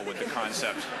grapple with the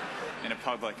concept in a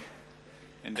public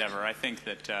endeavor. I think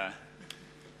that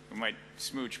we might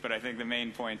smooch, but I think the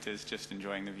main point is just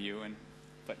enjoying the view.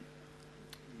 But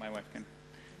my wife can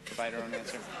provide her own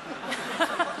answer.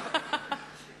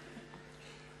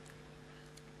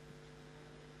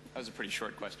 was a pretty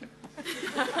short question.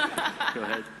 Go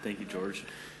ahead. Thank you, George.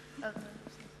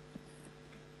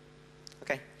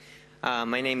 Okay.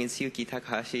 My name is Yuki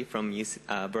Takahashi from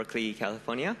Berkeley,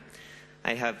 California.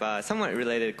 I have a somewhat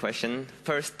related question.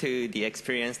 First, to the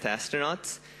experienced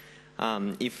astronauts.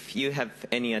 If you have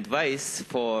any advice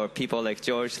for people like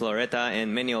George, Loretta,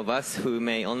 and many of us who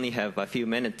may only have a few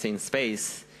minutes in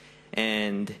space,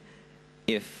 and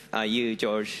if you,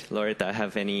 George, Loretta,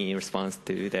 have any response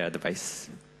to their advice.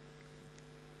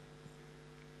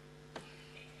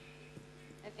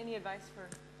 Any advice for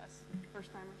us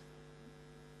first-timers?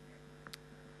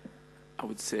 I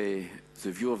would say the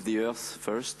view of the Earth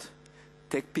first.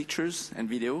 Take pictures and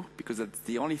video, because that's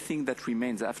the only thing that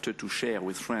remains after to share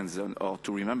with friends or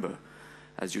to remember.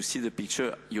 As you see the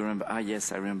picture, you remember,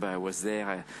 yes, I remember I was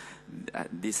there.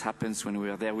 This happens when we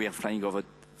were there. We are flying over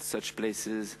such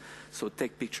places. So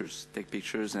take pictures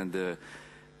and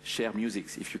share music.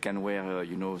 If you can wear,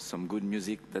 some good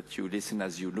music that you listen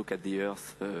as you look at the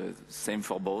Earth, same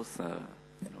for both.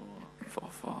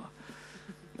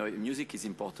 No, music is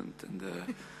important, and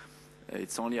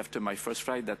it's only after my first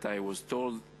flight that I was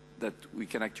told that we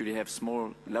can actually have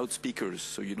small loudspeakers,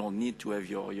 so you don't need to have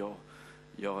your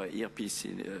earpiece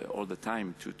all the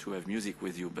time to have music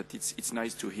with you. But it's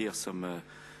nice to hear some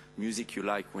music you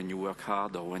like when you work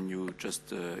hard or when you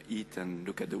just eat and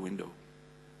look at the window.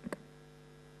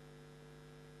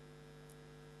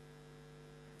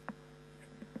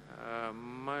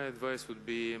 My advice would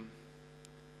be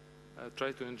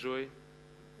try to enjoy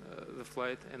the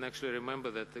flight, and actually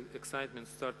remember that the excitement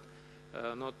starts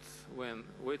not when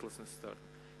weightlessness starts.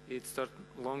 It starts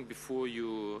long before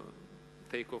you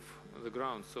take off the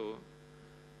ground. So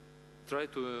try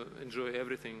to enjoy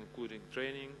everything, including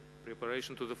training,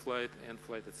 preparation to the flight, and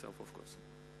flight itself, of course.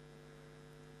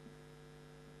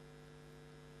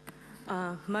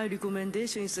 My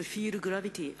recommendation is to feel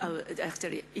gravity.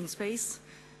 Actually, in space,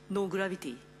 no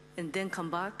gravity, and then come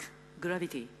back,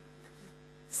 gravity.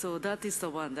 So that is the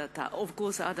one that, of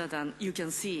course, other than you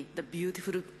can see the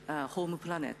beautiful home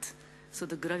planet. So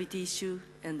the gravity issue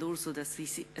and also the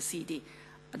CD,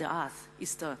 the Earth,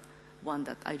 is the one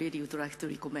that I really would like to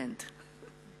recommend.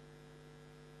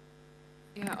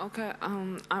 Yeah, okay.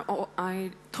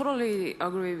 I totally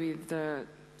agree with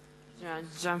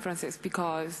Jean-Francis,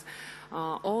 because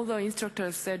all the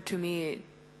instructors said to me,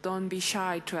 don't be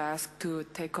shy to ask to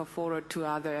take a photo to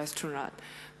other astronauts.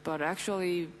 But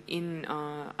actually, in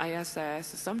ISS,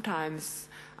 sometimes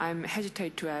I'm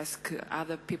hesitate to ask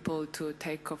other people to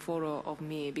take a photo of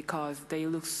me because they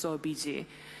look so busy.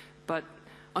 But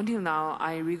until now,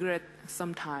 I regret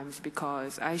sometimes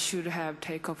because I should have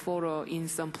taken a photo in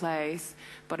some place.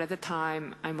 But at the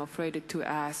time, I'm afraid to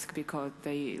ask because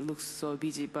they look so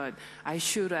busy. But I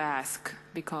should ask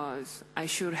because I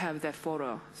should have that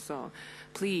photo. So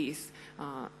please,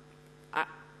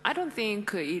 I don't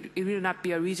think it will not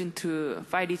be a reason to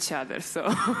fight each other. So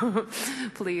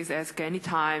please ask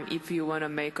anytime if you want to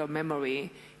make a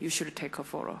memory, you should take a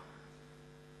photo.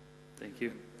 Thank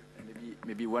you.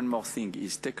 Maybe one more thing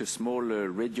is take a small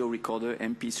radio recorder,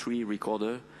 MP3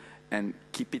 recorder, and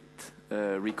keep it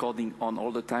recording on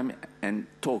all the time and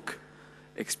talk.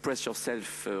 Express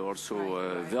yourself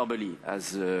also verbally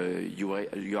as you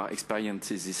are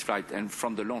experiencing this flight and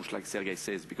from the launch, like Sergei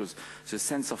says, because the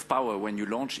sense of power when you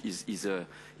launch is a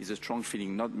strong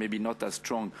feeling. Maybe not as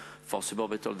strong for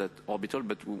suborbital that orbital,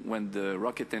 but when the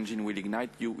rocket engine will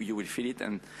ignite, you will feel it,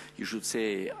 and you should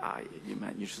say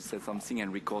you should say something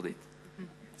and record it.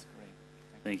 That's great.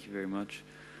 Thank you very much.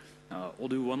 We'll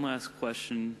do one last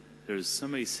question. There's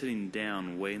somebody sitting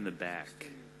down way in the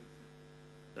back.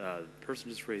 The person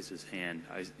just raised his hand.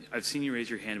 I've seen you raise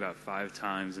your hand about 5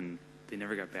 times, and they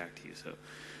never got back to you. So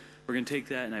we're going to take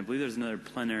that, and I believe there's another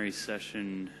plenary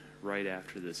session right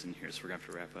after this in here, so we're going to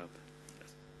have to wrap up.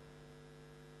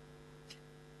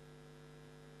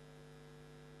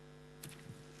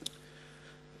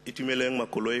 Yes. Itumeleng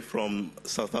Makoloi from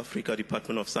South Africa,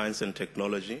 Department of Science and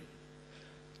Technology.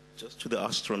 Just to the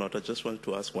astronaut, I just want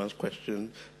to ask one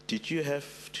question. Did you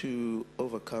have to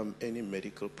overcome any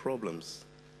medical problems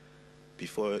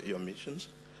before your missions?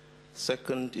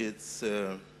 Second, it's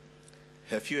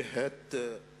have you had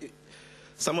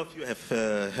some of you have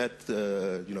had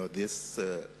this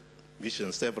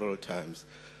mission several times.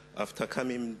 After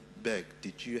coming back,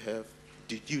 did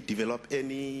you develop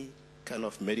any kind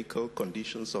of medical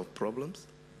conditions or problems?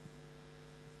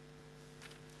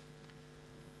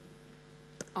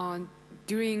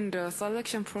 during the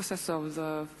selection process of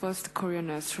the first Korean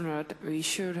astronaut, we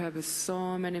should have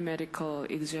so many medical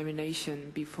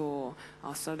examination before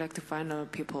select final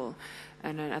people.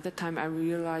 And then at the time, I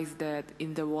realized that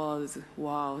in the world,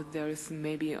 wow, there is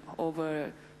maybe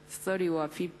over 30 or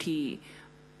 50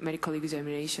 medical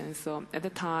examinations. So at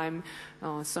the time,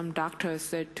 some doctors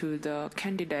said to the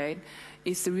candidate,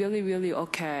 it's really, really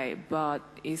okay, but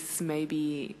it's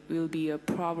maybe will be a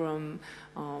problem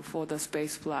for the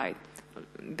space flight.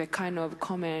 The kind of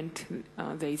comment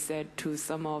they said to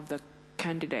some of the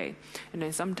candidate. And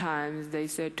then sometimes they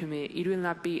said to me, it will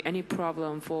not be any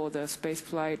problem for the space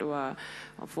flight or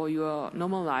for your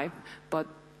normal life, but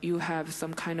you have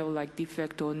some kind of like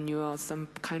defect on your some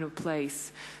kind of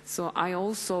place. So I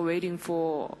also waiting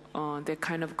for that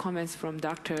kind of comments from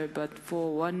doctor, but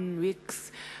for 1 week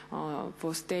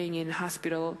for staying in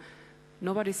hospital,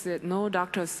 no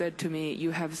doctor said to me, you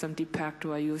have some defect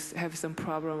or you have some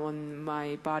problem on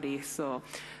my body. So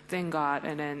thank God.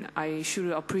 And then I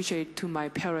should appreciate to my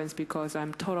parents because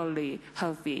I'm totally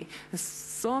healthy.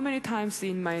 So many times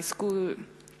in my school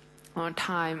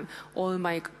time, all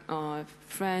my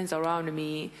friends around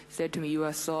me said to me, you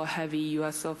are so heavy, you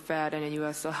are so fat, and you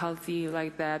are so healthy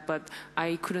like that. But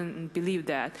I couldn't believe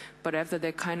that. But after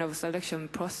that kind of selection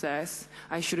process,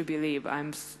 I should believe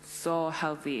I'm so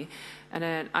healthy. And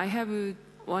then I have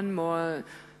one more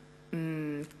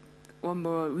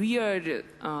weird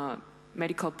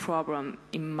medical problem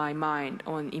in my mind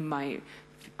or in my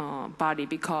body,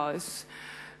 because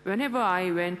whenever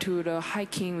I went to the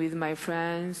hiking with my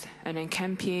friends and then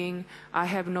camping, I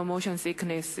have no motion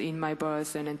sickness in my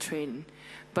bus and then train.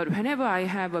 But whenever I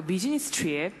have a business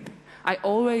trip, I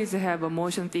always have a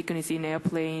motion sickness in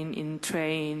airplane, in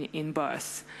train, in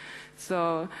bus.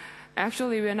 So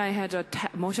actually when I had a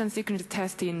motion sickness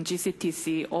test in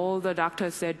GCTC, all the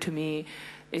doctors said to me,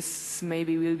 it's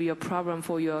maybe will be a problem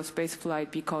for your space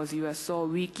flight because you are so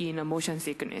weak in a motion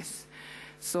sickness.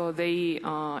 So they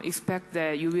expect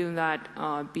that you will not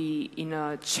be in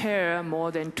a chair more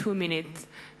than 2 minutes,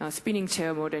 spinning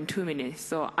chair more than 2 minutes.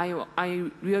 So I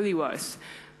really was.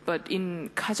 But in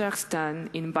Kazakhstan,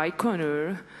 in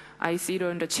Baikonur, I sit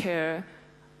on the chair.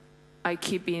 I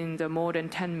keep in the more than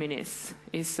 10 minutes.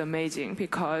 It's amazing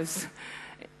because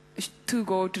to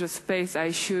go to the space,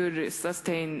 I should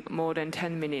sustain more than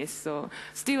 10 minutes. So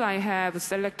still I have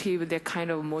selective that kind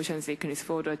of motion sickness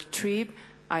for the trip.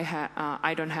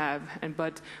 I don't have,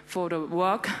 but for the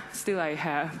work, still I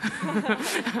have.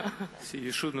 See,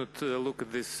 you should not look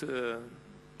at this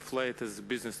flight as a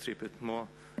business trip, it's more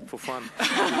for fun.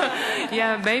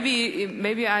 Yeah,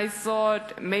 maybe I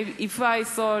thought, if I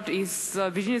thought it's a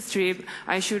business trip,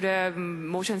 I should have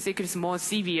motion sickness more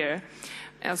severe.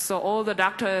 So all the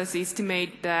doctors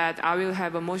estimate that I will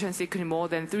have a motion sickness more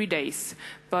than 3 days.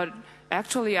 But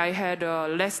actually, I had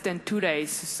less than 2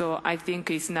 days, so I think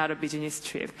it's not a business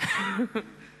trip.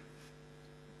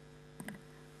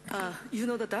 You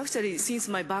know that actually, since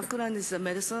my background is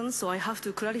medicine, so I have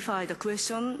to clarify the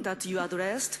question that you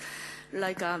addressed.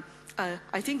 Like,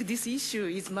 I think this issue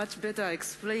is much better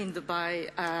explained by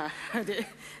the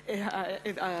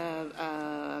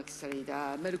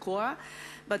Melchior.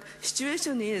 But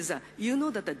situation is, you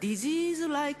know that the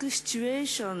disease-like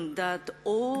situation that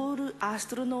all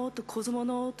astronaut,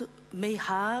 cosmonaut may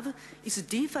have is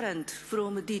different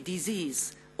from the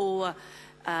disease or,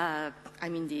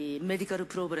 the medical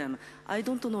problem. I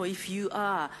don't know if you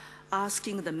are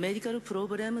asking the medical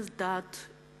problems that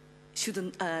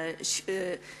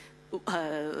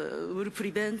will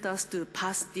prevent us to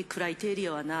pass the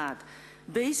criteria or not.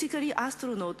 Basically,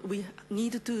 astronaut, we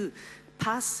need to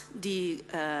pass the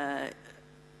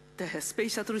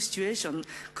space shuttle situation,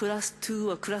 class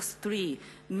 2 or class 3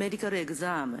 medical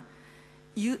exam.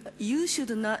 You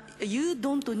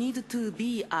don't need to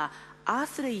be an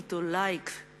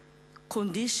athlete-like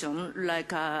condition,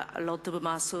 like a lot of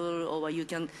muscle, or you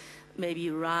can maybe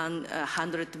run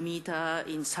 100 meters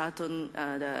in certain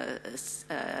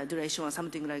duration or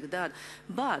something like that.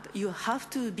 But you have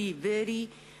to be very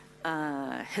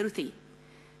healthy.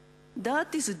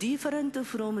 That is different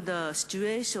from the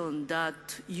situation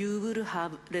that you will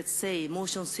have, let's say,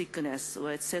 motion sickness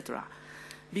or etc.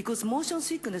 Because motion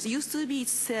sickness used to be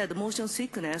said motion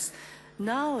sickness,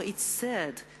 now it's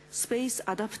said space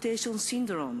adaptation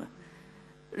syndrome.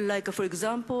 Like, for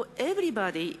example,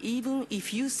 everybody, even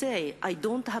if you say, I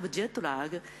don't have jet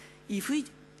lag, if we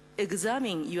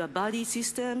examine your body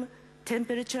system,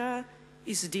 temperature,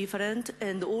 is different,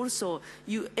 and also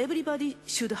everybody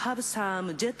should have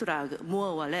some jet lag,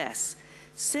 more or less.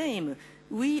 Same,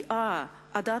 we are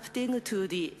adapting to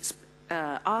the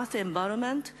Earth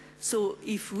environment, so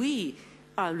if we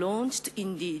are launched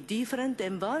in the different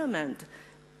environment,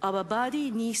 our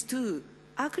body needs to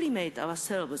acclimate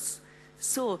ourselves.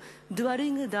 So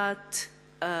during that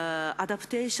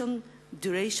adaptation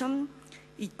duration,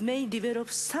 it may develop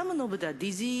some of the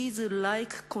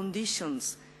disease-like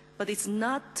conditions, but it's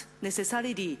not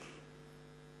necessarily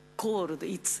called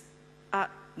it's a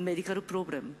medical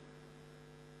problem.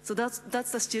 So that's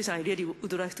the situation I really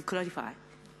would like to clarify.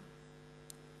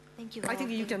 Thank you. I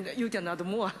think you can add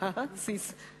more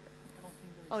since.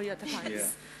 Oh yeah,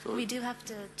 yes. We do have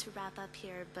to wrap up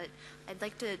here, but I'd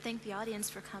like to thank the audience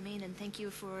for coming and thank you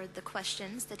for the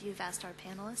questions that you've asked our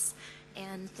panelists,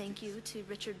 and thank you to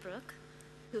Richard Brooke,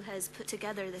 who has put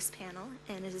together this panel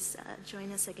and is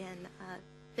joining us again.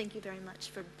 Thank you very much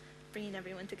for bringing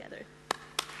everyone together.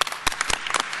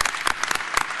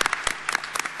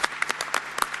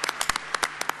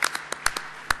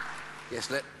 Yes,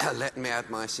 let me add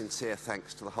my sincere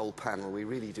thanks to the whole panel. We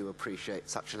really do appreciate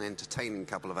such an entertaining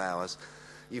couple of hours.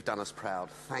 You've done us proud.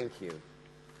 Thank you.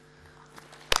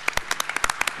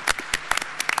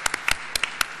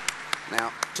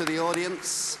 Now, to the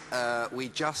audience, we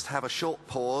just have a short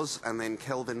pause, and then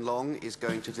Kelvin Long is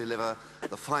going to deliver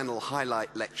the final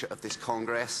highlight lecture of this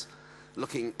Congress,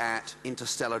 looking at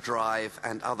interstellar drive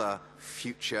and other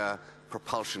future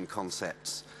propulsion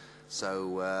concepts.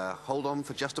 So hold on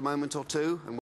for just a moment or two. And